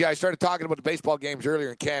 Because, I started talking about the baseball games earlier,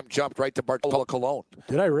 and Cam jumped right to Bartolo Colon.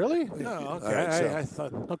 Did I really? No. Okay. Right, I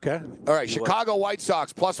thought. Okay. All right. Chicago White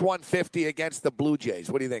Sox plus 150 against the Blue Jays.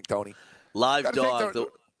 What do you think, Tony? Live dog.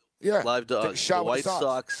 Live dog. The White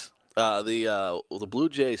Sox. The Blue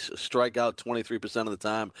Jays strike out 23% of the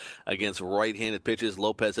time against right-handed pitches.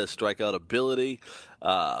 Lopez has strikeout ability.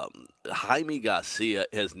 Jaime Garcia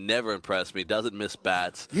has never impressed me. Doesn't miss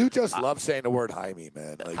bats. You just love saying the word Jaime,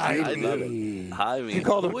 man. I love it. Jaime. You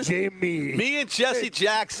called him Jamie. Me and Jesse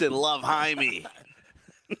Jackson love Jaime.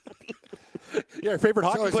 Your favorite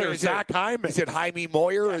hockey player is Zach Hyman. Is it Jaime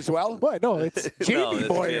Moyer as well? What? No, it's Jamie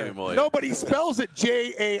Moyer. Jamie Moyer. Nobody spells it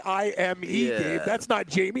Jaime, Gabe. That's not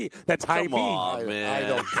Jamie. That's Jaime. Come on, man. I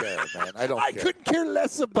don't care, man. I I couldn't care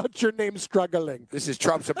less about your name struggling. This is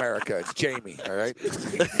Trump's America. It's Jamie, all right?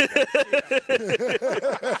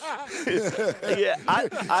 Yeah,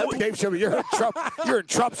 I would. Dave Shelby, you're in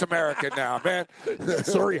Trump's America now, man.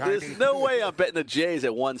 Sorry, Jaime. There's no way I'm betting the Jays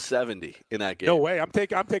at 170 in that game. No way. I'm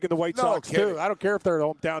taking the White Sox kidding. too. I don't care if they're a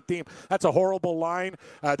hometown team. That's a horrible line.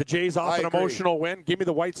 The Jays off an emotional win. Give me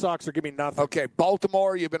the White Sox or give me nothing. Okay,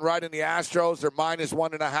 Baltimore, you've been riding the Astros. They're minus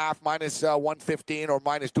 1.5, minus 115, or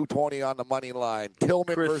minus 220 on the money line.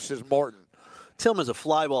 Tillman versus Morton. Tillman's a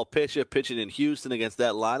fly ball pitcher pitching in Houston against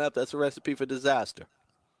that lineup. That's a recipe for disaster.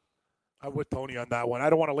 I'm with Tony on that one.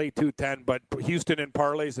 I don't want to lay 210, but Houston in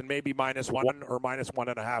parlays and maybe minus 1 or minus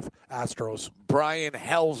 1.5 Astros. Brian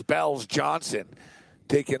Hells Bells Johnson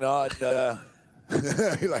taking on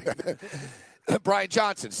Brian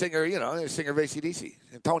Johnson, singer of AC/DC.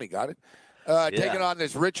 And Tony got it. Taking on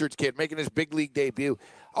this Richards kid, making his big league debut.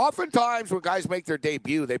 Oftentimes, when guys make their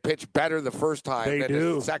debut, they pitch better the first time than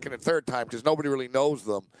the second and third time because nobody really knows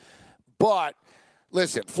them. But,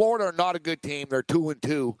 listen, Florida are not a good team. They're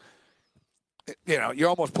 2-2. You're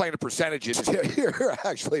almost playing the percentages here,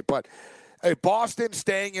 actually. But Boston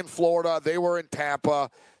staying in Florida. They were in Tampa.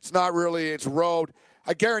 It's not really, it's road.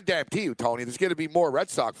 I guarantee you, Tony, there's going to be more Red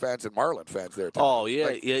Sox fans than Marlin fans there tonight. Oh, yeah.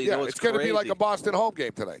 It's going to be like a Boston home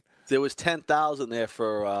game tonight. There was 10,000 there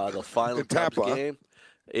for the final Cubs game.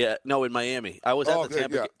 Yeah, no, in Miami. I was at the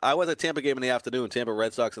Tampa. I was at Tampa game in the afternoon. Tampa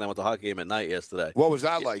Red Sox, and I went to the hockey game at night yesterday. What was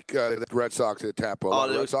that like? The Red Sox at Tampa.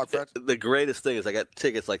 Red Sox fans? The greatest thing is I got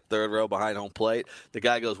tickets like third row behind home plate. The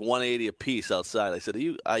guy goes $180 a piece outside. I said,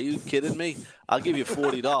 "Are you kidding me? I'll give you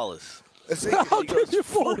 $40." I'll give you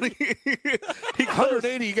 40. He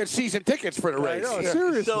 180. You get season tickets for the race.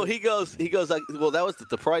 Seriously. So he goes. Like, well, that was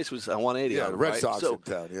the price was 180. Yeah, the Red right? Sox in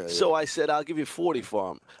town. Yeah. So I said, I'll give you 40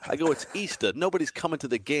 for him. I go, it's Easter. Nobody's coming to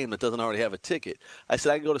the game that doesn't already have a ticket. I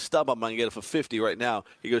said, I can go to StubHub and I can get it for 50 right now.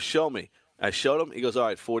 He goes, show me. I showed him. He goes, all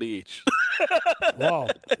right, 40 each. Wow.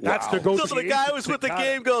 That's negotiation. So the guy who was with the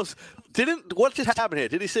game goes, what just happened here?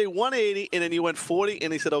 Did he say 180 and then you went 40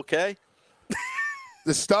 and he said, okay?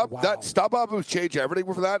 That StubHub was changed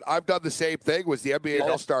everything for that. I've done the same thing. It was the NBA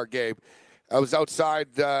All-Star game. I was outside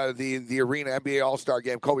the arena NBA All-Star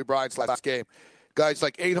game, Kobe Bryant's last game. Guys,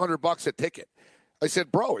 like $800 a ticket. I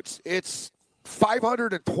said, bro, it's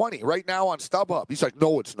 $520 right now on StubHub. He's like,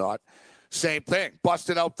 no, it's not. Same thing.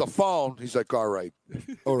 Busted out the phone. He's like, all right,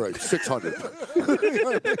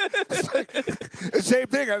 $600. Same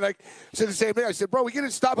thing. I said the same thing. I said, bro, we get in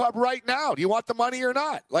StubHub right now. Do you want the money or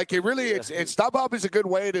not? Like, it really, it's StubHub is a good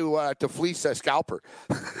way to fleece a scalper.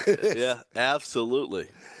 Yeah, absolutely.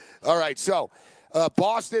 All right, so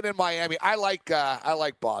Boston and Miami. I like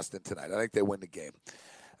Boston tonight. I think they win the game.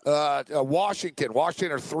 Washington are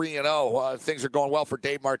 3-0. Things are going well for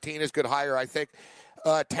Dave Martinez. Good hire, I think.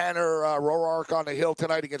 Tanner Roark on the hill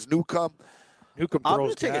tonight against Newcomb. Newcomb I'm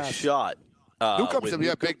throws going to take a shot. Newcomb's a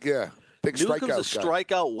big strikeout guy. Newcomb's a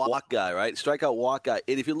strikeout walk guy, right? Strikeout walk guy.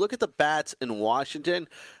 And if you look at the bats in Washington,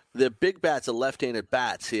 the big bats are left-handed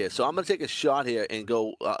bats here. So I'm going to take a shot here and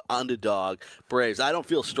go underdog Braves. I don't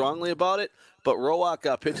feel strongly about it, but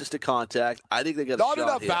Roark pitches to contact. I think they got a shot here.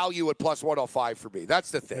 Not enough here. value at plus 105 for me.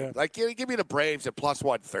 That's the thing. Yeah. Like, give me the Braves at plus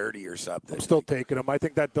 130 or something. I'm still taking them. I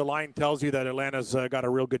think that the line tells you that Atlanta's got a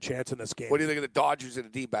real good chance in this game. What do you think of the Dodgers and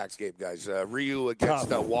the D-backs game, guys? Ryu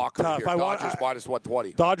against Walker. Tough. Here. Dodgers minus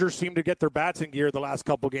 120. Dodgers seem to get their bats in gear the last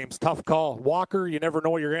couple games. Tough call. Walker, you never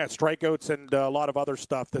know what you're going to get. Strikeouts and a lot of other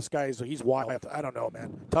stuff. This he's wild. I don't know,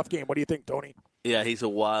 man. Tough game. What do you think, Tony? Yeah, he's a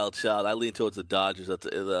wild shot. I lean towards the Dodgers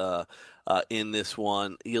in this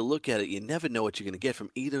one. You look at it, you never know what you're going to get from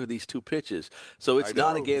either of these two pitches. So it's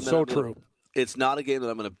not a game that it's not a game that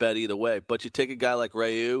I'm going to bet either way. But you take a guy like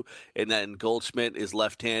Ryu, and then Goldschmidt is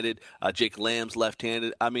left-handed. Jake Lamb's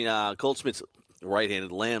left-handed. Goldschmidt's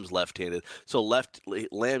right-handed. Lamb's left-handed. So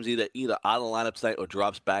Lamb's either out of the lineup tonight or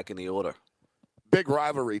drops back in the order. Big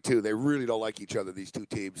rivalry, too. They really don't like each other, these two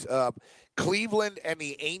teams. Cleveland and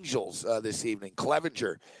the Angels this evening.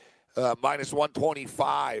 Clevenger, minus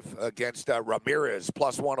 125 against Ramirez,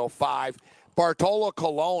 plus 105. Bartolo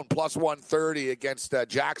Colon, plus 130 against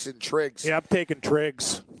Jackson Triggs. Yeah, I'm taking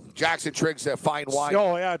Triggs. Jackson Triggs, fine wine.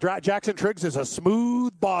 Oh, yeah. Jackson Triggs is a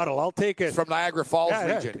smooth bottle. I'll take it. From Niagara Falls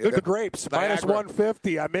region. Good the grapes. Minus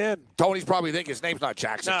 150. I'm in. Tony's probably thinking his name's not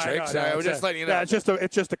Jackson Triggs. We're just letting you know. Yeah,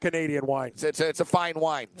 it's just a Canadian wine. It's a fine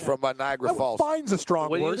wine from Niagara Falls. Fine's a strong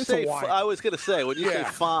word. It's a wine. I was going to say, when you say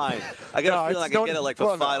fine, I got a feeling I can get it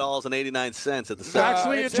for $5.89 at the store.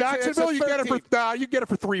 Actually, in Jacksonville, you get it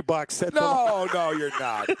for $3. No, you're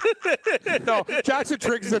not. No, Jackson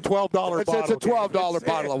Triggs is a $12 bottle. It's a $12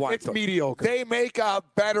 bottle of wine. It's mediocre. They make a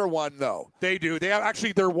better one, though. They do. They have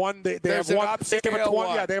they're one. They have one. Upscale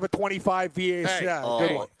one. Yeah, they have a 25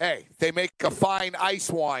 VA. Hey, they make a fine ice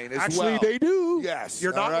wine as well. Actually, they do. Yes.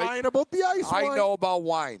 You're not lying about the ice wine. I know about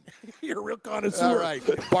wine. You're a real connoisseur. All right.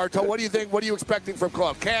 Barto, what do you think? What are you expecting from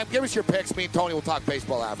Club? Cam, give us your picks. Me and Tony will talk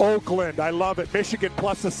baseball after. Oakland, I love it. Michigan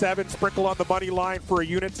plus the 7. Sprinkle on the money line for a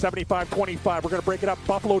unit, 75-25. We're going to break it up.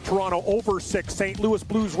 Buffalo, Toronto, over 6. St. Louis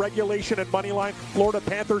Blues, regulation and money line. Florida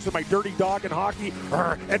Panthers and my dirty dog in hockey.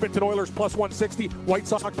 Edmonton Oilers plus 160. White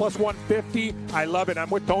Sox plus 150. I love it. I'm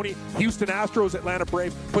with Tony. Houston Astros, Atlanta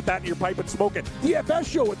Braves. Put that in your pipe and smoke it. DFS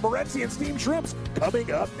show with Morency and Steamed Shrimps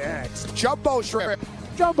coming up next. Jumbo Shrimp.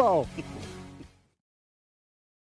 Jumbo.